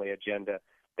pro-family agenda.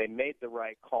 They made the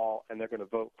right call, and they're going to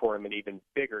vote for him in even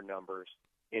bigger numbers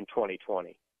in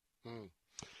 2020.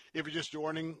 If you're just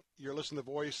joining, you're listening to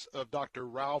the voice of Dr.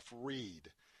 Ralph Reed.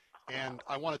 And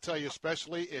I want to tell you,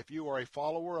 especially if you are a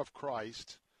follower of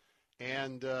Christ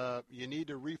and you need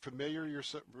to refamiliar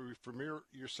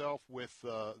yourself with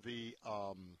the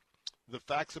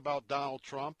facts about Donald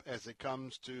Trump as it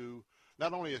comes to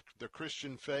not only the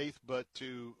Christian faith, but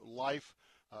to life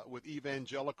with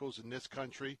evangelicals in this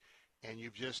country. And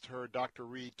you've just heard Dr.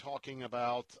 Reed talking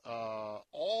about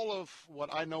all of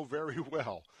what I know very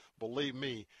well, believe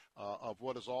me, of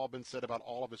what has all been said about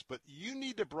all of us. But you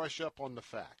need to brush up on the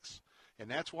facts. And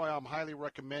that's why I'm highly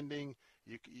recommending,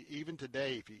 even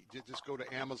today, if you just go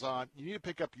to Amazon, you need to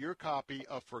pick up your copy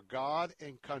of For God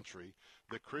and Country,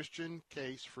 The Christian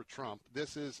Case for Trump.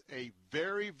 This is a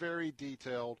very, very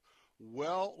detailed,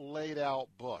 well laid out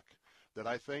book that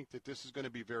I think that this is going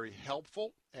to be very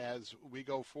helpful as we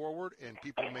go forward. And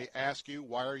people may ask you,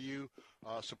 why are you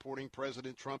supporting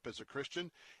President Trump as a Christian?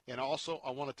 And also,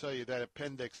 I want to tell you that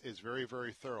appendix is very,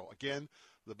 very thorough. Again,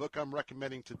 the book I'm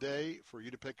recommending today for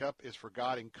you to pick up is For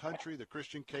God and Country, The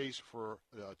Christian Case for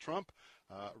Trump,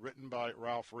 written by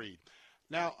Ralph Reed.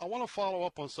 Now, I want to follow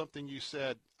up on something you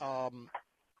said. I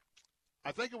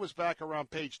think it was back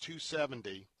around page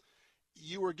 270.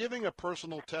 You were giving a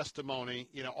personal testimony,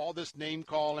 all this name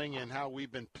calling and how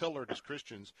we've been pillared as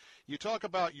Christians. You talk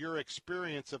about your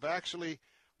experience of actually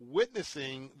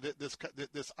witnessing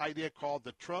this idea called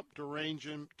the Trump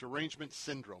derangement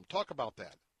syndrome. Talk about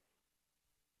that.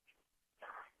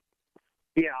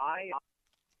 Yeah, I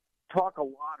talk a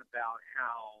lot about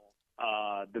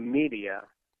how the media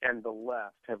and the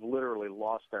left have literally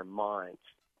lost their minds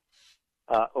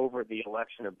over the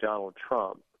election of Donald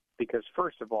Trump. Because,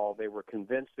 first of all, they were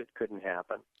convinced it couldn't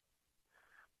happen.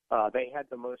 They had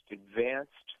the most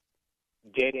advanced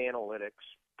data analytics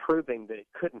proving that it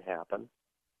couldn't happen.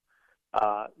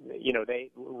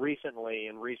 They recently,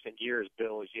 in recent years,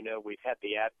 Bill, as you know, we've had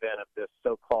the advent of this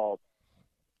so-called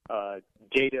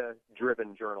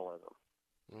data-driven journalism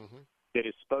that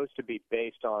is supposed to be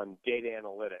based on data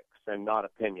analytics and not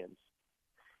opinions.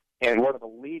 And one of the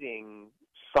leading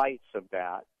sites of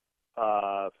that,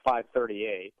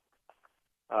 538,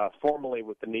 formerly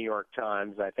with the New York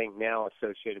Times, I think now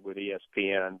associated with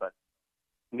ESPN, but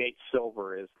Nate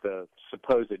Silver is the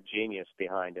supposed genius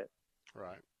behind it.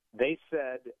 Right. They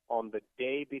said on the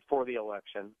day before the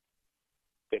election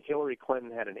that Hillary Clinton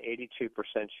had an 82%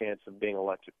 chance of being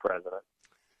elected president.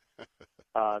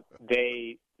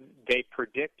 They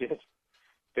predicted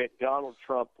that Donald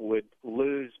Trump would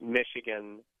lose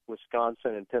Michigan,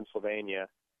 Wisconsin, and Pennsylvania,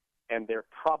 and their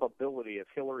probability of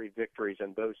Hillary victories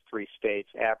in those three states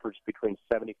averaged between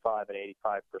 75 and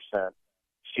 85%.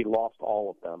 She lost all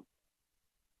of them.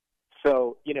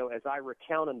 So, as I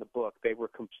recount in the book, they were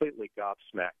completely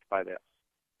gobsmacked by this.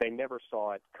 They never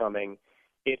saw it coming.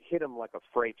 It hit them like a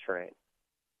freight train.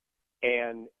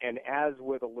 And as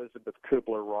with Elizabeth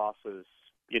Kubler-Ross's,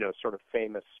 sort of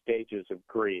famous stages of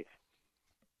grief,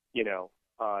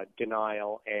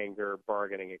 denial, anger,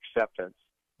 bargaining, acceptance,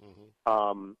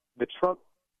 the Trump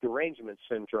derangement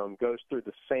syndrome goes through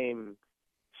the same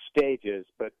stages,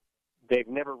 but they've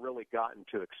never really gotten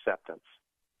to acceptance.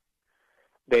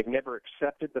 They've never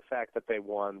accepted the fact that they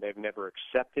won. They've never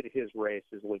accepted his race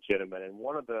as legitimate. And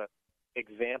one of the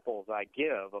examples I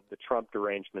give of the Trump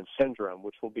derangement syndrome,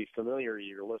 which will be familiar to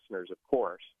your listeners, of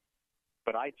course,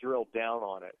 but I drill down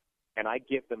on it, and I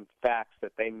give them facts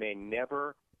that they may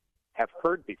never have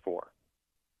heard before.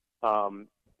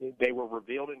 They were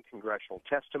revealed in congressional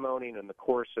testimony and in the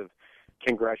course of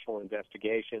congressional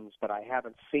investigations, but I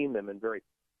haven't seen them in very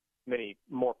many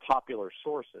more popular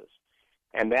sources.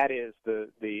 And that is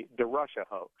the Russia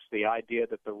hoax, the idea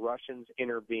that the Russians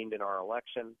intervened in our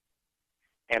election.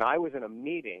 And I was in a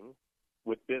meeting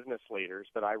with business leaders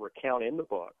that I recount in the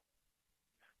book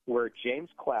where James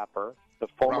Clapper, the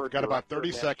former... I've got about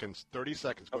 30 seconds. 30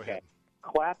 seconds. Go ahead.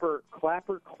 Clapper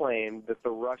claimed that the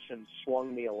Russians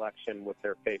swung the election with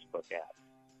their Facebook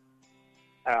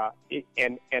ads.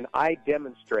 And I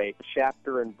demonstrate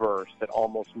chapter and verse that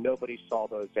almost nobody saw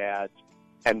those ads,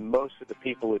 and most of the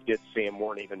people who did see them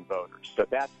weren't even voters. So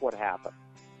that's what happened.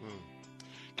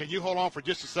 Can you hold on for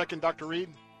just a second, Dr. Reed?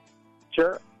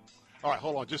 Sure. All right,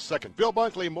 hold on just a second. Bill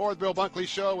Bunkley, more of the Bill Bunkley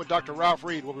Show with Dr. Ralph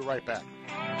Reed. We'll be right back.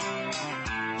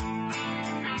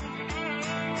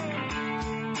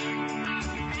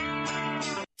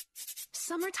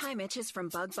 Summertime itches from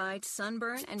bug bites,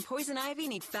 sunburn, and poison ivy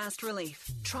need fast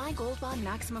relief. Try Gold Bond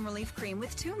Maximum Relief Cream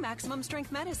with 2 maximum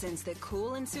strength medicines that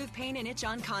cool and soothe pain and itch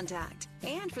on contact.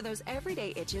 And for those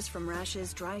everyday itches from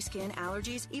rashes, dry skin,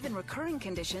 allergies, even recurring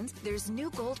conditions, there's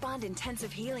new Gold Bond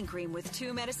Intensive Healing Cream with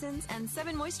 2 medicines and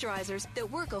 7 moisturizers that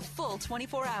work a full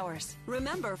 24 hours.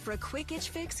 Remember, for a quick itch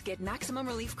fix, get Maximum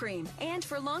Relief Cream. And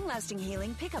for long-lasting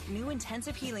healing, pick up new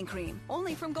Intensive Healing Cream,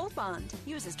 only from Gold Bond.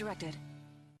 Use as directed.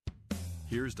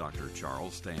 Here's Dr.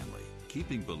 Charles Stanley,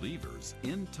 keeping believers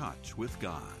in touch with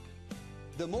God.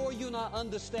 The more you and I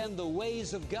understand the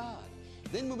ways of God,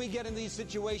 then when we get in these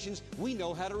situations, we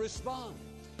know how to respond.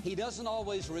 He doesn't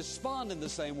always respond in the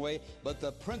same way, but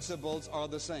the principles are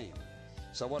the same.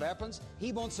 So what happens?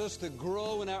 He wants us to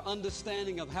grow in our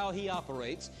understanding of how He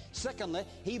operates. Secondly,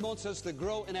 He wants us to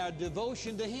grow in our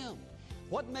devotion to Him.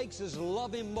 What makes us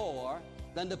love Him more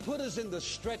than to put us in the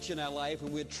stretch in our life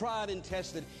when we're tried and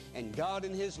tested, and God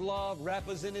in His love wrap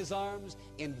us in His arms,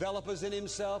 envelop us in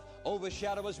Himself,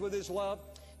 overshadow us with His love,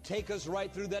 take us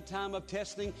right through that time of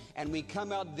testing, and we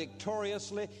come out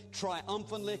victoriously,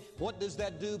 triumphantly. What does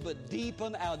that do but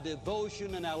deepen our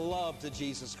devotion and our love to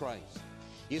Jesus Christ?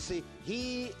 You see,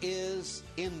 He is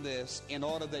in this in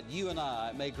order that you and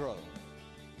I may grow.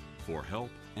 For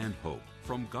help and hope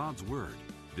from God's Word,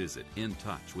 visit In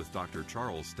Touch with Dr.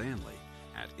 Charles Stanley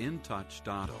at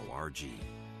intouch.org.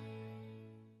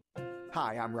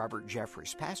 Hi, I'm Robert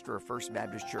Jeffress, pastor of First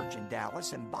Baptist Church in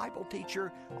Dallas and Bible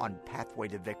teacher on Pathway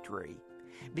to Victory.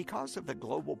 Because of the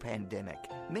global pandemic,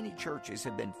 many churches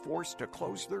have been forced to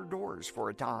close their doors for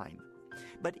a time.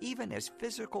 But even as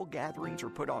physical gatherings are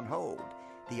put on hold,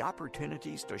 the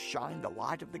opportunities to shine the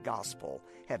light of the gospel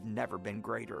have never been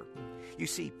greater. You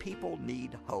see, people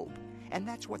need hope, and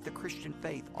that's what the Christian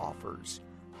faith offers.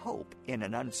 Hope in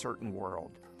an uncertain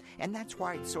world. And that's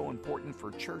why it's so important for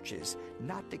churches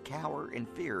not to cower in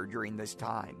fear during this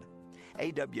time.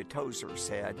 A.W. Tozer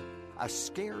said, "A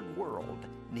scared world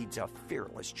needs a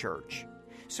fearless church."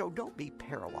 So don't be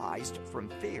paralyzed from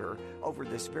fear over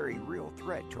this very real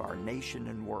threat to our nation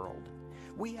and world.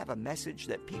 We have a message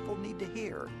that people need to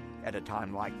hear at a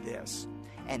time like this.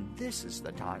 And this is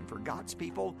the time for God's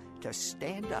people to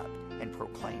stand up and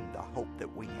proclaim the hope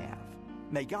that we have.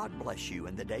 May God bless you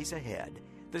in the days ahead.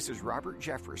 This is Robert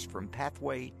Jeffress from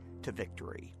Pathway to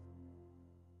Victory.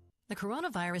 The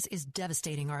coronavirus is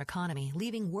devastating our economy,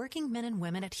 leaving working men and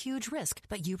women at huge risk.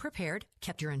 But you prepared,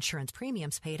 kept your insurance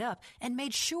premiums paid up, and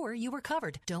made sure you were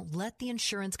covered. Don't let the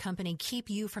insurance company keep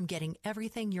you from getting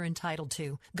everything you're entitled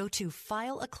to. Go to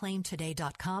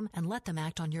fileaclaimtoday.com and let them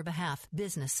act on your behalf.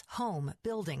 Business, home,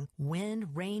 building,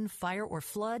 wind, rain, fire, or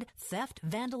flood, theft,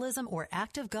 vandalism, or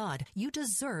act of God. You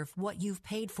deserve what you've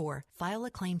paid for. File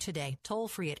a claim today. Toll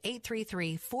free at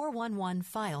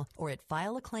 833-411-FILE or at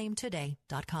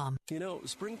fileaclaimtoday.com. You know,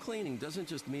 spring cleaning doesn't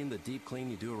just mean the deep clean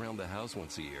you do around the house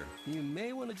once a year. You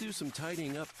may want to do some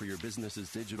tidying up for your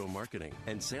business's digital marketing,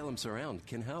 and Salem Surround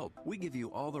can help. We give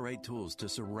you all the right tools to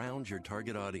surround your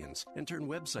target audience and turn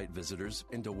website visitors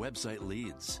into website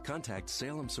leads. Contact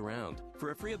Salem Surround for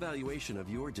a free evaluation of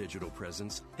your digital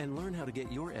presence and learn how to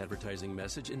get your advertising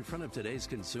message in front of today's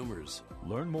consumers.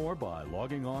 Learn more by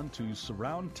logging on to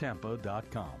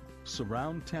surroundtampa.com.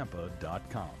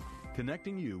 surroundtampa.com.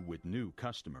 Connecting you with new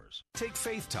customers. Take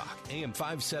Faith Talk, AM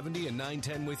 570 and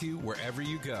 910 with you wherever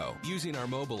you go. Using our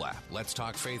mobile app,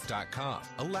 letstalkfaith.com,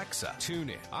 Alexa,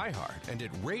 TuneIn, iHeart, and at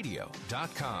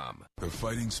radio.com. The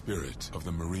fighting spirit of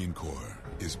the Marine Corps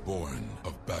is born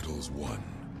of battles won.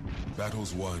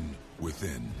 Battles won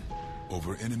within,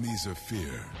 over enemies of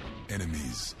fear,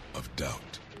 enemies of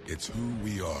doubt. It's who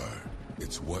we are.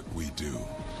 It's what we do.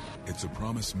 It's a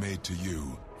promise made to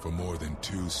you for more than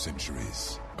 2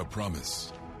 centuries. A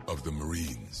promise of the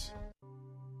Marines.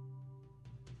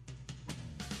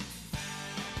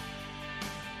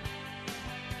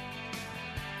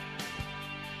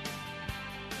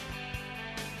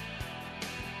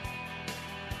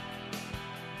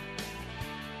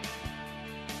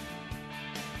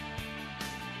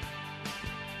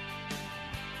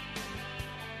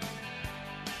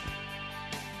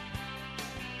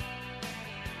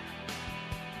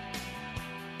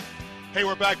 Hey,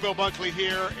 we're back. Bill Bunkley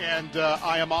here, and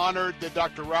I am honored that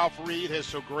Dr. Ralph Reed has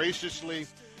so graciously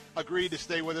agreed to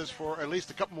stay with us for at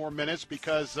least a couple more minutes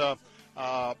because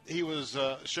he was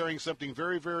sharing something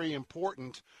very, very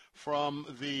important from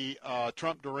the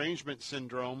Trump derangement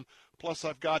syndrome. Plus,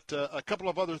 I've got a couple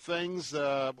of other things,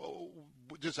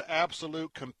 just an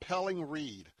absolute compelling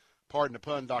read. Pardon the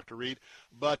pun, Dr. Reed.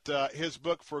 But his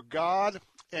book, For God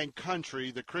and Country,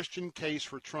 The Christian Case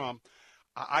for Trump,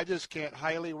 I just can't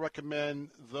highly recommend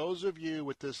those of you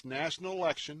with this national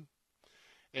election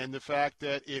and the fact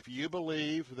that if you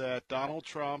believe that Donald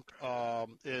Trump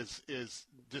is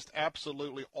just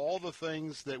absolutely all the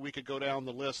things that we could go down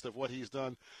the list of what he's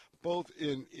done, both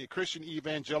in Christian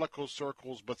evangelical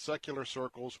circles but secular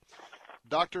circles,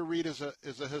 Dr. Reed is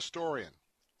a historian,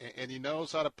 and he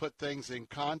knows how to put things in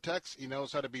context. He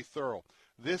knows how to be thorough.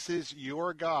 This is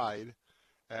your guide,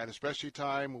 and especially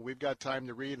time when we've got time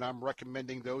to read, and I'm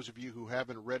recommending those of you who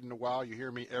haven't read in a while, you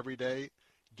hear me every day,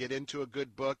 get into a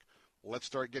good book. Let's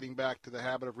start getting back to the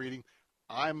habit of reading.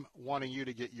 I'm wanting you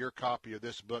to get your copy of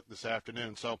this book this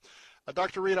afternoon. So,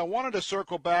 Dr. Reed, I wanted to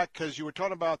circle back because you were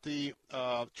talking about the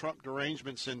Trump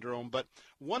derangement syndrome, but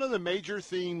one of the major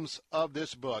themes of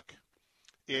this book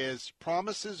is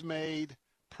promises made,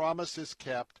 promises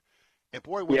kept. And,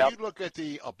 boy, when you look at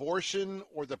the abortion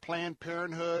or the Planned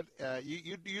Parenthood,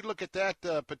 you look at that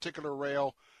particular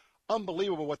rail,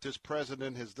 unbelievable what this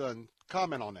president has done.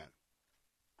 Comment on that.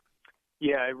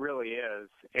 Yeah, it really is.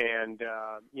 And,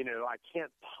 I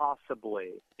can't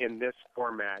possibly in this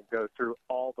format go through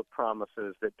all the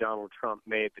promises that Donald Trump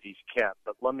made that he's kept.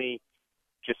 But let me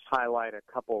just highlight a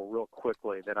couple real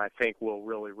quickly that I think will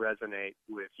really resonate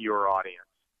with your audience.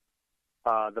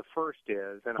 The first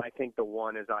is, and I think the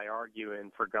one, as I argue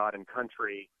in For God and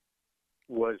Country,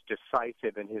 was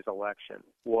decisive in his election,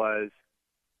 was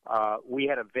we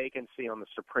had a vacancy on the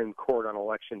Supreme Court on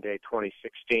Election Day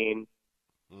 2016.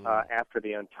 After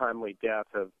the untimely death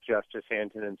of Justice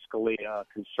Antonin Scalia, a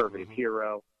conservative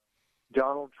hero.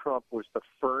 Donald Trump was the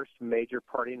first major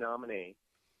party nominee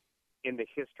in the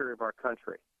history of our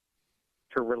country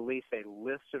to release a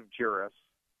list of jurists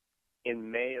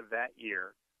in May of that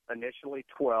year, initially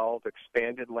 12,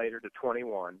 expanded later to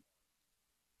 21.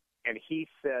 And he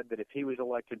said that if he was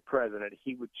elected president,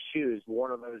 he would choose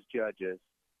one of those judges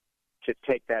to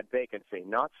take that vacancy.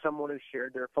 Not someone who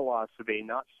shared their philosophy,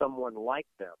 not someone like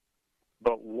them,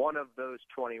 but one of those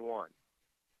 21.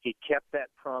 He kept that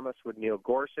promise with Neil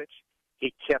Gorsuch.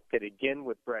 He kept it again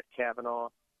with Brett Kavanaugh.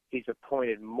 He's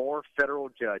appointed more federal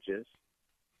judges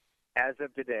as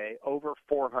of today, over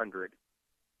 400,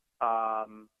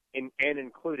 and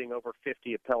including over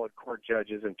 50 appellate court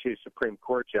judges and 2 Supreme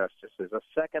Court justices. A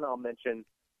second I'll mention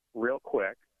real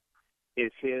quick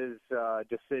is his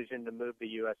decision to move the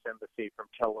U.S. Embassy from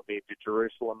Tel Aviv to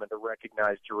Jerusalem and to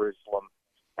recognize Jerusalem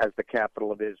as the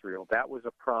capital of Israel. That was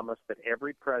a promise that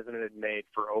every president had made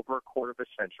for over a quarter of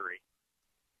a century.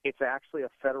 It's actually a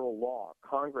federal law.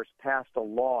 Congress passed a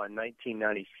law in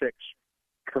 1996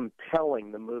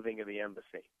 compelling the moving of the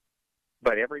embassy.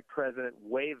 But every president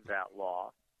waived that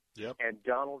law, and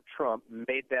Donald Trump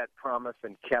made that promise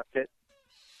and kept it.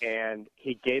 And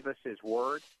he gave us his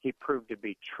word. He proved to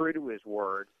be true to his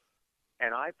word.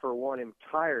 And I, for one, am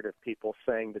tired of people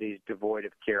saying that he's devoid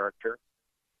of character,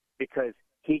 because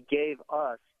he gave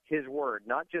us his word,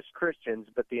 not just Christians,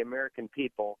 but the American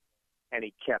people, and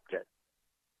he kept it.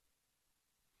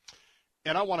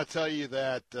 And I want to tell you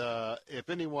that if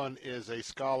anyone is a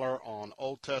scholar on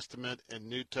Old Testament and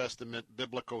New Testament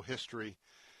biblical history,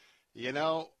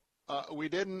 we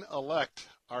didn't elect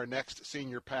our next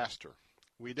senior pastor.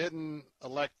 We didn't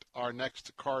elect our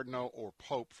next cardinal or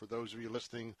pope, for those of you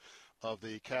listening of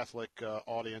the Catholic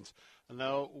audience.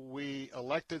 No, we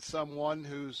elected someone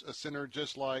who's a sinner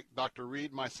just like Dr.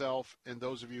 Reed, myself, and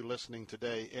those of you listening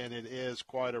today, and it is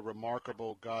quite a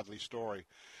remarkable godly story.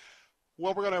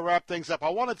 Well, we're going to wrap things up. I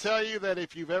want to tell you that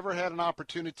if you've ever had an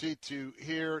opportunity to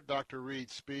hear Dr.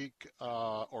 Reed speak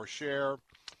or share,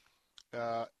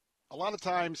 a lot of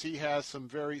times he has some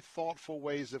very thoughtful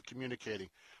ways of communicating.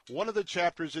 One of the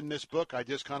chapters in this book, I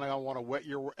just kind of want to whet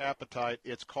your appetite.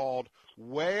 It's called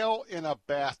Whale in a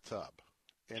Bathtub.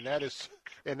 And that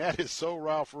is so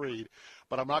Ralph Reed.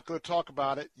 But I'm not going to talk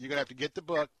about it. You're going to have to get the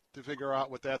book to figure out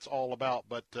what that's all about.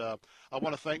 But I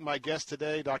want to thank my guest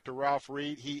today, Dr. Ralph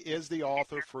Reed. He is the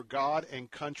author For God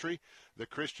and Country, The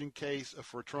Christian Case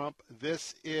for Trump.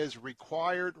 This is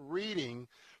required reading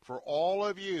for all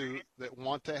of you that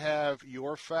want to have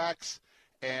your facts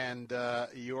and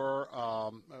your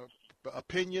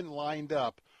opinion lined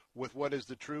up with what is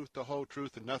the truth, the whole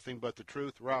truth, and nothing but the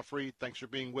truth. Ralph Reed, thanks for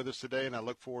being with us today, and I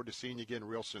look forward to seeing you again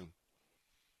real soon.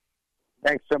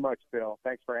 Thanks so much, Bill.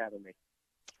 Thanks for having me.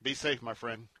 Be safe, my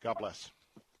friend. God bless.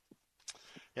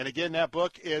 And again, that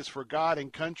book is For God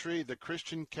and Country, The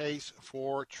Christian Case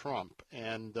for Trump.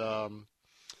 And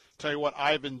tell you what,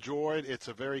 I've enjoyed. It's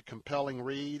a very compelling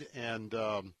read. And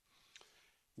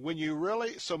when you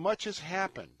really, so much has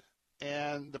happened.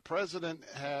 And the president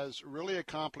has really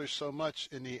accomplished so much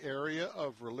in the area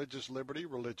of religious liberty,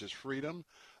 religious freedom,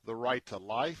 the right to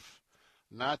life,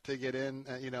 not to get in,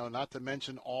 not to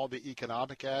mention all the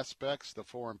economic aspects, the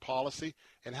foreign policy.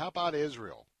 And how about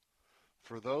Israel?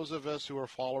 for those of us who are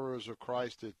followers of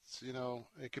Christ, it's,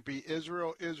 it could be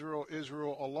Israel, Israel,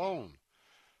 Israel alone.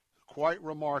 Quite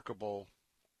remarkable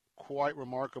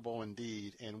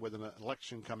indeed. And with an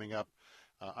election coming up,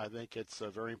 I think it's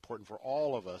very important for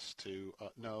all of us to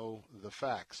know the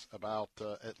facts about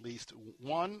at least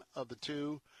one of the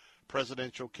two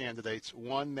presidential candidates,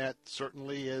 one that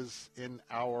certainly is in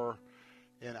our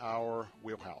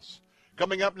wheelhouse.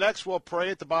 Coming up next, we'll pray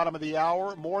at the bottom of the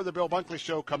hour. More of the Bill Bunkley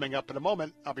Show coming up in a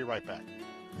moment. I'll be right back.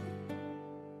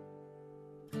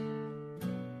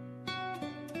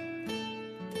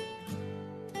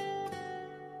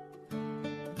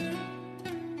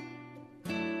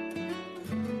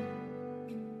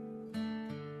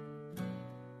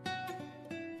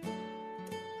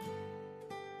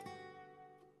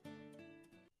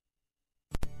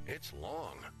 It's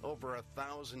long, over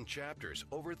 1,000 chapters,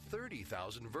 over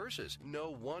 30,000 verses. No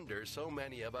wonder so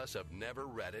many of us have never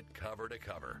read it cover to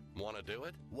cover. Want to do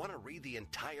it? Want to read the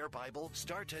entire Bible?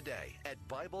 Start today at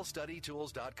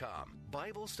BibleStudyTools.com.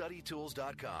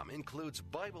 BibleStudyTools.com includes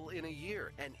Bible in a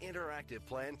Year, an interactive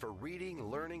plan for reading,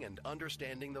 learning, and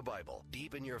understanding the Bible.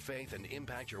 Deepen your faith and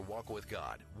impact your walk with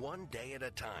God, one day at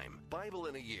a time. Bible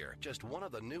in a Year, just one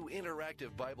of the new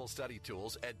interactive Bible study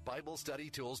tools at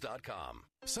BibleStudyTools.com.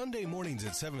 Sunday mornings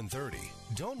at 7:30.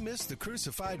 Don't miss the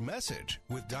Crucified Message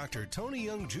with Dr. Tony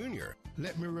Young Jr.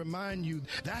 Let me remind you,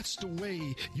 that's the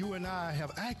way you and I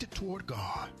have acted toward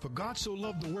God. For God so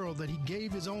loved the world that he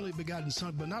gave his only begotten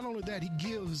Son. But not only that, he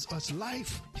gives us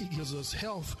life, he gives us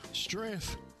health,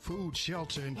 strength, food,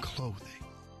 shelter, and clothing.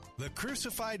 The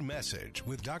Crucified Message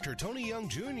with Dr. Tony Young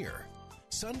Jr.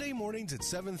 Sunday mornings at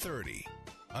 7:30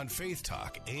 on Faith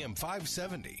Talk AM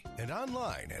 570 and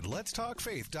online at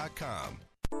letstalkfaith.com.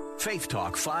 Faith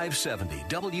Talk 570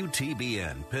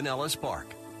 WTBN Pinellas Park.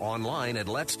 Online at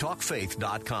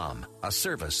letstalkfaith.com, a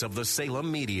service of the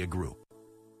Salem Media Group.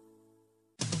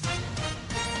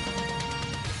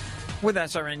 With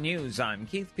SRN News, I'm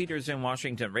Keith Peters in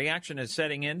Washington. Reaction is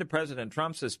setting in to President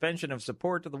Trump's suspension of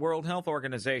support to the World Health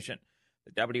Organization.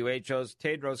 The WHO's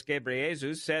Tedros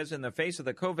Ghebreyesus says in the face of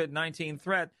the COVID-19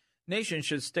 threat, nations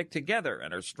should stick together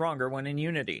and are stronger when in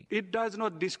unity. It does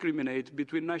not discriminate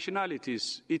between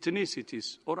nationalities,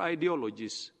 ethnicities, or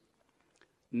ideologies.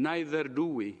 Neither do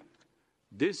we.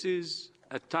 This is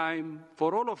a time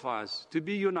for all of us to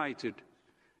be united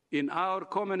in our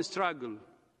common struggle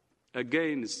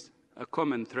against a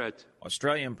common threat.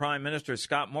 Australian Prime Minister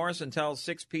Scott Morrison tells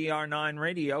 6PR9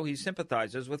 Radio he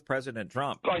sympathizes with President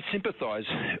Trump. I sympathise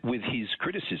with his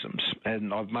criticisms,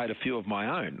 and I've made a few of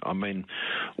my own. I mean,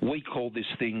 we called this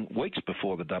thing weeks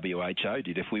before the WHO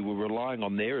did. If we were relying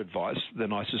on their advice,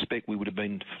 then I suspect we would have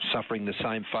been suffering the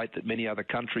same fate that many other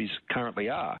countries currently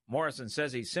are. Morrison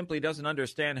says he simply doesn't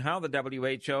understand how the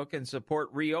WHO can support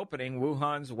reopening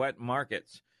Wuhan's wet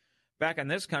markets. Back in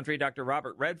this country, Dr.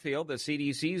 Robert Redfield, the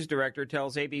CDC's director,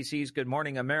 tells ABC's Good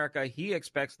Morning America he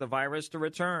expects the virus to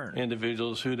return.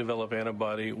 Individuals who develop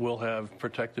antibody will have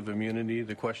protective immunity.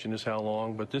 The question is how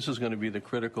long, but this is going to be the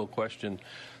critical question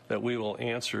that we will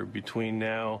answer between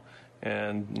now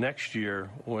and next year,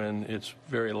 when it's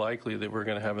very likely that we're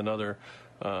going to have another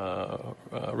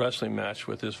wrestling match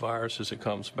with this virus as it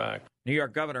comes back. New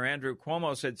York Governor Andrew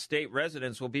Cuomo said state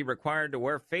residents will be required to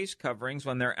wear face coverings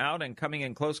when they're out and coming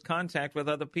in close contact with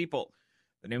other people.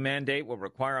 The new mandate will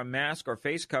require a mask or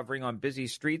face covering on busy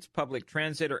streets, public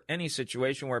transit, or any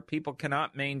situation where people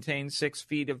cannot maintain 6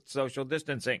 feet of social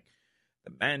distancing.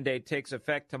 The mandate takes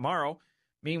effect tomorrow.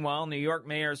 Meanwhile, New York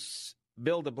Mayor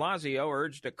Bill de Blasio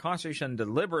urged a cautious and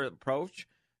deliberate approach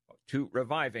to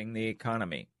reviving the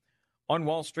economy. On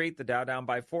Wall Street, the Dow down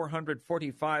by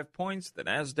 445 points. The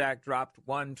Nasdaq dropped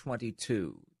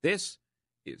 122. This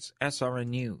is SRN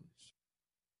News.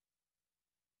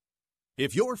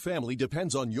 If your family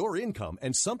depends on your income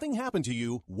and something happened to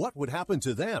you, what would happen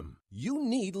to them? You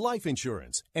need life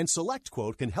insurance, and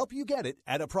SelectQuote can help you get it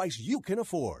at a price you can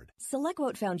afford.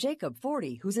 SelectQuote found Jacob,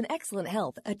 40, who's in excellent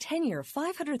health, a 10-year,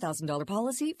 $500,000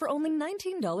 policy for only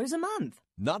 $19 a month.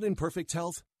 Not in perfect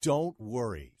health? Don't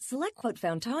worry. SelectQuote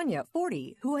found Tanya,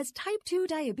 40, who has type 2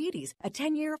 diabetes, a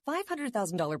 10-year,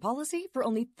 $500,000 policy for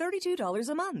only $32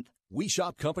 a month. We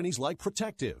shop companies like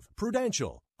Protective,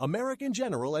 Prudential, American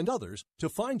General, and others to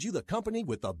find you the company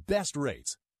with the best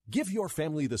rates. Give your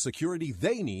family the security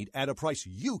they need at a price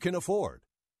you can afford.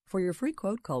 For your free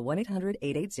quote, call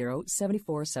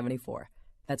 1-800-880-7474.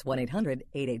 That's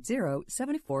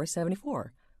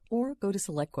 1-800-880-7474. Or go to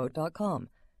SelectQuote.com.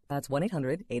 That's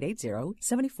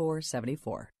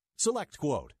 1-800-880-7474.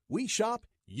 SelectQuote. We shop,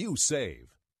 you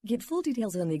save. Get full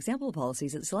details on the example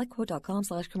policies at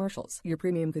SelectQuote.com/commercials. Your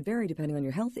premium could vary depending on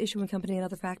your health, issuing company, and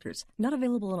other factors. Not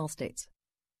available in all states.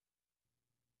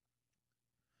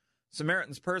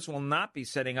 Samaritan's Purse will not be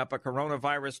setting up a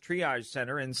coronavirus triage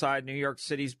center inside New York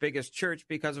City's biggest church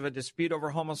because of a dispute over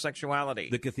homosexuality.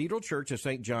 The Cathedral Church of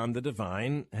St. John the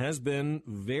Divine has been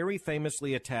very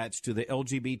famously attached to the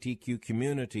LGBTQ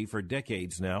community for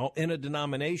decades now, in a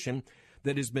denomination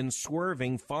that has been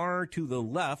swerving far to the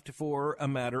left for a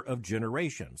matter of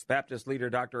generations. Baptist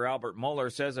leader Dr. Albert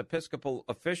Mohler says Episcopal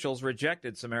officials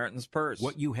rejected Samaritan's Purse.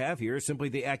 What you have here is simply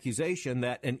the accusation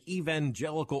that an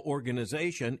evangelical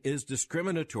organization is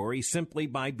discriminatory simply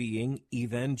by being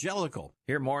evangelical.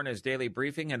 Hear more in his daily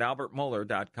briefing at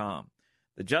albertmohler.com.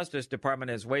 The Justice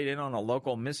Department has weighed in on a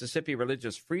local Mississippi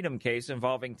religious freedom case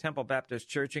involving Temple Baptist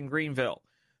Church in Greenville.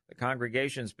 The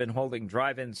congregation's been holding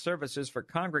drive-in services for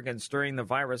congregants during the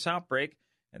virus outbreak,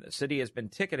 and the city has been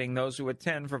ticketing those who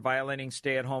attend for violating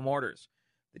stay-at-home orders.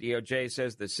 The DOJ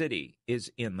says the city is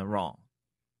in the wrong.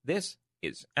 This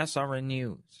is SRN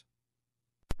News.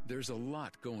 There's a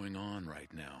lot going on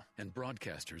right now, and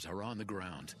broadcasters are on the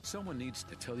ground. Someone needs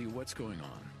to tell you what's going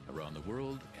on around the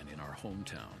world and in our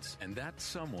hometowns. And that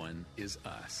someone is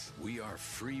us. We are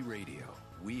free radio.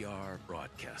 We are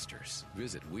broadcasters.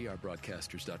 Visit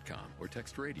wearebroadcasters.com or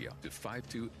text radio to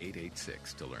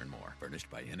 52886 to learn more. Furnished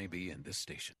by NAB and this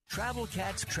station. Travel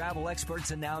Cats travel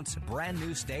experts announce brand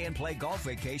new stay and play golf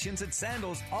vacations at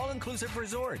Sandals All-Inclusive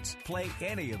Resorts. Play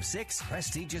any of 6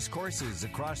 prestigious courses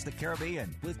across the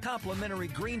Caribbean with complimentary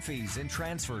green fees and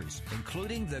transfers,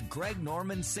 including the Greg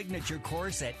Norman Signature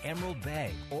Course at Emerald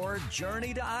Bay, or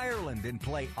journey to Ireland and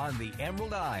play on the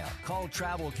Emerald Isle. Call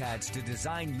Travel Cats to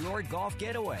design your golf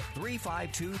getaway.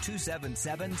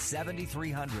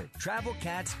 352-277-7300.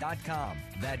 TravelCats.com.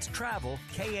 That's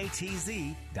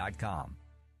TravelKATZ.com.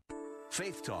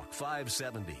 Faith Talk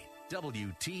 570,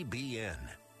 WTBN.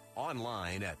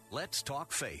 Online at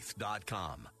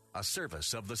letstalkfaith.com. A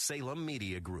service of the Salem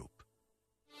Media Group.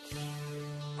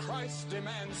 Christ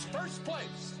demands first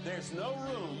place. There's no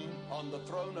room on the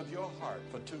throne of your heart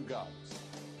for two gods.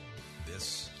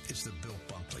 This is the Bill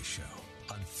Bunkley Show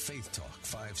on Faith Talk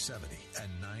 570 and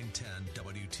 910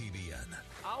 WTBN.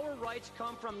 Our rights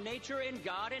come from nature and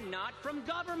God and not from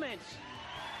government.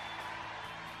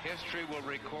 History will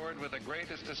record with the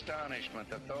greatest astonishment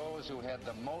that those who had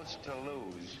the most to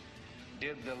lose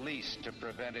did the least to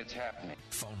prevent its happening.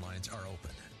 Phone lines are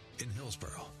open. In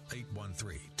Hillsborough,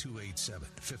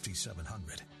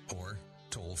 813-287-5700 or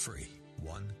toll free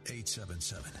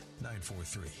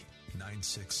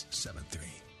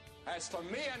 1-877-943-9673. As for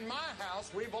me and my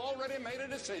house, we've already made a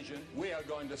decision. We are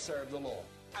going to serve the Lord.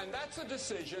 And that's a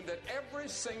decision that every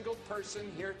single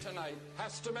person here tonight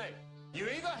has to make. You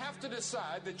either have to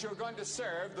decide that you're going to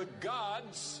serve the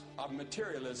gods of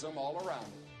materialism all around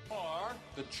you, or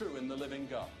the true and the living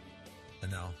God.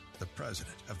 And now, the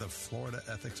president of the Florida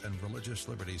Ethics and Religious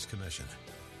Liberties Commission.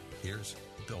 Here's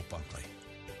Bill Bunkley.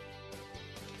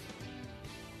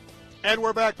 And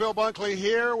we're back. Bill Bunkley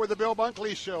here with the Bill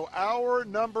Bunkley Show, hour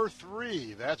number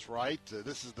 3. That's right.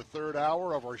 This is the third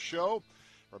hour of our show,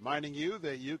 reminding you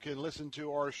that you can listen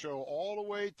to our show all the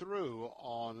way through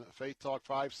on Faith Talk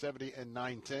 570 and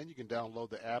 910. You can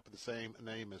download the app of the same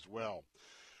name as well.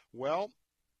 Well,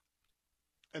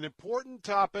 an important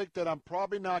topic that I'm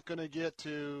probably not going to get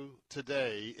to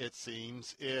today, it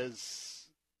seems,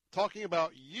 is talking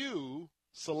about you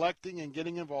selecting and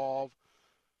getting involved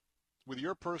with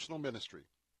your personal ministry.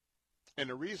 And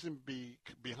the reason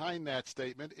behind that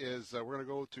statement is we're going to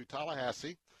go to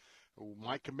Tallahassee.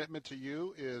 My commitment to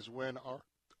you is when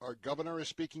our governor is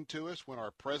speaking to us, when our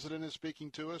president is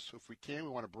speaking to us, if we can, we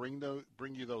want to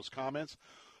bring you those comments.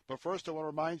 But first, I want to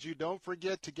remind you, don't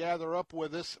forget to gather up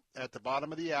with us at the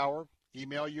bottom of the hour.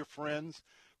 Email your friends.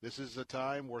 This is a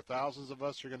time where thousands of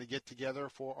us are going to get together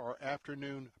for our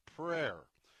afternoon prayer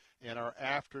and our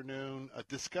afternoon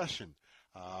discussion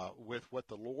with what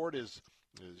the Lord is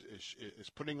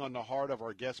putting on the heart of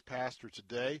our guest pastor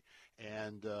today.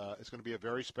 And it's going to be a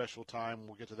very special time.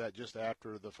 We'll get to that just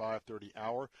after the 5:30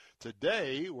 hour.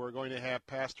 Today, we're going to have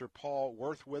Pastor Paul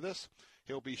Worth with us.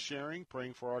 He'll be sharing,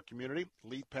 praying for our community,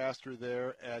 lead pastor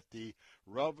there at the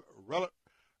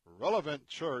Relevant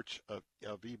Church of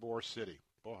Ybor City.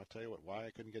 Boy, I tell you what, why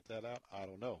I couldn't get that out, I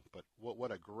don't know. But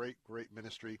what a great, great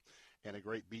ministry and a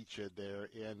great beachhead there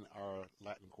in our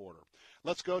Latin Quarter.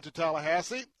 Let's go to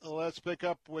Tallahassee. Let's pick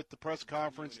up with the press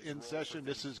conference in session.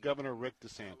 This is Governor Rick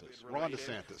DeSantis, Ron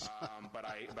DeSantis. But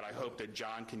I hope that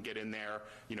John can get in there,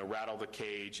 rattle the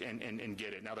cage and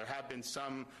get it. Now, there have been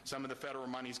some of the federal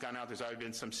money's gone out. There's already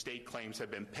been some state claims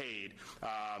have been paid.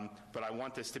 But I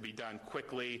want this to be done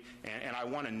quickly, and I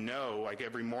want to know, like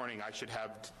every morning, I should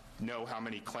have know how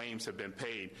many claims have been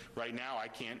paid. Right now, I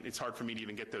can't. It's hard for me to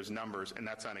even get those numbers, and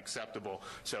that's unacceptable.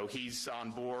 So he's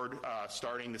on board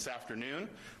starting this afternoon.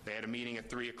 They had a meeting at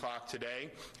 3 o'clock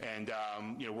today, and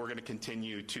we're going to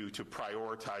continue to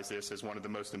prioritize this as one of the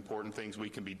most important things we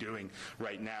can be doing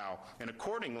right now. And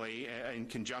accordingly, in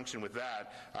conjunction with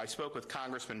that, I spoke with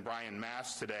Congressman Brian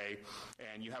Mast today,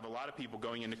 and you have a lot of people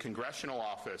going into congressional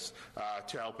office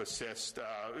to help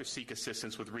seek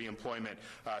assistance with reemployment.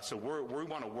 So we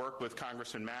want to work with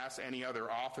Congressman Mast, any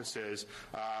other offices,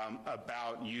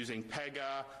 about using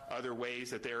PEGA, other ways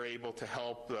that they're able to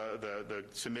help the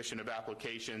submission of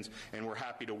applications, and we're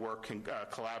happy to work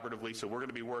collaboratively. So we're going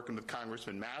to be working with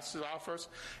Congressman Mast's office,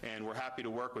 and we're happy to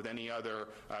work with any other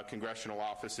congressional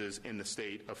offices in the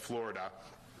state of Florida.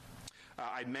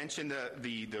 I mentioned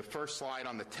the first slide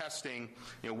on the testing.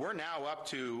 We're now up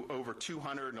to over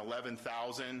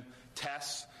 211,000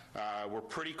 tests. We're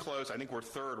pretty close. I think we're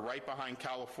third, right behind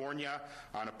California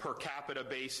on a per capita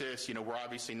basis. We're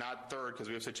obviously not third because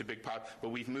we have such a big pop, but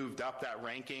we've moved up that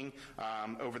ranking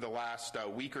over the last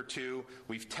week or two.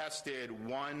 We've tested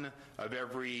 1 of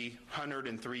every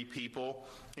 103 people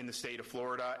in the state of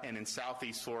Florida, and in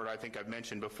Southeast Florida, I think I've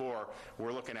mentioned before,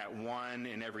 we're looking at 1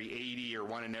 in every 80 or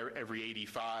 1 in every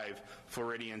 85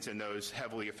 Floridians in those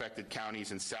heavily affected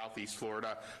counties in Southeast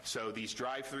Florida. So these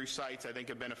drive-through sites, I think,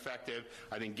 have been effective.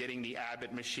 I think getting the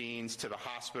Abbott machines to the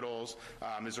hospitals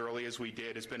as early as we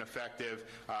did has been effective.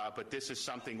 But this is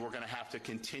something we're going to have to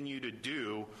continue to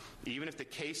do, even if the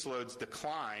caseloads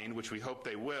decline, which we hope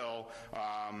they will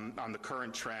on the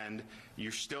current trend.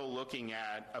 You're still looking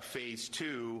at a phase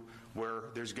 2 where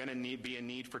there's going to be a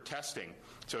need for testing.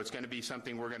 So it's going to be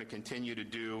something we're going to continue to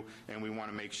do, and we want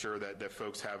to make sure that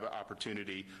folks have an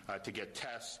opportunity to get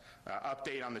tests.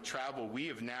 Update on the travel, we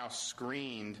have now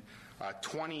screened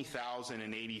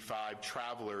 20,085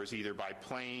 travelers, either by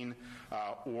plane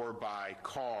or by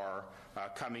car,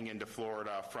 coming into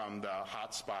Florida from the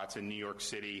hot spots in New York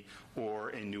City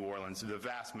or in New Orleans. The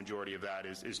vast majority of that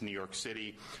is New York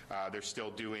City. They're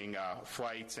still doing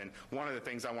flights. And one of the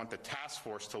things I want the task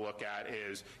force to look at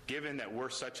is, given that we're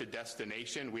such a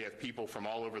destination, we have people from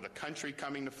all over the country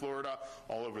coming to Florida,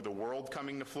 all over the world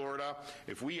coming to Florida.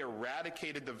 If we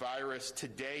eradicated the virus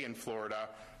today in Florida,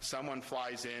 someone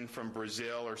flies in from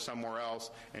Brazil or somewhere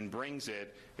else and brings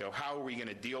it, how are we going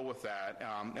to deal with that?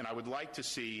 And I would like to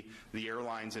see the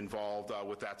airlines involved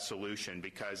with that solution,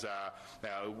 because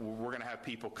we're going to have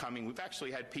people coming. We've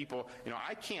actually had people,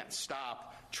 I can't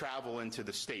stop travel into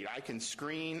the state. I can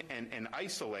screen and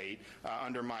isolate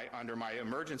under my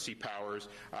emergency powers,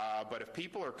 but if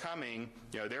people are coming,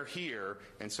 they're here,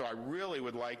 and so I really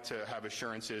would like to have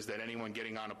assurances that anyone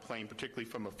getting on a plane, particularly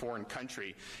from a foreign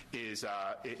country, is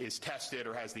tested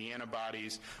or has the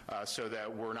antibodies, so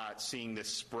that we're not seeing this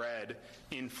spread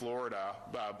in Florida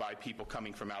by people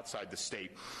coming from outside the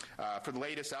state. For the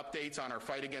latest updates on our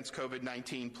fight against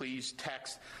COVID-19, please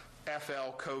text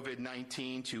FL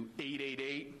COVID-19 to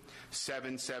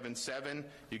 888-777.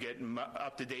 You get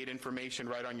up-to-date information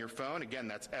right on your phone. Again,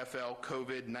 that's FL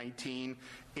COVID-19,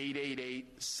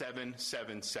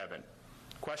 888-777.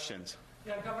 Questions?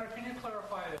 Yeah, Governor, can you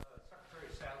clarify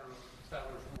Secretary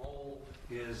Sadler's role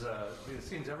is, it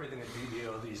seems everything at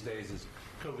BDO these days is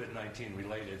COVID-19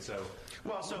 related, so...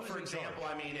 Well, so for example,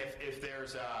 I mean, if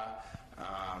there's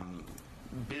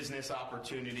business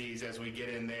opportunities as we get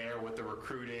in there with the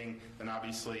recruiting, then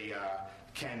obviously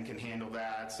Ken can handle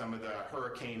that. Some of the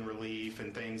hurricane relief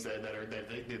and things that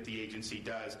the agency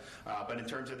does. But in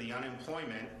terms of the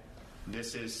unemployment,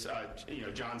 this is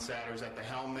John Satter's at the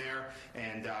helm there,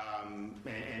 and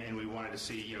we wanted to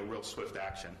see real swift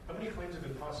action. How many claims have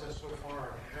been processed so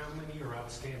far, and how many are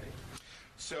outstanding?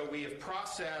 So we have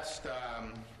processed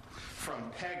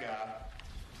from PEGA.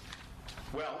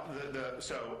 Well,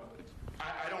 so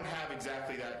I don't have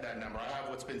exactly that number. I have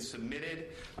what's been submitted.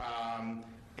 I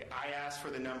ask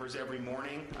for the numbers every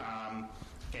morning,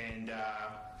 and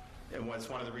it's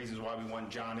one of the reasons why we want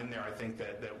John in there. I think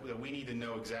that we need to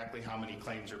know exactly how many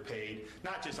claims are paid,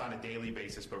 not just on a daily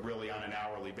basis, but really on an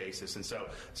hourly basis. And so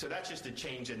that's just a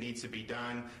change that needs to be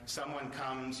done. Someone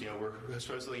comes, we're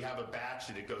supposedly have a batch.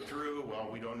 Did it go through?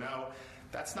 Well, we don't know.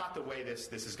 That's not the way this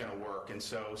is going to work, and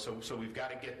so we've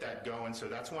got to get that going. So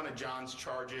that's one of John's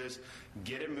charges: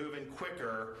 get it moving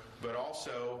quicker, but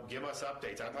also give us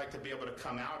updates. I'd like to be able to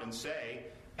come out and say,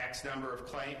 X number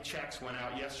of checks went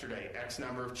out yesterday. X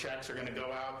number of checks are going to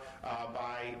go out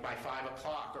by 5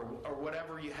 o'clock, or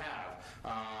whatever you have.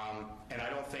 And I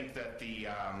don't think that the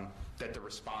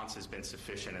response has been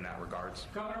sufficient in that regards.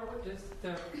 Governor, is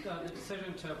the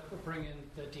decision to bring in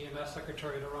the DMS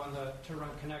secretary to run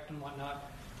Connect and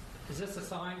whatnot, Is this a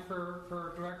sign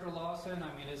for Director Lawson?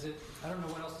 I mean, is it? I don't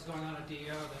know what else is going on at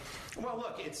DEO. Well,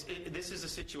 look, this is a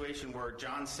situation where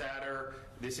John Satter,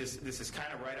 this is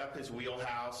kind of right up his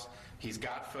wheelhouse. He's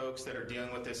got folks that are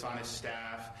dealing with this on his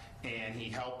staff, and he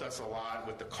helped us a lot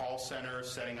with the call centers,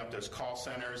 setting up those call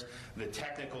centers, the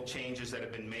technical changes that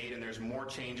have been made, and there's more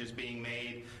changes being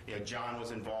made. You know, John was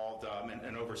involved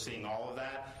in overseeing all of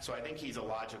that, so I think he's a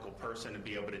logical person to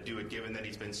be able to do it, given that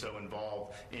he's been so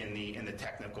involved in the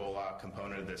technical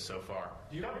component of this so far.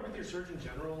 Do you agree with your Surgeon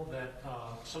General that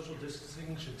social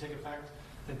distancing should take effect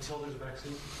until there's a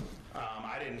vaccine?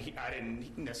 I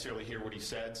didn't necessarily hear what he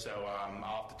said, so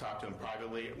I'll have to talk to him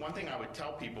privately. One thing I would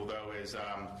tell people, though, is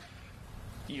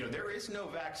there is no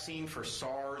vaccine for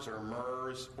SARS or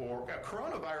MERS, or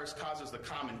coronavirus causes the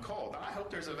common cold. I hope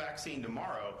there's a vaccine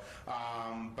tomorrow,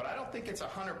 but I don't think it's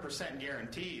 100%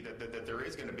 guarantee that there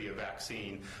is going to be a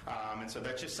vaccine. And so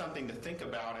that's just something to think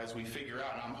about as we figure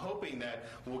out. And I'm hoping that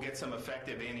we'll get some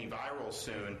effective antivirals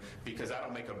soon, because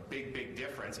that'll make a big, big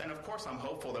difference. And of course, I'm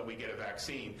hopeful that we get a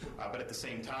vaccine, but at the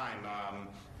same time,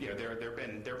 there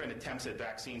have been attempts at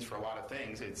vaccines for a lot of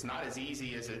things. It's not as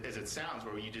easy as it sounds,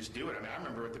 where you just do it. I mean, I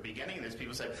remember at the beginning of this,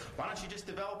 people said, "Why don't you just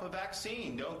develop a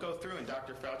vaccine? Don't go through." And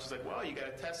Dr. Fauci's like, "Well, you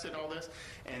got to test it, all this,"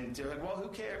 and they're like, "Well, who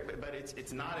cares?" But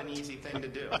it's not an easy thing to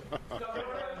do. Governor,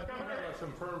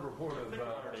 some firm report of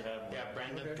already had one. Yeah,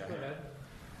 Brandon. Okay, go ahead.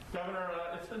 Governor,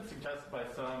 it's been suggested by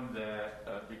some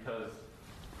that because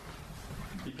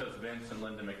Vince and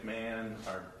Linda McMahon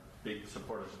are big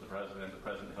supporters of the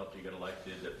president helped you get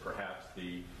elected, that perhaps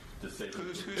the decision...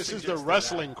 This is the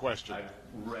wrestling question. I've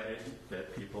read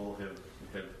that people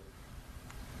have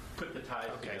put the ties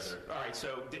together. All right,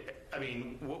 so, I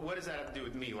mean, what does that have to do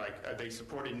with me? Like, they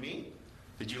supported me?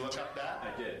 Did you look up that?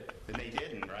 I did. And they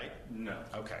didn't, right? No.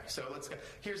 Okay, so let's go.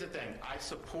 Here's the thing. I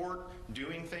support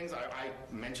doing things. I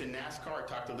mentioned NASCAR. I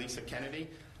talked to Lisa Kennedy.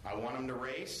 I want them to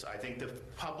race. I think the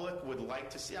public would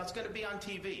like to see. It's going to be on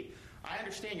TV. I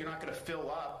understand you're not going to fill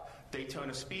up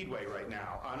Daytona Speedway right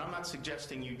now, and I'm not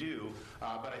suggesting you do,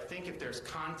 but I think if there's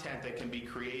content that can be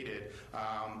created,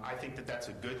 I think that's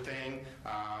a good thing.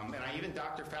 And even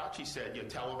Dr. Fauci said,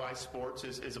 televised sports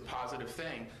is a positive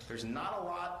thing. There's not a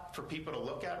lot for people to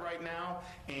look at right now,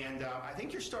 and I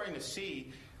think you're starting to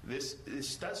see this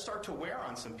does start to wear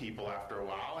on some people after a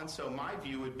while. And so my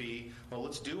view would be, well,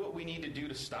 let's do what we need to do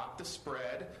to stop the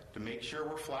spread, to make sure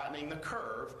we're flattening the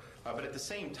curve. But at the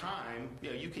same time,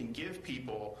 you can give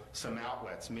people some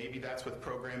outlets. Maybe that's with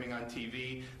programming on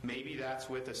TV. Maybe that's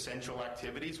with essential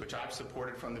activities, which I've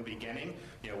supported from the beginning.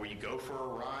 Where you go for a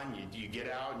run, you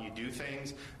get out and you do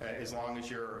things as long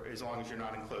as you're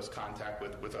not in close contact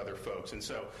with other folks. And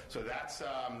so that's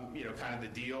kind of the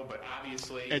deal. But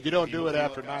obviously, and you don't do it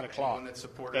after 9 o'clock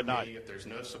at night. If there's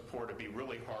no support, it'd be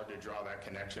really hard to draw that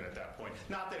connection at that point.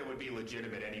 Not that it would be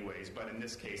legitimate anyways, but in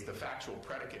this case, the factual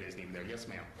predicate isn't even there. Yes,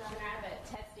 ma'am. Governor, I have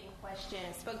a testing question.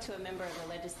 I spoke to a member of the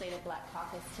Legislative Black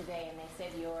Caucus today, and they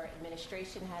said your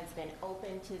administration has been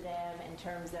open to them in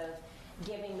terms of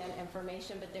giving them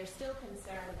information, but they're still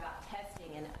concerned about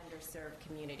testing in underserved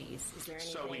communities. Is there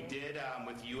anything? So we did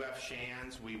with UF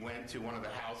Shands. We went to one of the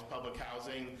public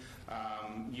housing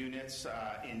units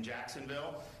in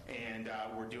Jacksonville, and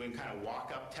we're doing kind of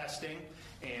walk-up testing,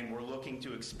 and we're looking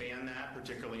to expand that,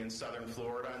 particularly in southern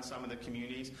Florida and some of the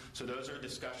communities. So those are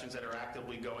discussions that are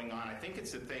actively going on. I think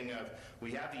it's the thing of,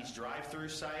 we have these drive-through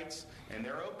sites, and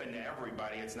they're open to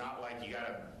everybody. It's not like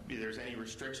there's any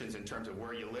restrictions in terms of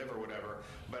where you live or whatever.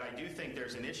 But I do think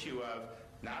there's an issue of,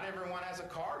 not everyone has a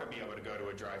car to be able to go to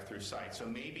a drive-through site. So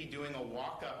maybe doing a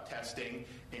walk-up testing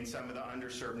in some of the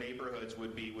underserved neighborhoods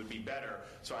would be better.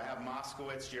 So I have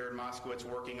Jared Moskowitz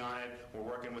working on it. We're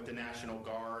working with the National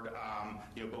Guard.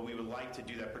 But we would like to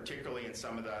do that, particularly in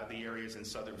some of the areas in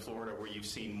southern Florida where you've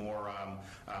seen more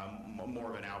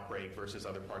of an outbreak versus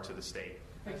other parts of the state.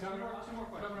 Hey, Governor,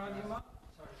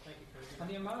 on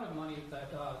the amount of money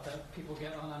that people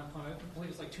get on unemployment, I believe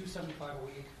it's like $275 a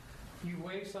week. You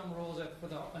waive some rules for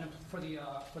the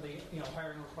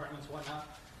hiring requirements, whatnot.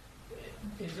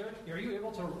 Are you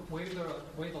able to waive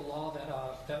the law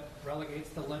that relegates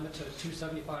the limit to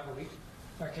 $275 a week?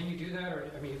 Or can you do that? Or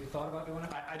have you thought about doing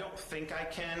it? I don't think I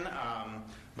can,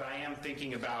 but I am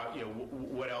thinking about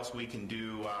what else we can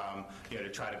do to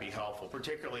try to be helpful.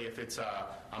 Particularly if it's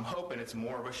I'm hoping it's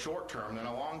more of a short term than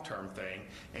a long term thing,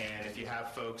 and if you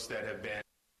have folks that have been.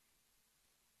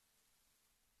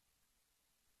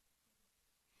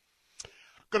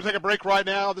 Going to take a break right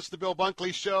now. This is the Bill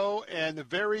Bunkley Show, and a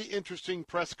very interesting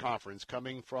press conference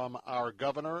coming from our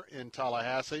governor in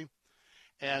Tallahassee.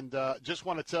 And just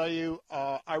want to tell you,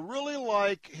 I really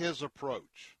like his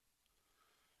approach.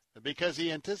 because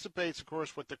he anticipates, of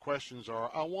course, what the questions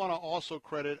are. I want to also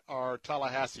credit our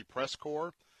Tallahassee press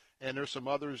corps, and there's some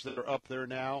others that are up there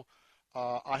now.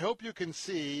 I hope you can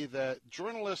see that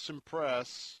journalists and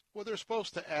press, well, they're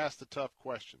supposed to ask the tough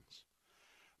questions.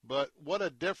 But what a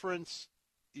difference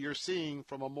you're seeing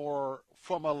from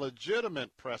a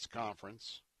legitimate press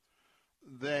conference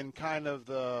than kind of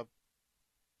the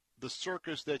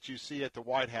circus that you see at the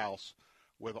White House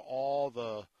with all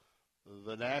the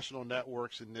national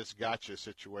networks in this gotcha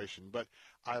situation. But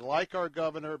I like our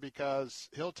governor because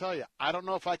he'll tell you, I don't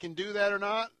know if I can do that or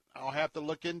not. I'll have to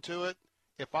look into it.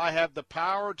 If I have the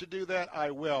power to do that,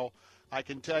 I will. I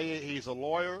can tell you he's a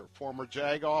lawyer, former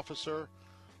JAG officer.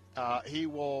 He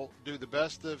will do to the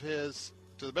best of his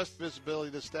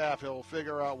ability to the staff, he'll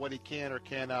figure out what he can or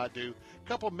cannot do. A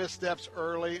couple missteps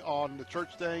early on the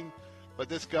church thing, but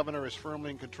this governor is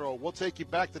firmly in control. We'll take you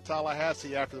back to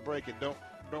Tallahassee after the break, and don't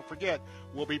forget,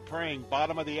 we'll be praying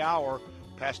bottom of the hour.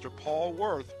 Pastor Paul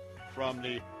Worth from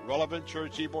the Relevant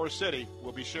Church, Ybor City,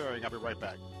 will be sharing. I'll be right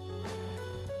back.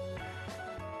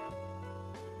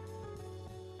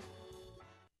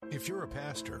 If you're a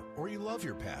pastor or you love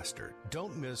your pastor,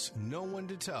 don't miss No One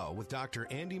to Tell with Dr.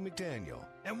 Andy McDaniel.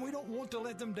 And we don't want to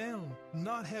let them down.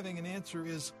 Not having an answer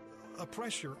is a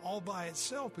pressure all by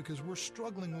itself because we're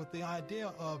struggling with the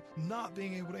idea of not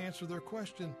being able to answer their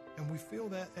question, and we feel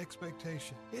that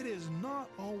expectation. It is not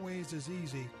always as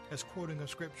easy as quoting a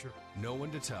scripture. No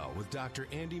One to Tell with Dr.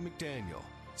 Andy McDaniel.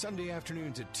 Sunday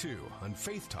afternoons at 2 on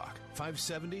Faith Talk,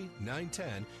 570,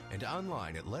 910, and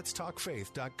online at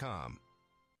letstalkfaith.com.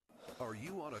 Are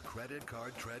you on a credit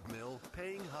card treadmill,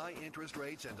 paying high interest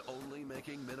rates and only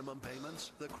making minimum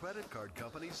payments? The credit card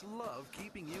companies love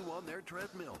keeping you on their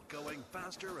treadmill, going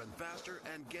faster and faster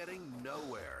and getting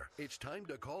nowhere. It's time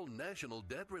to call National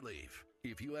Debt Relief.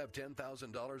 If you have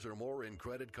 $10,000 or more in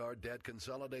credit card debt,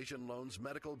 consolidation loans,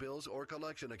 medical bills, or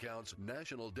collection accounts,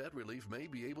 National Debt Relief may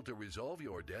be able to resolve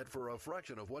your debt for a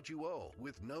fraction of what you owe,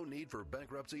 with no need for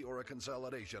bankruptcy or a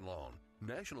consolidation loan.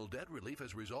 National Debt Relief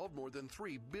has resolved more than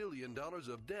 $3 billion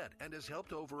of debt and has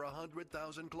helped over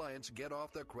 100,000 clients get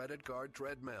off the credit card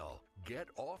treadmill. Get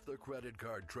off the credit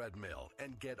card treadmill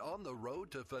and get on the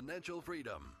road to financial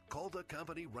freedom. Call the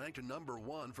company ranked number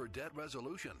 1 for debt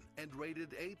resolution and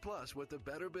rated A+ with the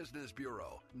Better Business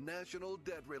Bureau, National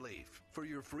Debt Relief. For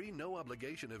your free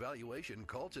no-obligation evaluation,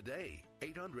 call today.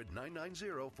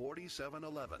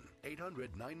 800-990-4711.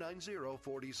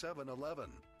 800-990-4711.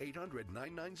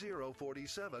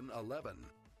 800-990-4711.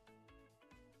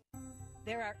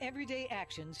 There are everyday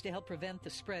actions to help prevent the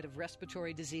spread of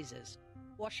respiratory diseases.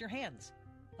 Wash your hands.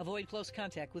 Avoid close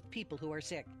contact with people who are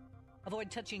sick.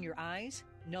 Avoid touching your eyes,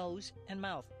 nose, and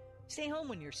mouth. Stay home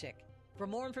when you're sick. For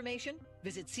more information,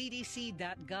 visit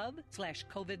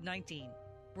cdc.gov/COVID-19.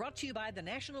 Brought to you by the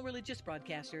National Religious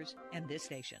Broadcasters and this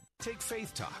station. Take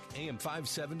Faith Talk, AM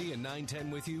 570 and 910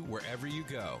 with you wherever you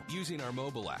go using our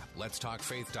mobile app,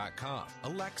 letstalkfaith.com,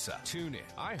 Alexa, TuneIn,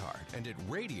 iHeart, and at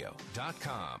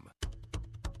radio.com.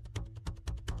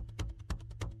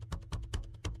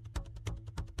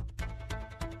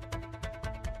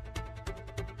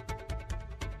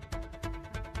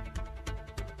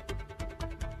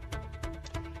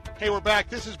 Hey, we're back.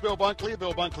 This is Bill Bunkley, the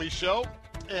Bill Bunkley Show.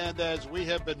 And as we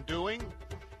have been doing,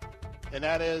 and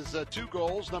that is 2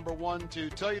 goals. Number 1,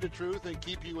 to tell you the truth and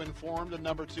keep you informed. And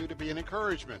number 2, to be an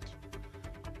encouragement.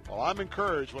 Well, I'm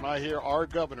encouraged when I hear our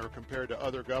governor compared to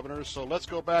other governors. So let's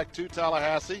go back to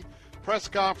Tallahassee. Press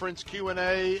conference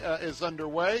Q&A is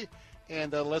underway.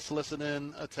 And let's listen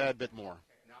in a tad bit more.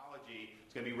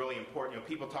 It's going to be really important. You know,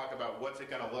 people talk about what's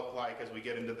it going to look like as we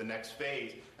get into the next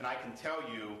phase. And I can tell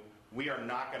you, we are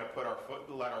not going to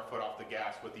let our foot off the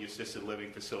gas with the assisted living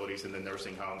facilities and the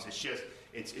nursing homes. It's just,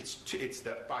 it's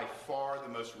by far the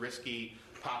most risky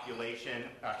population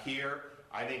here.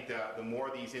 I think the more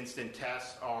these instant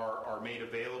tests are made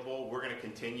available, we're going to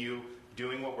continue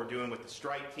doing what we're doing with the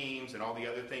strike teams and all the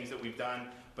other things that we've done.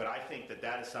 But I think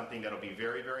that is something that will be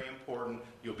very, very important.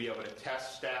 You'll be able to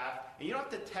test staff. And you don't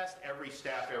have to test every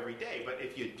staff every day, but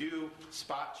if you do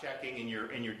spot checking and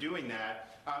you're doing that,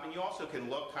 and you also can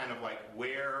look kind of like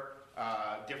where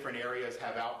different areas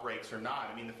have outbreaks or not.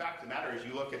 I mean, the fact of the matter is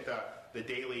you look at the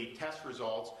daily test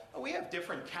results, we have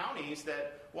different counties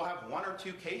that we'll have 1 or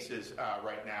 2 cases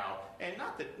right now, and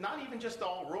not even just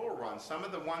all rural runs. Some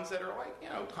of the ones that are like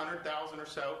 100,000 or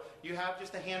so, you have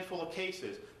just a handful of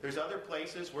cases. There's other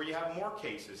places where you have more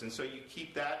cases, and so you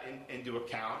keep that into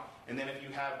account. And then if you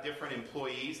have different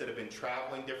employees that have been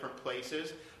traveling different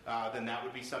places, then that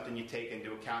would be something you take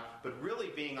into account. But really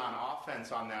being on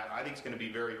offense on that, I think is going to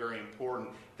be very, very important.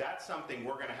 That's something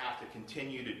we're going to have to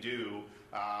continue to do,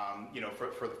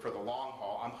 for the long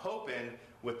haul. I'm hoping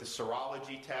with the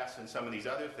serology tests and some of these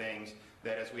other things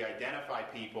that as we identify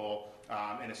people,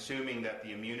 and assuming that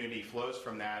the immunity flows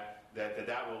from that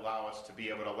will allow us to be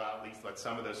able to at least let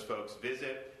some of those folks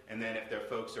visit. And then if their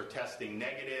folks are testing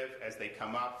negative as they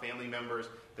come up, family members,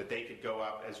 that they could go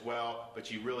up as well.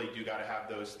 But you really do got to have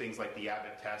those things like the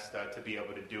Abbott test to be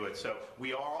able to do it. So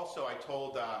we are also, I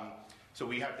told, so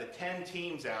we have the 10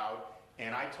 teams out,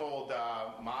 and I told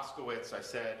Moskowitz, I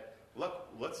said, look,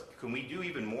 can we do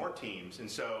even more teams? And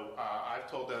so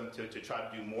I've told them to try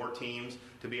to do more teams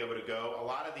to be able to go. A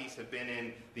lot of these have been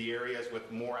in the areas with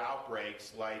more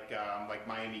outbreaks, like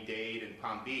Miami-Dade and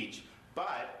Palm Beach.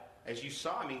 But as you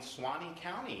saw, Suwannee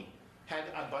County had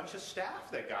a bunch of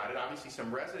staff that got it. Obviously,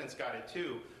 some residents got it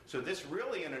too. So this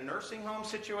really, in a nursing home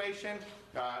situation,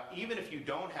 even if you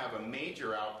don't have a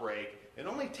major outbreak, it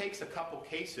only takes a couple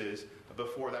cases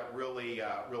before that really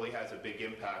has a big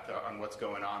impact on what's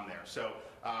going on there. So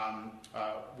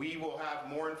we will have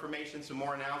more information, some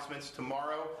more announcements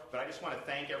tomorrow. But I just want to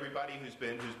thank everybody who's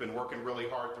been working really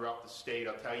hard throughout the state.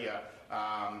 I'll tell you,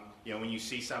 when you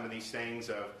see some of these things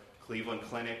of Cleveland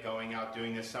Clinic going out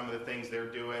doing this, some of the things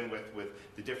they're doing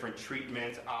with the different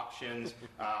treatment options.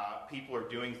 People are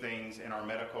doing things in our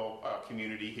medical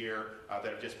community here that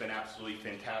have just been absolutely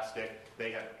fantastic.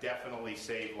 They have definitely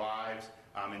saved lives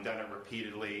and done it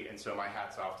repeatedly, and so my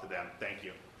hat's off to them. Thank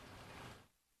you.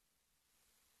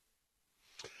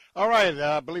 All right,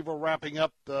 I believe we're wrapping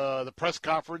up the press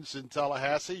conference in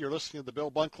Tallahassee. You're listening to the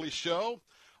Bill Bunkley Show.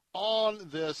 On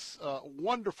this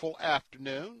wonderful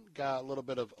afternoon, got a little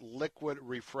bit of liquid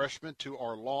refreshment to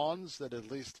our lawns that at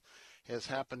least has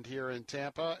happened here in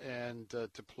Tampa and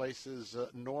to places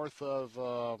north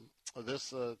of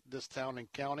this town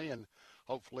and county. And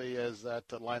hopefully as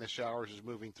that line of showers is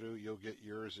moving through, you'll get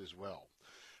yours as well.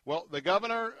 Well, the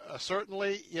governor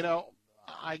certainly,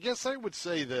 I guess I would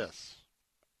say this.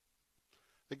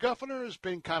 The governor has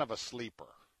been kind of a sleeper.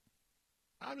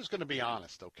 I'm just going to be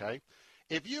honest, okay?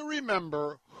 If you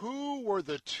remember, who were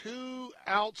the 2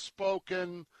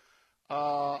 outspoken,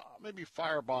 maybe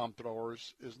firebomb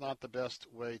throwers is not the best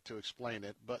way to explain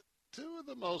it, but 2 of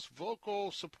the most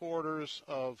vocal supporters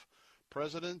of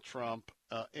President Trump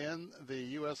in the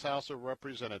U.S. House of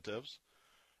Representatives?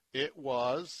 It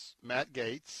was Matt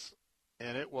Gaetz,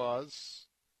 and it was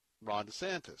Ron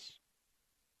DeSantis.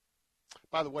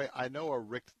 By the way, I know a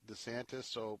Rick DeSantis,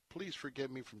 so please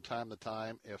forgive me from time to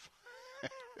time if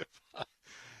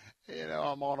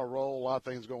I'm on a roll, a lot of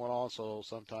things going on, so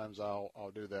sometimes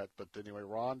I'll do that. But anyway,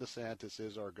 Ron DeSantis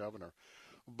is our governor.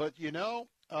 But he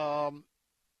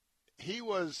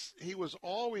was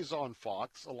always on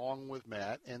Fox along with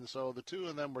Matt, and so the 2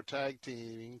 of them were tag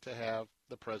teaming to have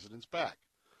the president's back.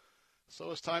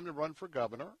 So it's time to run for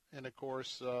governor, and of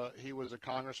course he was a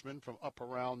congressman from up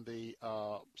around the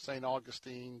St.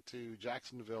 Augustine to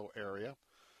Jacksonville area,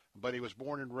 but he was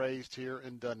born and raised here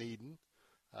in Dunedin.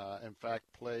 In fact,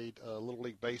 played Little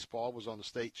League Baseball, was on the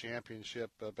state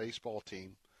championship baseball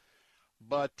team.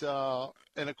 But,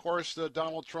 and of course,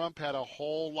 Donald Trump had a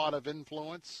whole lot of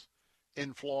influence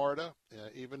in Florida,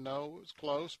 even though it was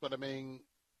close. But,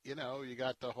 you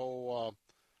got the whole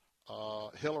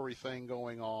Hillary thing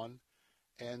going on.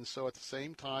 And so at the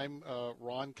same time,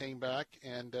 Ron came back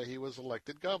and he was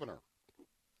elected governor.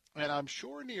 And I'm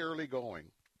sure in the early going,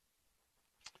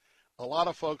 a lot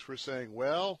of folks were saying,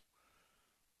 well,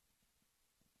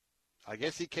 I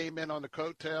guess he came in on the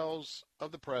coattails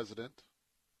of the president.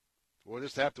 We'll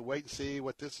just have to wait and see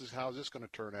how this is going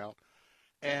to turn out.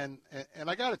 And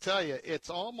I got to tell you, it's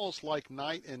almost like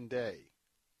night and day.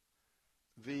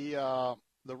 The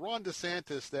Ron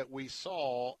DeSantis that we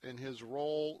saw in his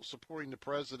role supporting the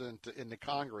president in the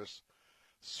Congress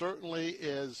certainly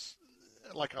is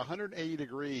like 180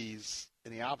 degrees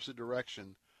in the opposite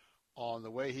direction on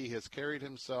the way he has carried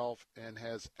himself and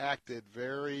has acted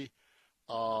very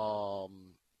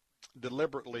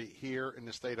deliberately here in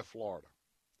the state of Florida.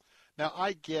 Now,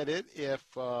 I get it if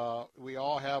we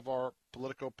all have our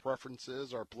political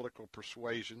preferences, our political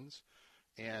persuasions,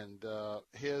 and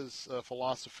his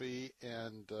philosophy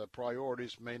and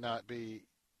priorities may not be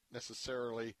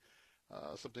necessarily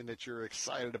something that you're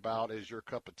excited about as your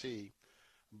cup of tea.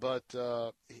 But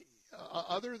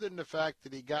other than the fact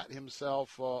that he got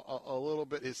himself a little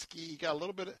bit, he got a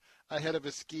little bit ahead of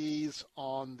his skis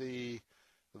on the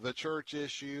church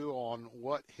issue, on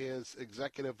what his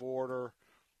executive order,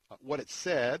 what it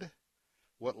said,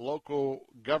 what local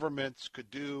governments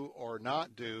could do or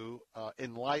not do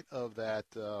in light of that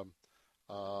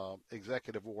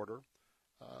executive order.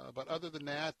 But other than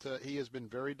that, he has been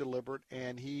very deliberate,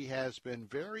 and he has been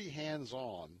very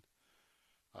hands-on.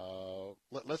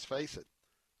 Let's face it.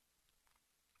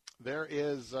 There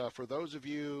is, for those of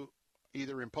you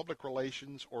either in public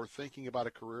relations or thinking about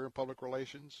a career in public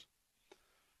relations,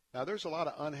 now there's a lot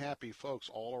of unhappy folks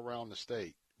all around the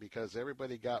state because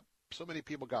so many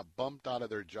people got bumped out of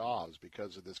their jobs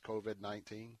because of this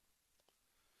COVID-19.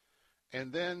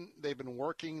 And then they've been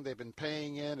working, they've been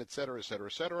paying in, et cetera, et cetera,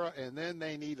 et cetera, and then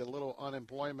they need a little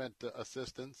unemployment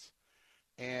assistance,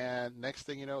 and next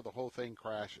thing you know, the whole thing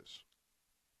crashes.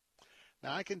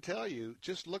 Now, I can tell you,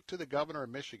 just look to the governor of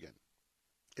Michigan.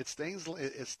 It's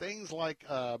things like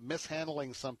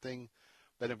mishandling something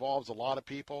that involves a lot of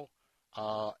people.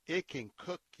 It can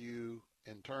cook you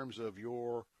in terms of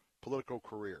your political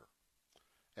career.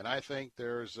 And I think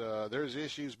there's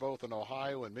issues both in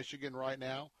Ohio and Michigan right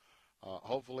now.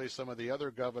 Hopefully some of the other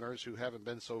governors who haven't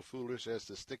been so foolish as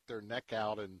to stick their neck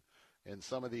out in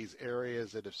some of these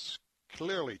areas that have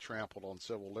clearly trampled on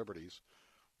civil liberties,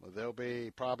 they'll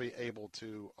be probably able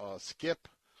to skip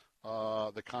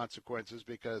the consequences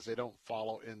because they don't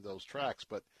follow in those tracks.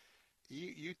 But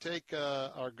you take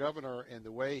our governor and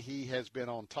the way he has been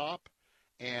on top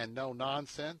and no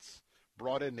nonsense,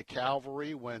 brought in the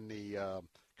cavalry when the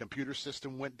computer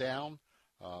system went down,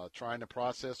 trying to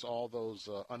process all those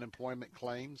unemployment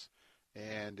claims,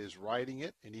 and is writing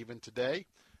it. And even today,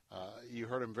 you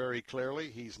heard him very clearly.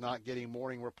 He's not getting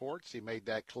morning reports. He made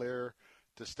that clear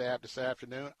to staff this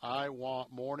afternoon. I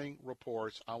want morning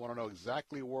reports. I want to know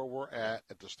exactly where we're at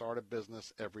the start of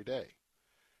business every day.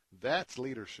 That's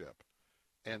leadership,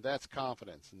 and that's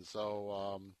confidence. And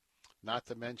so not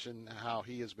to mention how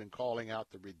he has been calling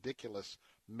out the ridiculous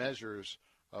measures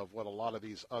of what a lot of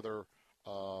these other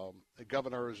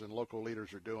governors and local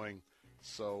leaders are doing.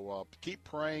 So keep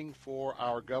praying for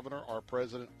our governor, our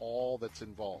president, all that's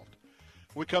involved.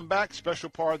 When we come back, special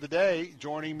part of the day.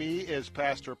 Joining me is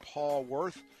Pastor Paul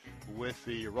Worth with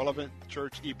the Relevant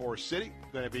Church Ybor City.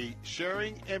 Going to be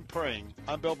sharing and praying.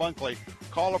 I'm Bill Bunkley.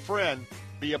 Call a friend.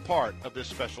 Be a part of this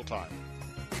special time.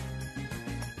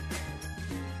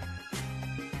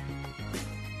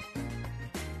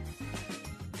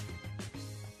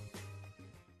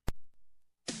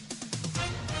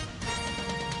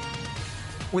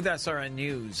 With SRN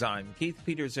News, I'm Keith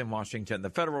Peters in Washington. The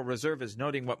Federal Reserve is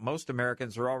noting what most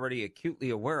Americans are already acutely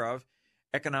aware of.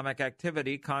 Economic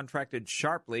activity contracted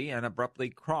sharply and abruptly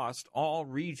crossed all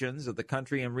regions of the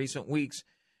country in recent weeks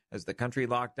as the country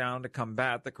locked down to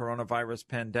combat the coronavirus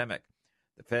pandemic.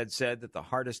 The Fed said that the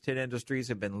hardest hit industries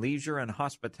have been leisure and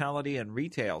hospitality and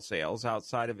retail sales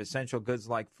outside of essential goods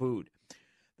like food.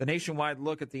 The nationwide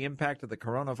look at the impact of the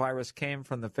coronavirus came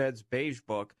from the Fed's Beige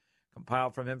Book,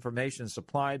 compiled from information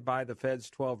supplied by the Fed's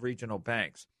 12 regional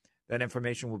banks. That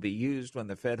information will be used when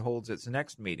the Fed holds its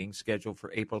next meeting, scheduled for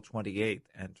April 28th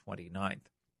and 29th.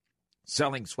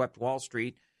 Selling swept Wall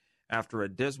Street after a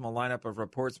dismal lineup of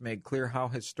reports made clear how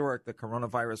historic the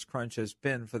coronavirus crunch has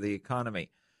been for the economy.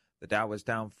 The Dow was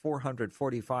down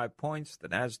 445 points, the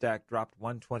Nasdaq dropped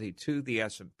 122, the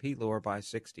S&P lower by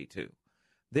 62.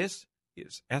 This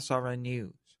is SRN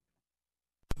News.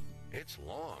 It's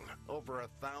long, over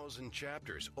 1,000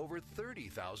 chapters, over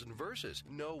 30,000 verses.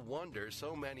 No wonder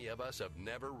so many of us have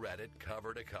never read it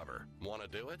cover to cover. Want to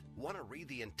do it? Want to read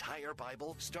the entire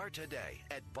Bible? Start today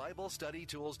at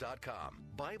BibleStudyTools.com.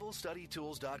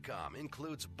 BibleStudyTools.com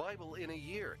includes Bible in a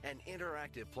Year, an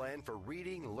interactive plan for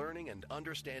reading, learning, and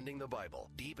understanding the Bible.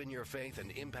 Deepen your faith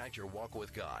and impact your walk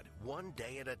with God, one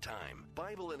day at a time.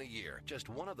 Bible in a Year, just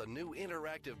one of the new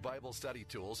interactive Bible study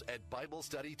tools at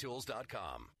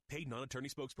BibleStudyTools.com. Paid non-attorney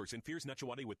spokesperson Fears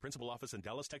Nachawati with principal office in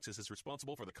Dallas, Texas is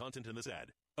responsible for the content in this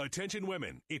ad. Attention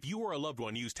women. If you or a loved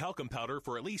one used talcum powder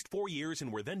for at least 4 years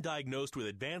and were then diagnosed with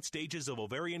advanced stages of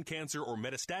ovarian cancer or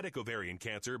metastatic ovarian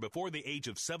cancer before the age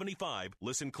of 75,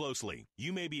 listen closely.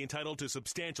 You may be entitled to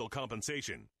substantial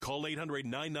compensation. Call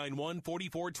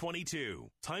 800-991-4422.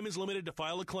 Time is limited to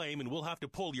file a claim and we'll have to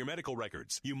pull your medical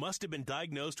records. You must have been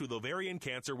diagnosed with ovarian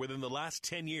cancer within the last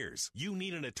 10 years. You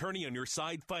need an attorney on your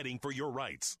side fighting for your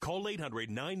rights. Call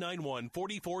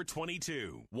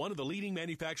 800-991-4422. One of the leading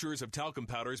manufacturers of talcum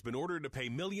powder has been ordered to pay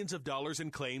millions of dollars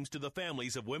in claims to the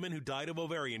families of women who died of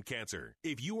ovarian cancer.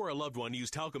 If you or a loved one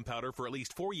used talcum powder for at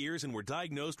least 4 years and were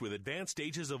diagnosed with advanced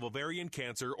stages of ovarian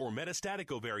cancer or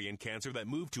metastatic ovarian cancer that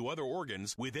moved to other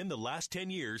organs within the last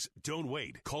 10 years, don't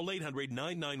wait. Call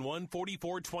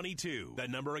 800-991-4422.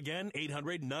 That number again,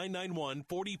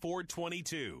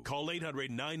 800-991-4422. Call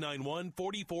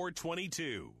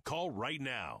 800-991-4422. Call right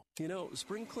now. You know,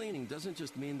 spring cleaning doesn't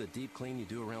just mean the deep clean you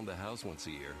do around the house once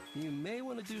a year. You may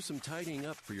want to do some tidying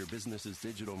up for your business's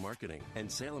digital marketing, and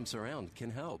Salem Surround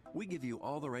can help. We give you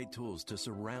all the right tools to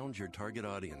surround your target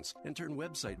audience and turn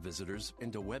website visitors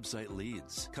into website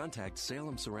leads. Contact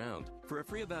Salem Surround for a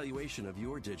free evaluation of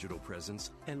your digital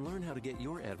presence and learn how to get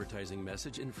your advertising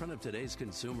message in front of today's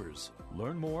consumers.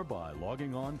 Learn more by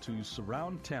logging on to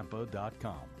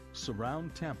surroundtampa.com.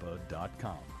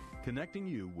 Surroundtampa.com. Connecting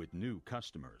you with new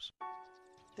customers.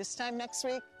 This time next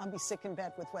week, I'll be sick in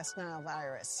bed with West Nile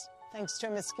virus, thanks to a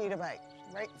mosquito bite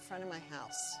right in front of my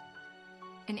house.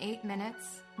 In 8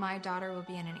 minutes, my daughter will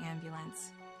be in an ambulance,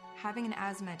 having an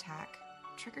asthma attack,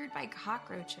 triggered by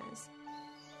cockroaches.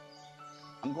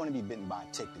 I'm going to be bitten by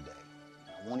a tick today.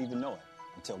 I won't even know it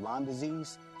until Lyme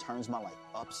disease turns my life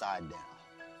upside down.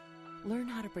 Learn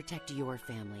how to protect your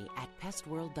family at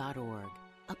pestworld.org.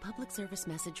 A public service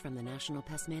message from the National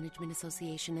Pest Management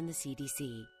Association and the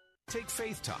CDC. Take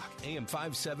Faith Talk, AM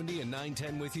 570 and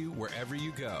 910 with you wherever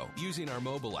you go. Using our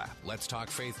mobile app,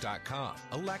 letstalkfaith.com,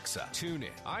 Alexa,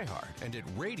 TuneIn, iHeart, and at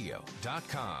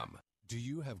radio.com. Do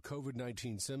you have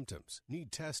COVID-19 symptoms,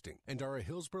 need testing, and are a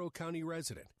Hillsborough County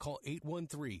resident? Call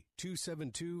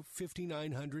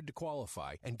 813-272-5900 to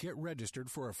qualify and get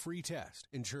registered for a free test.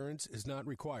 Insurance is not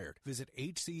required. Visit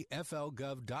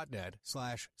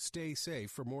hcflgov.net/stay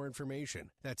safe for more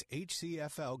information. That's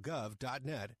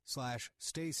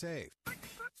hcflgov.net/stay safe.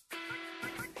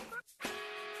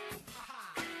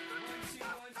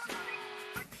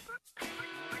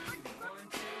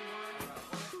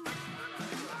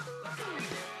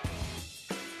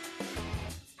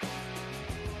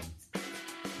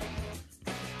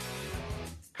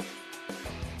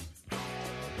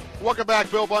 Welcome back.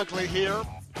 Bill Bunkley here.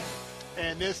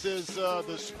 And this is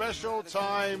the special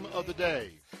time of the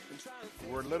day.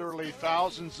 We're literally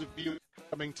thousands of you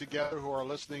coming together who are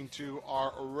listening to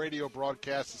our radio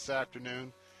broadcast this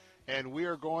afternoon. And we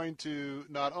are going to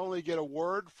not only get a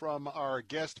word from our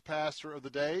guest pastor of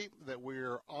the day that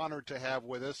we're honored to have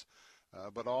with us,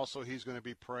 but also he's going to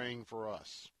be praying for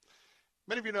us.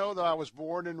 Many of you know that I was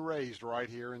born and raised right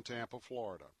here in Tampa,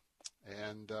 Florida.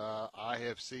 And I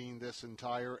have seen this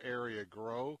entire area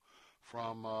grow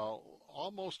from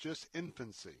almost just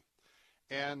infancy.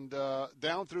 And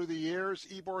down through the years,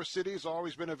 Ybor City has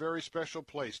always been a very special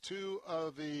place. Two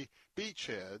of the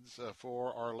beachheads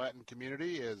for our Latin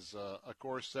community is, of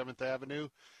course, 7th Avenue,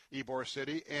 Ybor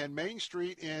City, and Main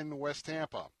Street in West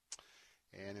Tampa.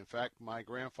 And, in fact, my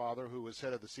grandfather, who was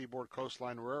head of the Seaboard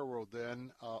Coastline Railroad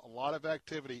then, a lot of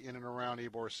activity in and around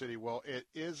Ybor City. Well, it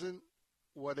isn't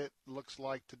what it looks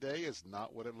like today, is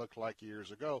not what it looked like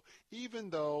years ago, even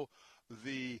though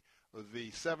the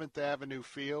 7th Avenue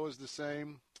feel is the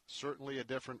same, certainly a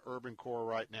different urban core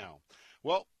right now.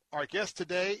 Well, our guest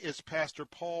today is Pastor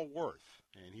Paul Worth,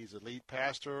 and he's a lead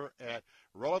pastor at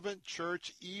Relevant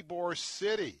Church, Ybor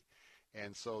City.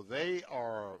 And so they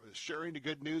are sharing the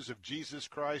good news of Jesus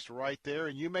Christ right there.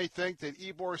 And you may think that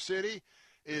Ybor City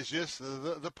is just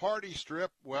the party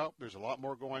strip. Well, there's a lot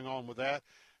more going on with that.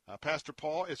 Pastor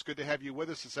Paul, it's good to have you with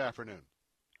us this afternoon.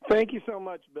 Thank you so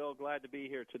much, Bill. Glad to be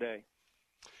here today.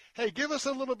 Hey, give us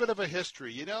a little bit of a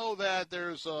history. You know that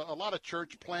there's a lot of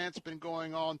church plants been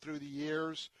going on through the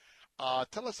years.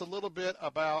 Tell us a little bit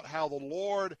about how the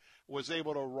Lord was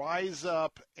able to rise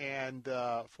up and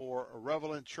for a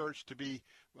Relevant Church to be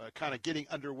kind of getting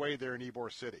underway there in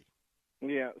Ybor City.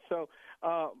 Yeah, so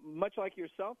much like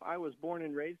yourself, I was born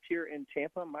and raised here in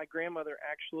Tampa. My grandmother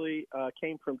actually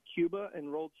came from Cuba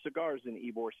and rolled cigars in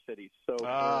Ybor City. So,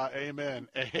 amen,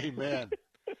 amen.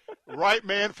 Right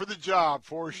man for the job,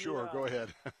 for sure. Yeah. Go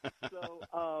ahead. So,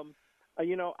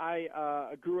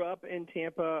 I grew up in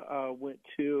Tampa, went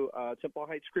to Temple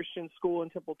Heights Christian School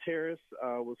in Temple Terrace,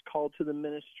 was called to the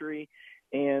ministry,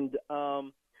 and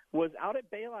was out at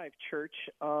Bay Life Church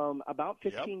about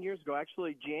 15 years ago.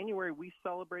 Actually, January, we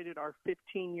celebrated our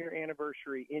 15-year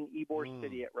anniversary in Ybor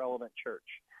City at Relevant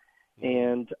Church.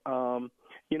 And,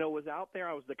 was out there.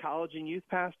 I was the college and youth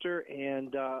pastor,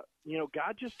 and,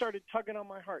 God just started tugging on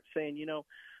my heart saying,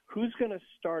 who's going to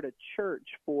start a church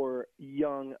for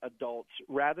young adults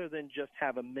rather than just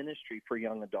have a ministry for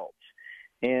young adults?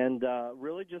 And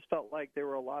really just felt like there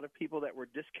were a lot of people that were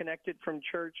disconnected from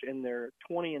church in their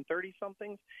 20 and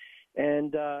 30-somethings.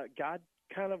 And God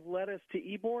kind of led us to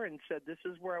Ybor and said, this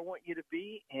is where I want you to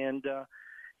be. And,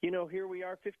 here we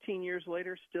are 15 years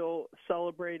later, still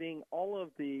celebrating all of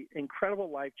the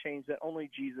incredible life change that only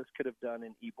Jesus could have done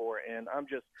in Ybor. And I'm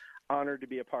just honored to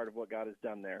be a part of what God has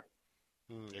done there.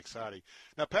 Exciting.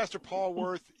 Now, Pastor Paul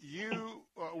Worth, you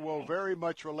will very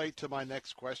much relate to my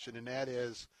next question, and that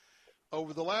is,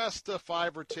 over the last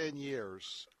 5 or 10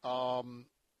 years, and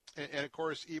of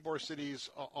course, Ybor City's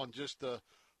on just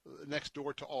next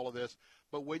door to all of this,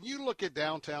 but when you look at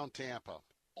downtown Tampa,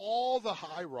 all the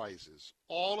high-rises,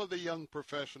 all of the young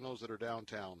professionals that are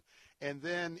downtown, and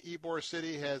then Ybor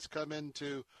City has come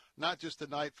into not just the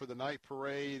night for the night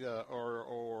parade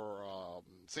or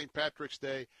St. Patrick's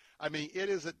Day. I mean, it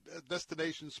is a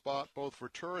destination spot both for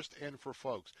tourists and for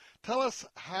folks. Tell us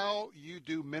how you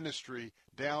do ministry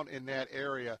down in that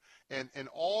area and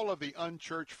all of the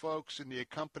unchurched folks and the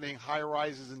accompanying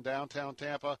high-rises in downtown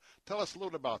Tampa. Tell us a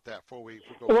little about that before we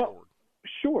go forward.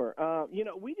 Sure.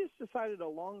 We just decided a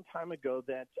long time ago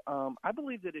that I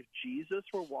believe that if Jesus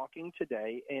were walking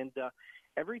today, and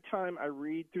every time I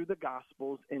read through the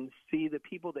Gospels and see the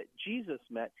people that Jesus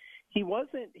met, he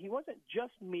wasn't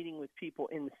just meeting with people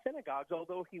in the synagogues,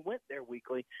 although he went there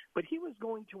weekly, but he was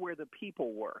going to where the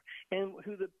people were. And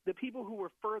who the people who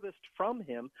were furthest from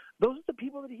him, those are the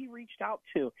people that he reached out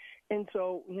to. And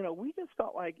so, we just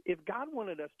felt like if God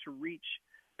wanted us to reach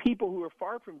people who are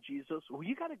far from Jesus, well,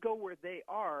 you got to go where they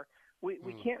are.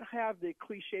 We can't have the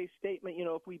cliche statement,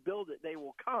 if we build it, they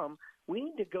will come. We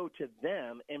need to go to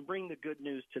them and bring the good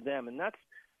news to them. And that's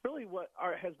really what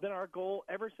has been our goal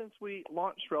ever since we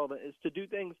launched Relevant, is to do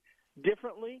things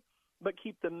differently, but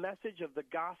keep the message of the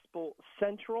gospel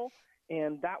central.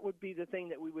 And that would be the thing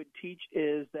that we would teach,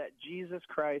 is that Jesus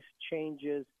Christ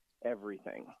changes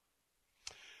everything.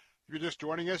 If you're just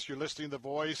joining us, you're listening to the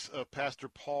voice of Pastor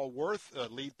Paul Worth,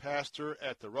 lead pastor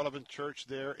at the Relevant Church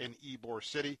there in Ybor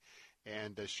City,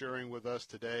 and sharing with us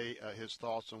today his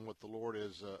thoughts on what the Lord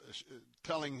is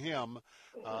telling him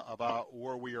about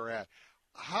where we are at.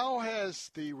 How has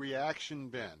the reaction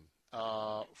been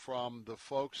from the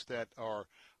folks that are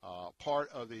part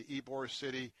of the Ybor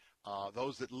City,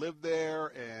 those that live there,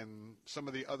 and some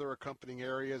of the other accompanying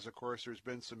areas? Of course, there's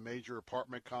been some major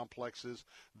apartment complexes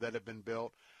that have been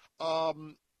built.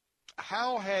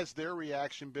 How has their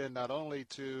reaction been, not only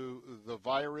to the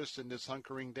virus and this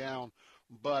hunkering down,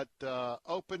 but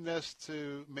openness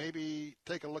to maybe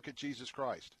take a look at Jesus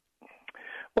Christ?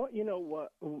 Well,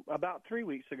 about 3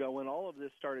 weeks ago, when all of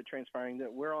this started transpiring,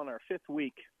 that we're on our 5th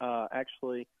week,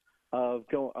 actually, of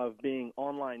being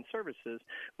online services,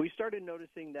 we started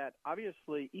noticing that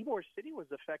obviously Ybor City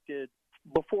was affected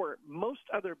before most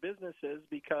other businesses,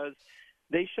 because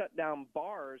they shut down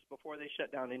bars before they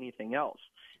shut down anything else.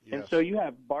 Yes. And so you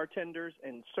have bartenders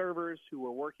and servers who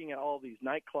were working at all these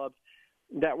nightclubs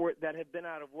that have been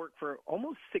out of work for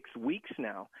almost 6 weeks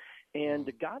now.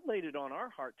 And God laid it on our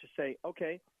heart to say,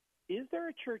 okay, is there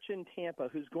a church in Tampa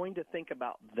who's going to think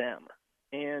about them?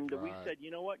 And we said,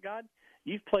 you know what, God?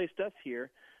 You've placed us here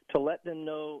to let them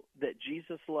know that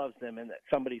Jesus loves them and that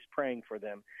somebody's praying for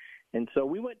them. And so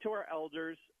we went to our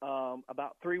elders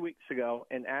about 3 weeks ago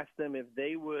and asked them if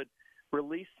they would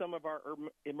release some of our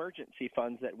emergency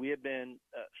funds that we have been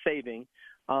saving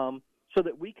so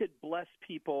that we could bless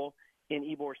people in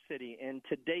Ybor City. And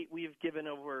to date, we have given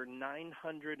over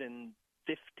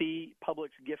 950 Publix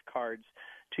gift cards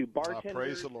to bartenders,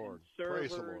 praise the Lord. And servers,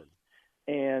 praise the Lord.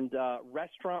 And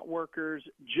restaurant workers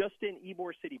just in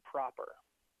Ybor City proper.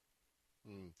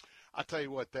 I'll tell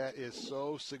you what, that is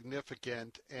so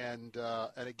significant. And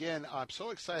again, I'm so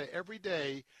excited. Every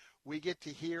day we get to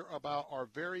hear about our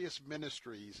various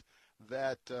ministries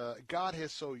that God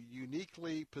has so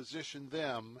uniquely positioned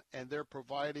them, and they're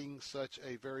providing such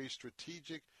a very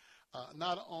strategic,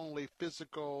 not only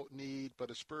physical need,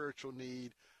 but a spiritual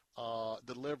need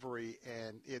delivery,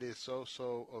 and it is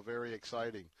so very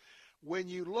exciting. When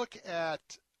you look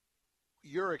at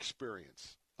your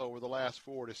experience over the last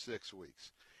 4 to 6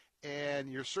 weeks,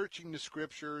 and you're searching the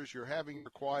scriptures, you're having your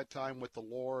quiet time with the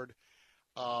Lord,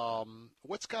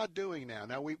 what's God doing now?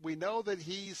 Now, we know that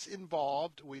he's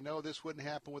involved. We know this wouldn't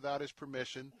happen without his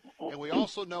permission. And we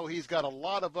also know he's got a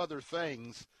lot of other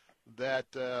things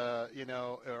that, are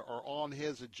on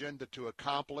his agenda to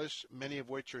accomplish, many of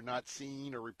which are not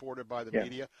seen or reported by the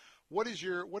media. What is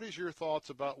your thoughts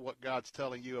about what God's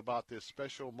telling you about this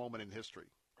special moment in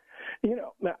history?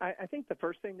 I think the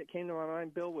first thing that came to my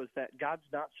mind, Bill, was that God's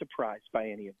not surprised by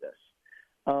any of this.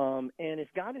 And if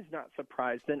God is not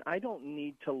surprised, then I don't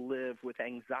need to live with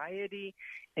anxiety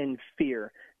and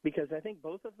fear, because I think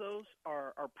both of those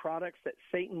are products that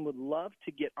Satan would love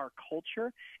to get our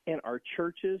culture and our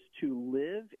churches to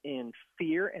live in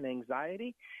fear and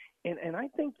anxiety. And I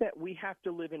think that we have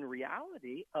to live in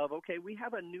reality of, okay, we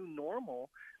have a new normal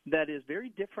that is very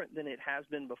different than it has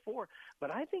been before.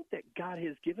 But I think that God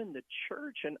has given the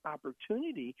church an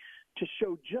opportunity to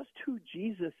show just who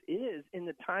Jesus is in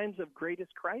the times of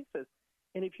greatest crisis.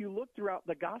 And if you look throughout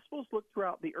the Gospels, look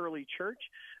throughout the early church,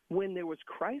 when there was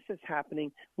crisis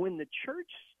happening, when the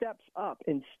church steps up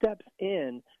and steps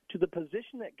in to the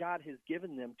position that God has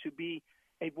given them to be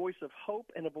a voice of hope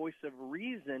and a voice of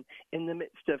reason in the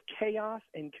midst of chaos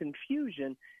and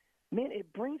confusion, man,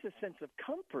 it brings a sense of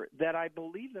comfort that I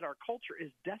believe that our culture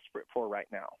is desperate for right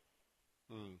now.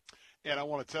 And I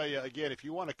want to tell you, again, if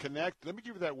you want to connect, let me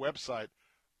give you that website,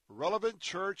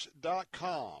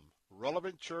 relevantchurch.com,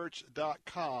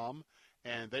 relevantchurch.com,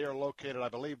 and they are located, I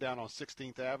believe, down on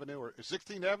 16th Avenue, or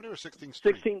 16th Avenue or 16th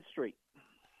Street? 16th Street.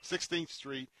 16th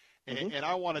Street. And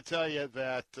I want to tell you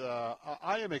that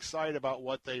I am excited about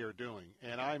what they are doing,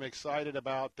 and I'm excited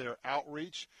about their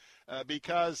outreach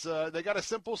because they got a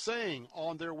simple saying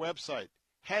on their website,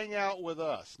 hang out with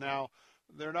us. Now,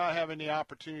 they're not having the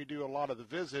opportunity to do a lot of the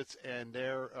visits, and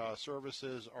their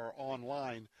services are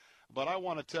online. But I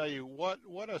want to tell you what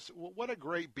a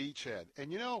great beachhead.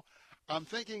 And, you know, I'm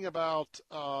thinking about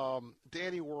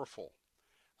Danny Werfel.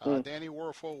 Danny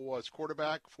Werfel was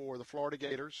quarterback for the Florida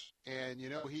Gators, and, you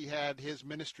know, he had his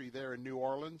ministry there in New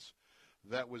Orleans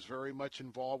that was very much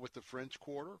involved with the French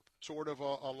Quarter, sort of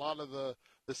a lot of the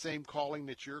same calling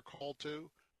that you're called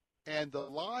to, and the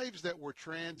lives that were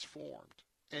transformed.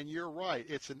 And you're right,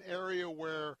 it's an area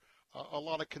where a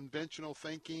lot of conventional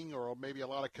thinking or maybe a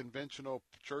lot of conventional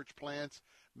church plants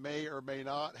may or may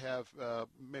not have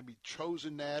maybe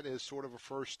chosen that as sort of a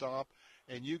first stop.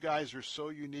 And you guys are so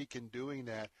unique in doing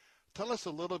that. Tell us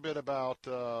a little bit about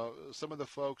some of the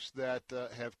folks that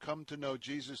have come to know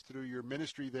Jesus through your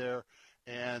ministry there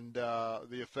and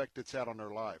the effect it's had on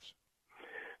their lives.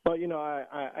 Well, you know,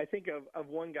 I think of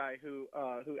one guy who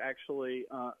actually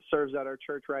serves at our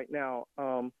church right now.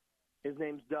 His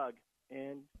name's Doug,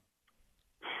 and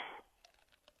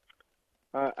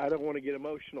I don't want to get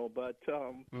emotional, but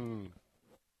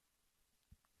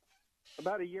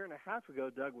about a year and a half ago,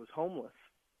 Doug was homeless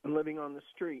and living on the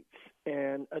streets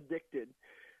and addicted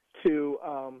to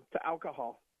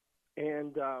alcohol.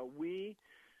 And we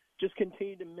just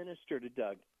continued to minister to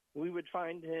Doug. We would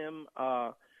find him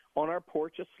on our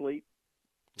porch asleep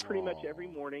pretty much every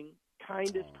morning,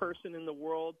 kindest person in the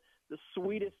world, the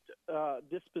sweetest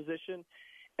disposition.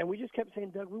 And we just kept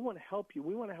saying, Doug, we want to help you.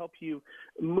 We want to help you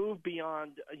move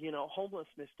beyond, you know,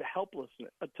 homelessness to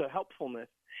helplessness, to helpfulness.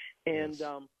 And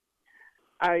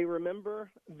I remember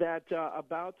that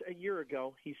about a year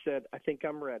ago, he said, I think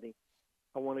I'm ready.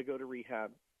 I want to go to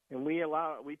rehab. And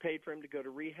we paid for him to go to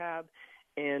rehab.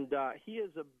 And he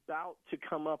is about to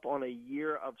come up on a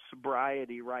year of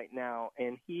sobriety right now.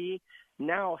 And he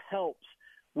now helps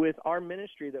with our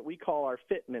ministry that we call our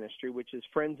FIT ministry, which is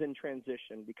Friends in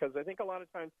Transition, because I think a lot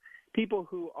of times people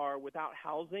who are without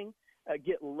housing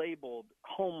get labeled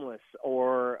homeless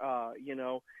or, you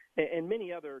know, and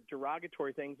many other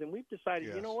derogatory things. And we've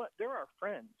decided, you know what, they're our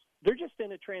friends. They're just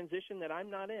in a transition that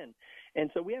I'm not in. And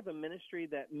so we have a ministry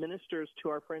that ministers to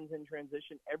our friends in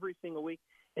transition every single week.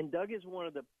 And Doug is one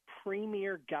of the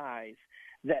premier guys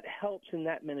that helps in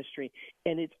that ministry.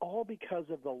 And it's all because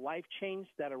of the life change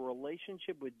that a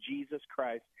relationship with Jesus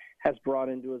Christ has brought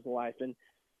into his life. And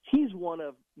he's one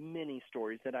of many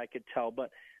stories that I could tell. But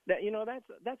that, you know,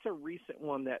 that's a recent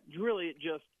one that really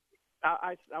just,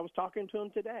 I was talking to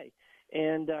him today.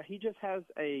 And he just has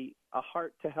a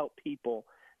heart to help people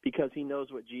because he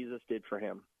knows what Jesus did for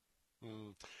him.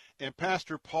 And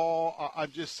Pastor Paul,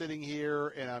 I'm just sitting here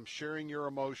and I'm sharing your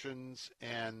emotions,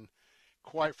 and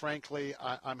quite frankly,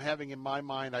 I'm having in my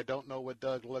mind, I don't know what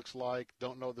Doug looks like,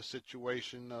 don't know the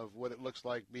situation of what it looks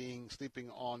like sleeping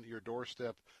on your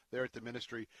doorstep there at the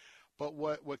ministry. But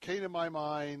what came to my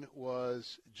mind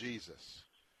was Jesus.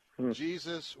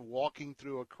 Jesus walking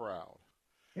through a crowd.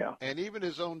 Yeah. And even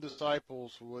his own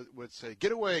disciples would say,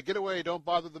 get away, don't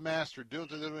bother the master. Do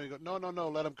it. No,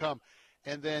 let him come.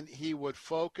 And then he would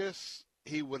focus,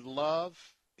 he would love,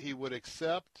 he would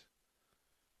accept.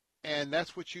 And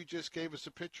that's what you just gave us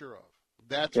a picture of.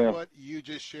 That's what you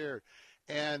just shared.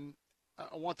 And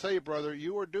I want to tell you, brother,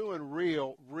 you are doing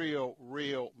real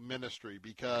ministry,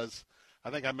 because I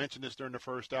think I mentioned this during the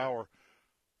first hour.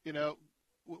 You know,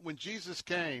 when Jesus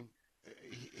came,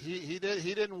 he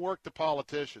didn't work the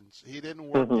politicians. He didn't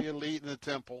work the elite in the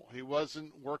temple. He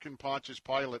wasn't working Pontius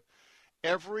Pilate.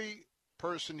 Every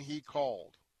person he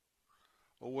called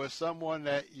was someone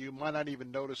that you might not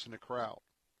even notice in the crowd.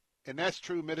 And that's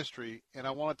true ministry, and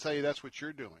I want to tell you that's what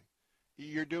you're doing.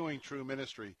 You're doing true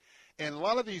ministry. And a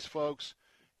lot of these folks,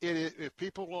 if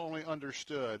people only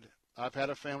understood, I've had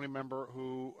a family member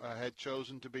who had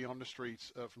chosen to be on the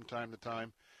streets from time to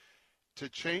time, to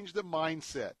change the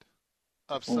mindset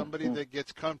of somebody that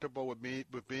gets comfortable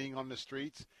with being on the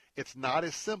streets. It's not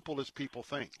as simple as people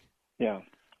think. Yeah.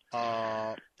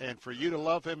 And for you to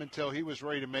love him until he was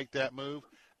ready to make that move,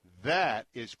 that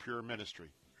is pure ministry.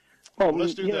 Well,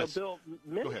 let's do this. Bill,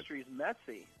 ministry is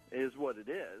messy, is what it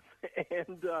is.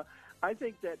 And I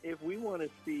think that if we want to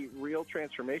see real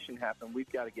transformation happen,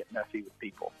 we've got to get messy with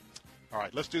people. All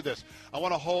right, let's do this. I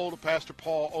want to hold Pastor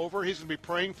Paul over. He's going to be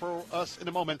praying for us in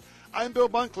a moment. I'm Bill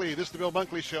Bunkley. This is the Bill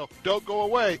Bunkley Show. Don't go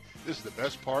away. This is the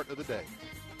best part of the day.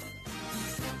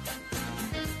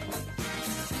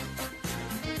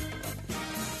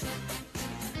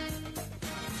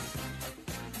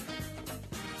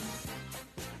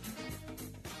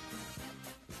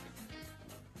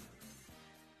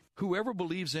 Whoever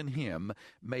believes in him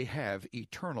may have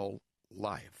eternal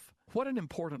life. What an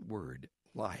important word,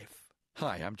 life.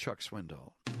 Hi, I'm Chuck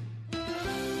Swindoll.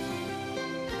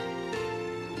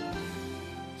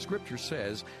 Scripture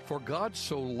says, "For God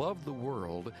so loved the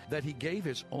world that he gave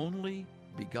his only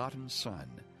begotten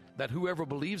Son, that whoever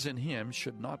believes in him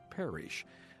should not perish,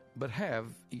 but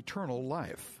have eternal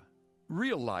life."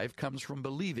 Real life comes from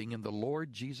believing in the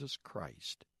Lord Jesus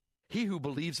Christ. He who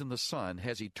believes in the Son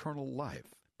has eternal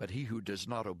life, but he who does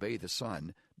not obey the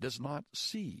Son does not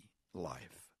see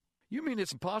life. You mean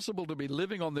it's possible to be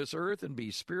living on this earth and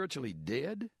be spiritually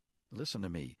dead? Listen to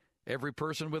me. Every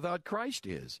person without Christ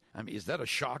is. I mean, is that a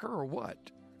shocker or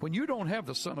what? When you don't have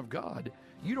the Son of God,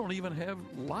 you don't even have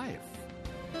life.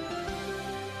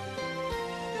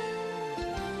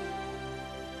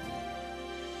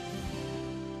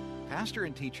 Pastor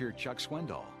and teacher Chuck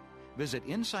Swindoll. Visit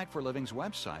Insight for Living's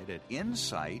website at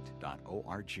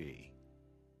insight.org.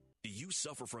 Do you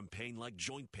suffer from pain like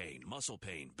joint pain, muscle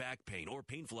pain, back pain, or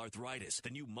painful arthritis?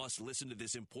 Then you must listen to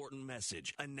this important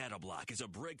message. Anatoblock is a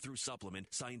breakthrough supplement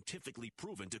scientifically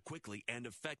proven to quickly and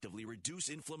effectively reduce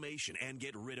inflammation and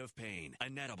get rid of pain.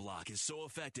 Anatoblock is so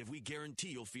effective, we guarantee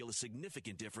you'll feel a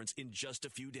significant difference in just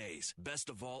a few days. Best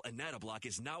of all, Anatoblock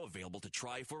is now available to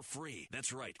try for free.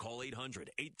 That's right. Call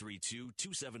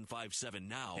 800-832-2757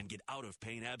 now and get out of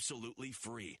pain absolutely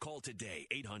free. Call today,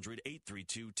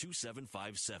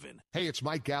 800-832-2757. Hey, it's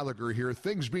Mike Gallagher here.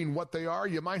 Things being what they are,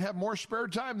 you might have more spare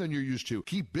time than you're used to.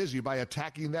 Keep busy by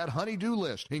attacking that honey-do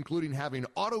list, including having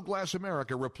Auto Glass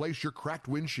America replace your cracked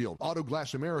windshield. Auto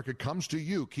Glass America comes to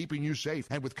you, keeping you safe.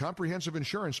 And with comprehensive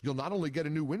insurance, you'll not only get a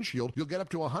new windshield, you'll get up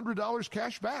to $100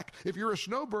 cash back. If you're a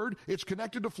snowbird, it's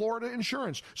connected to Florida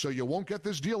Insurance, so you won't get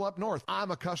this deal up north.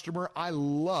 I'm a customer. I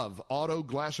love Auto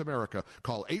Glass America.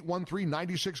 Call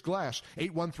 813-96-GLASS,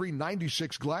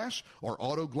 813-96-GLASS, or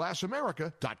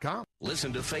autoglassamerica.com.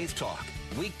 Listen to Faith Talk,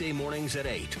 weekday mornings at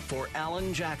 8 for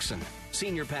Alan Jackson,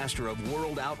 Senior Pastor of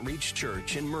World Outreach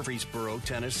Church in Murfreesboro,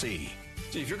 Tennessee.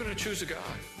 See, if you're going to choose a God,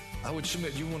 I would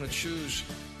submit you want to choose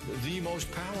the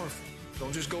most powerful.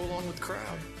 Don't just go along with the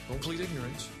crowd. Don't plead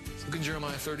ignorance. Look in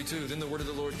Jeremiah 32. Then the word of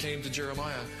the Lord came to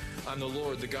Jeremiah. I'm the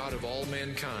Lord, the God of all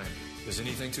mankind. Is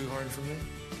anything too hard for me?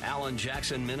 Alan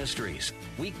Jackson Ministries,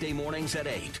 weekday mornings at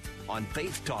 8 on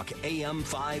Faith Talk AM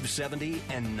 570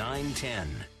 and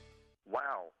 910.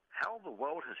 Wow, how the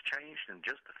world has changed in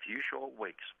just a few short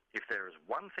weeks. If there is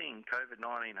one thing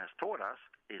COVID-19 has taught us,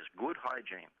 is good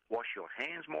hygiene. Wash your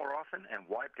hands more often and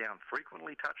wipe down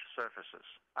frequently touched surfaces.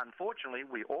 Unfortunately,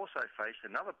 we also face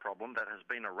another problem that has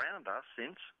been around us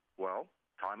since, well,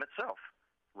 time itself.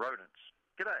 Rodents.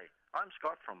 G'day, I'm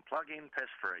Scott from Plug-in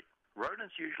Pest Free.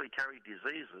 Rodents usually carry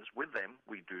diseases with them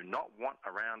we do not want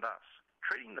around us.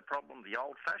 Treating the problem the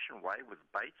old-fashioned way with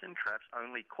baits and traps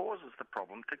only causes the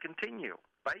problem to continue.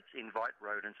 Baits invite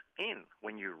rodents in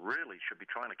when you really should be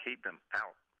trying to keep them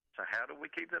out. So how do we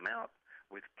keep them out?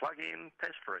 With Plug-in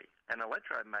Pest Free, an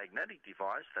electromagnetic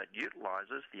device that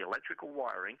utilizes the electrical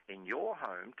wiring in your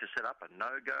home to set up a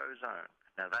no-go zone.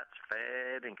 Now that's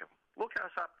fair dinkum. Look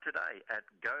us up today at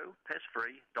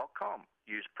gopestfree.com.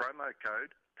 Use promo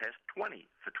code PEST20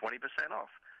 for 20%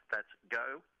 off. That's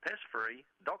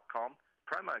gopestfree.com,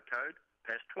 promo code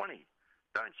PEST20.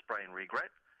 Don't spray and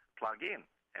regret. Plug in.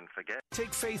 and forget.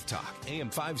 Take Faith Talk, AM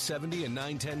 570 and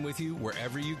 910 with you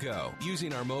wherever you go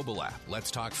using our mobile app,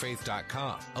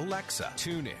 letstalkfaith.com, Alexa,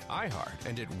 TuneIn, iHeart,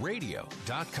 and at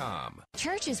radio.com.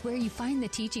 Church is where you find the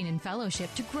teaching and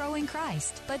fellowship to grow in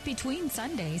Christ. But between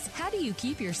Sundays, how do you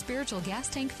keep your spiritual gas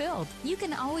tank filled? You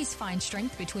can always find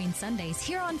strength between Sundays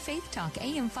here on Faith Talk,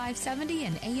 AM 570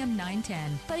 and AM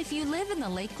 910. But if you live in the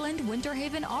Lakeland, Winter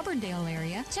Haven, Auburndale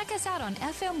area, check us out on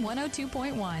FM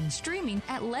 102.1, streaming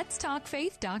at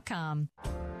letstalkfaith.com.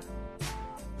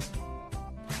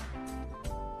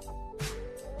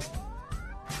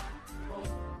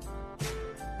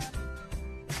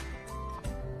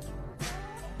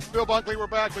 Bill Bunkley, we're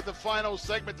back with the final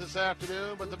segment this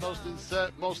afternoon, but the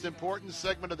most important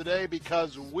segment of the day,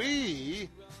 because we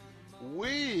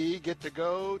get to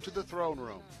go to the throne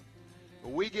room.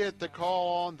 We get to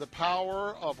call on the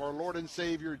power of our Lord and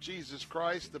Savior Jesus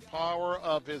Christ, the power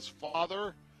of his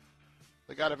Father,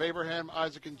 the God of Abraham,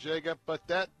 Isaac, and Jacob. But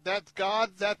that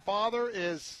God, that Father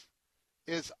is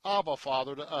Abba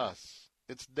Father to us.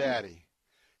 It's Daddy.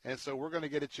 And so we're going to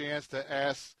get a chance to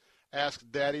ask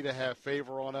Daddy to have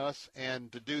favor on us.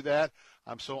 And to do that,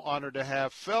 I'm so honored to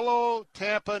have fellow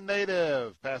Tampa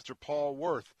native, Pastor Paul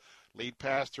Worth, lead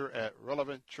pastor at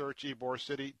Relevant Church, Ybor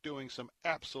City, doing some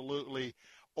absolutely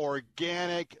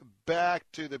organic, back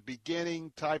to the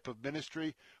beginning type of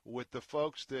ministry with the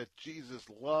folks that Jesus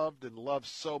loved and loves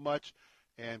so much.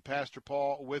 And Pastor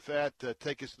Paul, with that,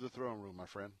 take us to the throne room, my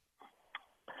friend.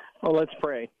 Well, let's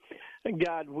pray.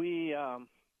 God, we're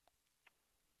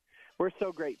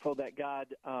so grateful that, God,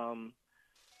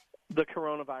 the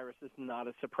coronavirus is not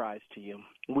a surprise to you.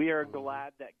 We are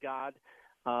glad that, God,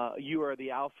 you are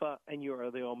the Alpha and you are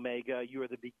the Omega. You are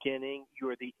the beginning. You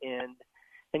are the end.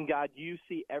 And, God, you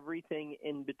see everything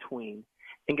in between.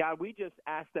 And, God, we just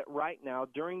ask that right now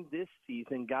during this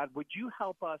season, God, would you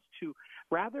help us to,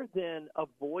 rather than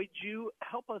avoid you,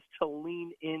 help us to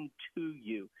lean into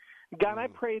you. God, I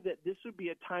pray that this would be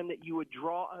a time that you would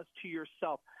draw us to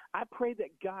yourself. I pray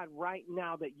that, God, right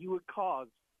now that you would cause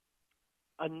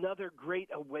another great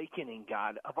awakening,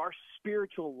 God, of our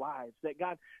spiritual lives, that,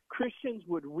 God, Christians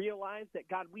would realize that,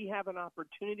 God, we have an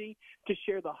opportunity to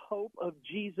share the hope of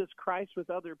Jesus Christ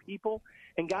with other people.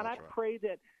 And, God, I pray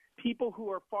that people who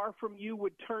are far from you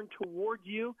would turn toward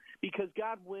you because,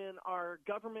 God, when our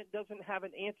government doesn't have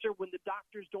an answer, when the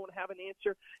doctors don't have an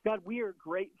answer, God, we are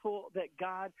grateful that,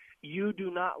 God, you do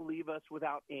not leave us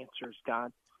without answers,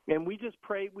 God. And we just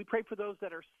pray. We pray for those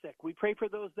that are sick. We pray for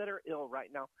those that are ill right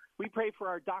now. We pray for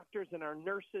our doctors and our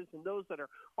nurses and those that are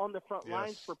on the front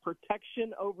lines for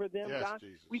protection over them, God.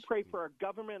 Jesus. We pray for our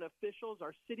government officials,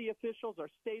 our city officials, our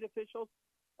state officials,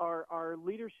 our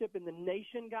leadership in the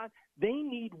nation, God. They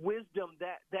need wisdom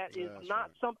that is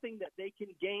not something that they can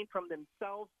gain from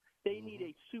themselves. They need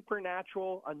a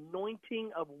supernatural anointing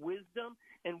of wisdom,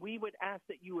 and we would ask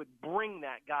that you would bring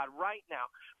that, God, right now.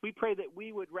 We pray that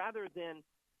we would, rather than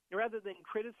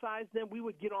criticize them, we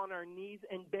would get on our knees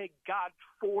and beg God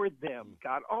for them,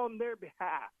 God, on their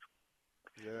behalf.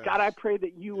 Yes. God, I pray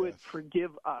that you would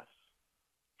forgive us.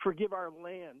 Forgive our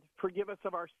land. Forgive us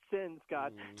of our sins,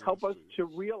 God. Help us to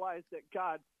realize that,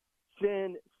 God,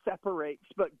 sin separates,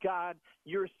 but, God,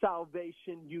 your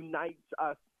salvation unites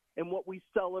us. And what we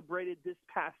celebrated this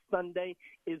past Sunday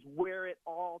is where it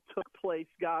all took place,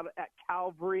 God, at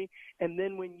Calvary. And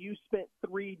then when you spent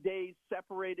 3 days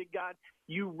separated, God,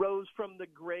 you rose from the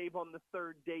grave on the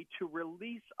third day to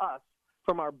release us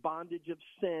from our bondage of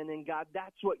sin. And, God,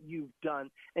 that's what you've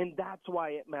done, and that's why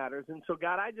it matters. And so,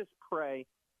 God, I just pray.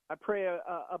 I pray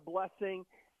a blessing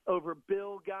over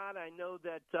Bill, God. I know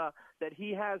that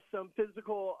he has some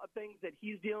physical things that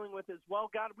he's dealing with as well.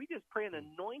 God, we just pray an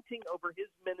anointing over his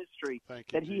ministry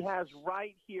that he has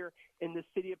right here in the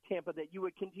city of Tampa, that you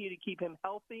would continue to keep him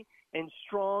healthy and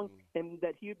strong, and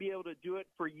that he would be able to do it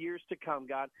for years to come,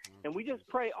 God. And we just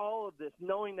pray all of this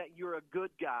knowing that you're a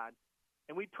good God.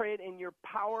 And we pray it in your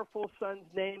powerful Son's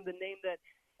name, the name that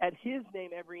at his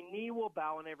name every knee will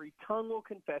bow and every tongue will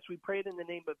confess. We pray it in the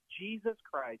name of Jesus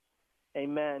Christ.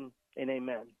 Amen and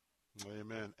amen.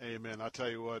 Amen. Amen. I tell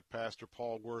you what, Pastor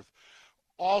Paul Worth,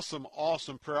 awesome,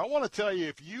 awesome prayer. I want to tell you,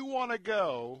 if you want to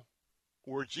go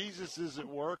where Jesus is at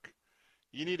work,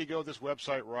 you need to go to this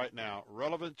website right now,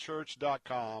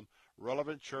 relevantchurch.com,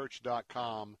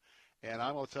 relevantchurch.com. And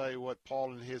I'm going to tell you what,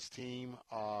 Paul and his team,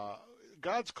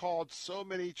 God's called so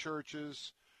many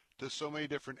churches to so many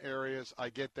different areas. I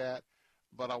get that.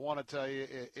 But I want to tell you,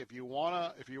 if you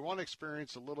want to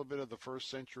experience a little bit of the first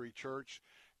century church,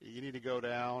 you need to go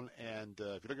down. And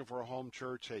if you're looking for a home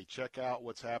church, hey, check out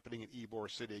what's happening in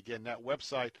Ybor City. Again, that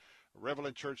website,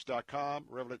 relevantchurch.com,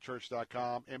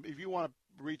 relevantchurch.com. And if you want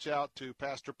to reach out to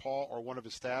Pastor Paul or one of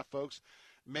his staff folks,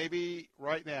 maybe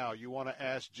right now you want to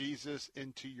ask Jesus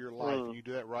into your life, and you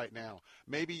do that right now.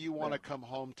 Maybe you want to come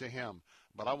home to him.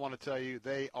 But I want to tell you,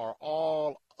 they are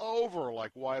all over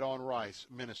like White on Rice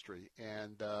Ministry,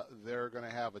 and they're going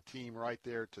to have a team right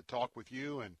there to talk with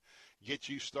you and get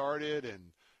you started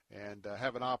and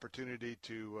have an opportunity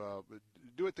to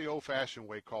do it the old-fashioned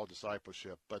way called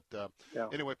discipleship. But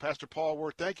anyway, Pastor Paul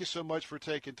Worth, thank you so much for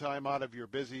taking time out of your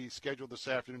busy schedule this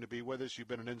afternoon to be with us. You've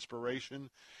been an inspiration.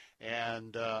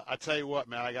 And I tell you what,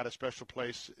 man, I got a special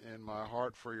place in my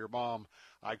heart for your mom.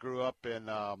 I grew up in,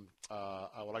 I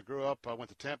went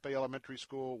to Tampa Elementary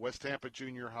School, West Tampa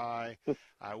Junior High.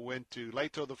 I went to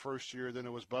Lato the first year, then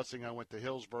it was busing. I went to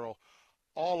Hillsboro.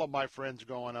 All of my friends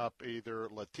growing up, either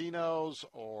Latinos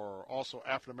or also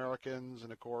African Americans,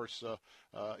 and of course,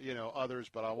 others.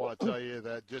 But I want to tell you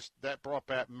that that brought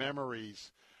back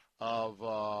memories of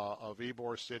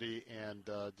Ybor City, and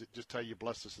just tell you,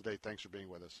 bless us today. Thanks for being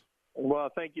with us. Well,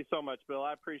 thank you so much, Bill.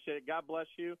 I appreciate it. God bless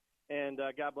you, and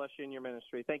God bless you in your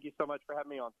ministry. Thank you so much for having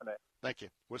me on today. Thank you.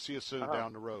 We'll see you soon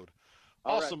down the road.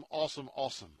 All awesome,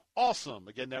 right. Awesome.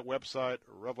 Again, that website,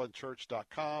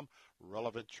 relevantchurch.com,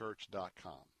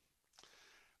 relevantchurch.com.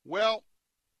 Well,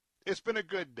 it's been a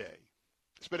good day.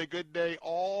 It's been a good day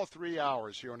all 3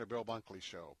 hours here on the Bill Bunkley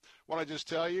Show. I want to just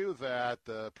tell you that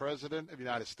the President of the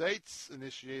United States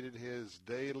initiated his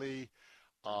daily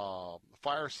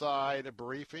fireside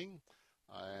briefing,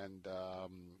 and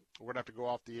we're going to have to go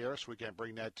off the air, so we can't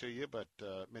bring that to you, but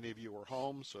many of you are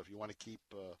home, so if you want to keep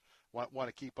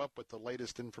up with the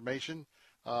latest information,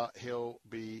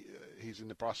 he's in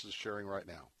the process of sharing right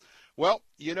now. Well,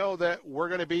 you know that we're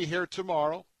going to be here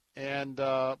tomorrow, and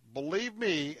believe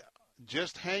me,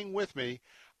 just hang with me.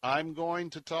 I'm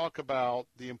going to talk about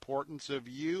the importance of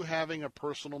you having a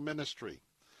personal ministry.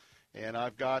 And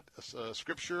I've got a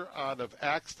scripture out of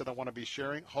Acts that I want to be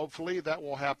sharing. Hopefully that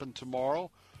will happen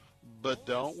tomorrow. But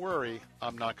don't worry,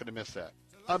 I'm not going to miss that.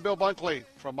 I'm Bill Bunkley.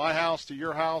 From my house to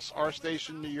your house, our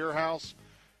station to your house.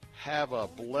 Have a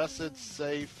blessed,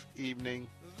 safe evening.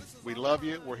 We love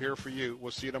you. We're here for you.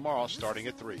 We'll see you tomorrow starting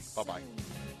at 3. Bye-bye.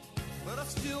 But I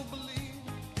still believe.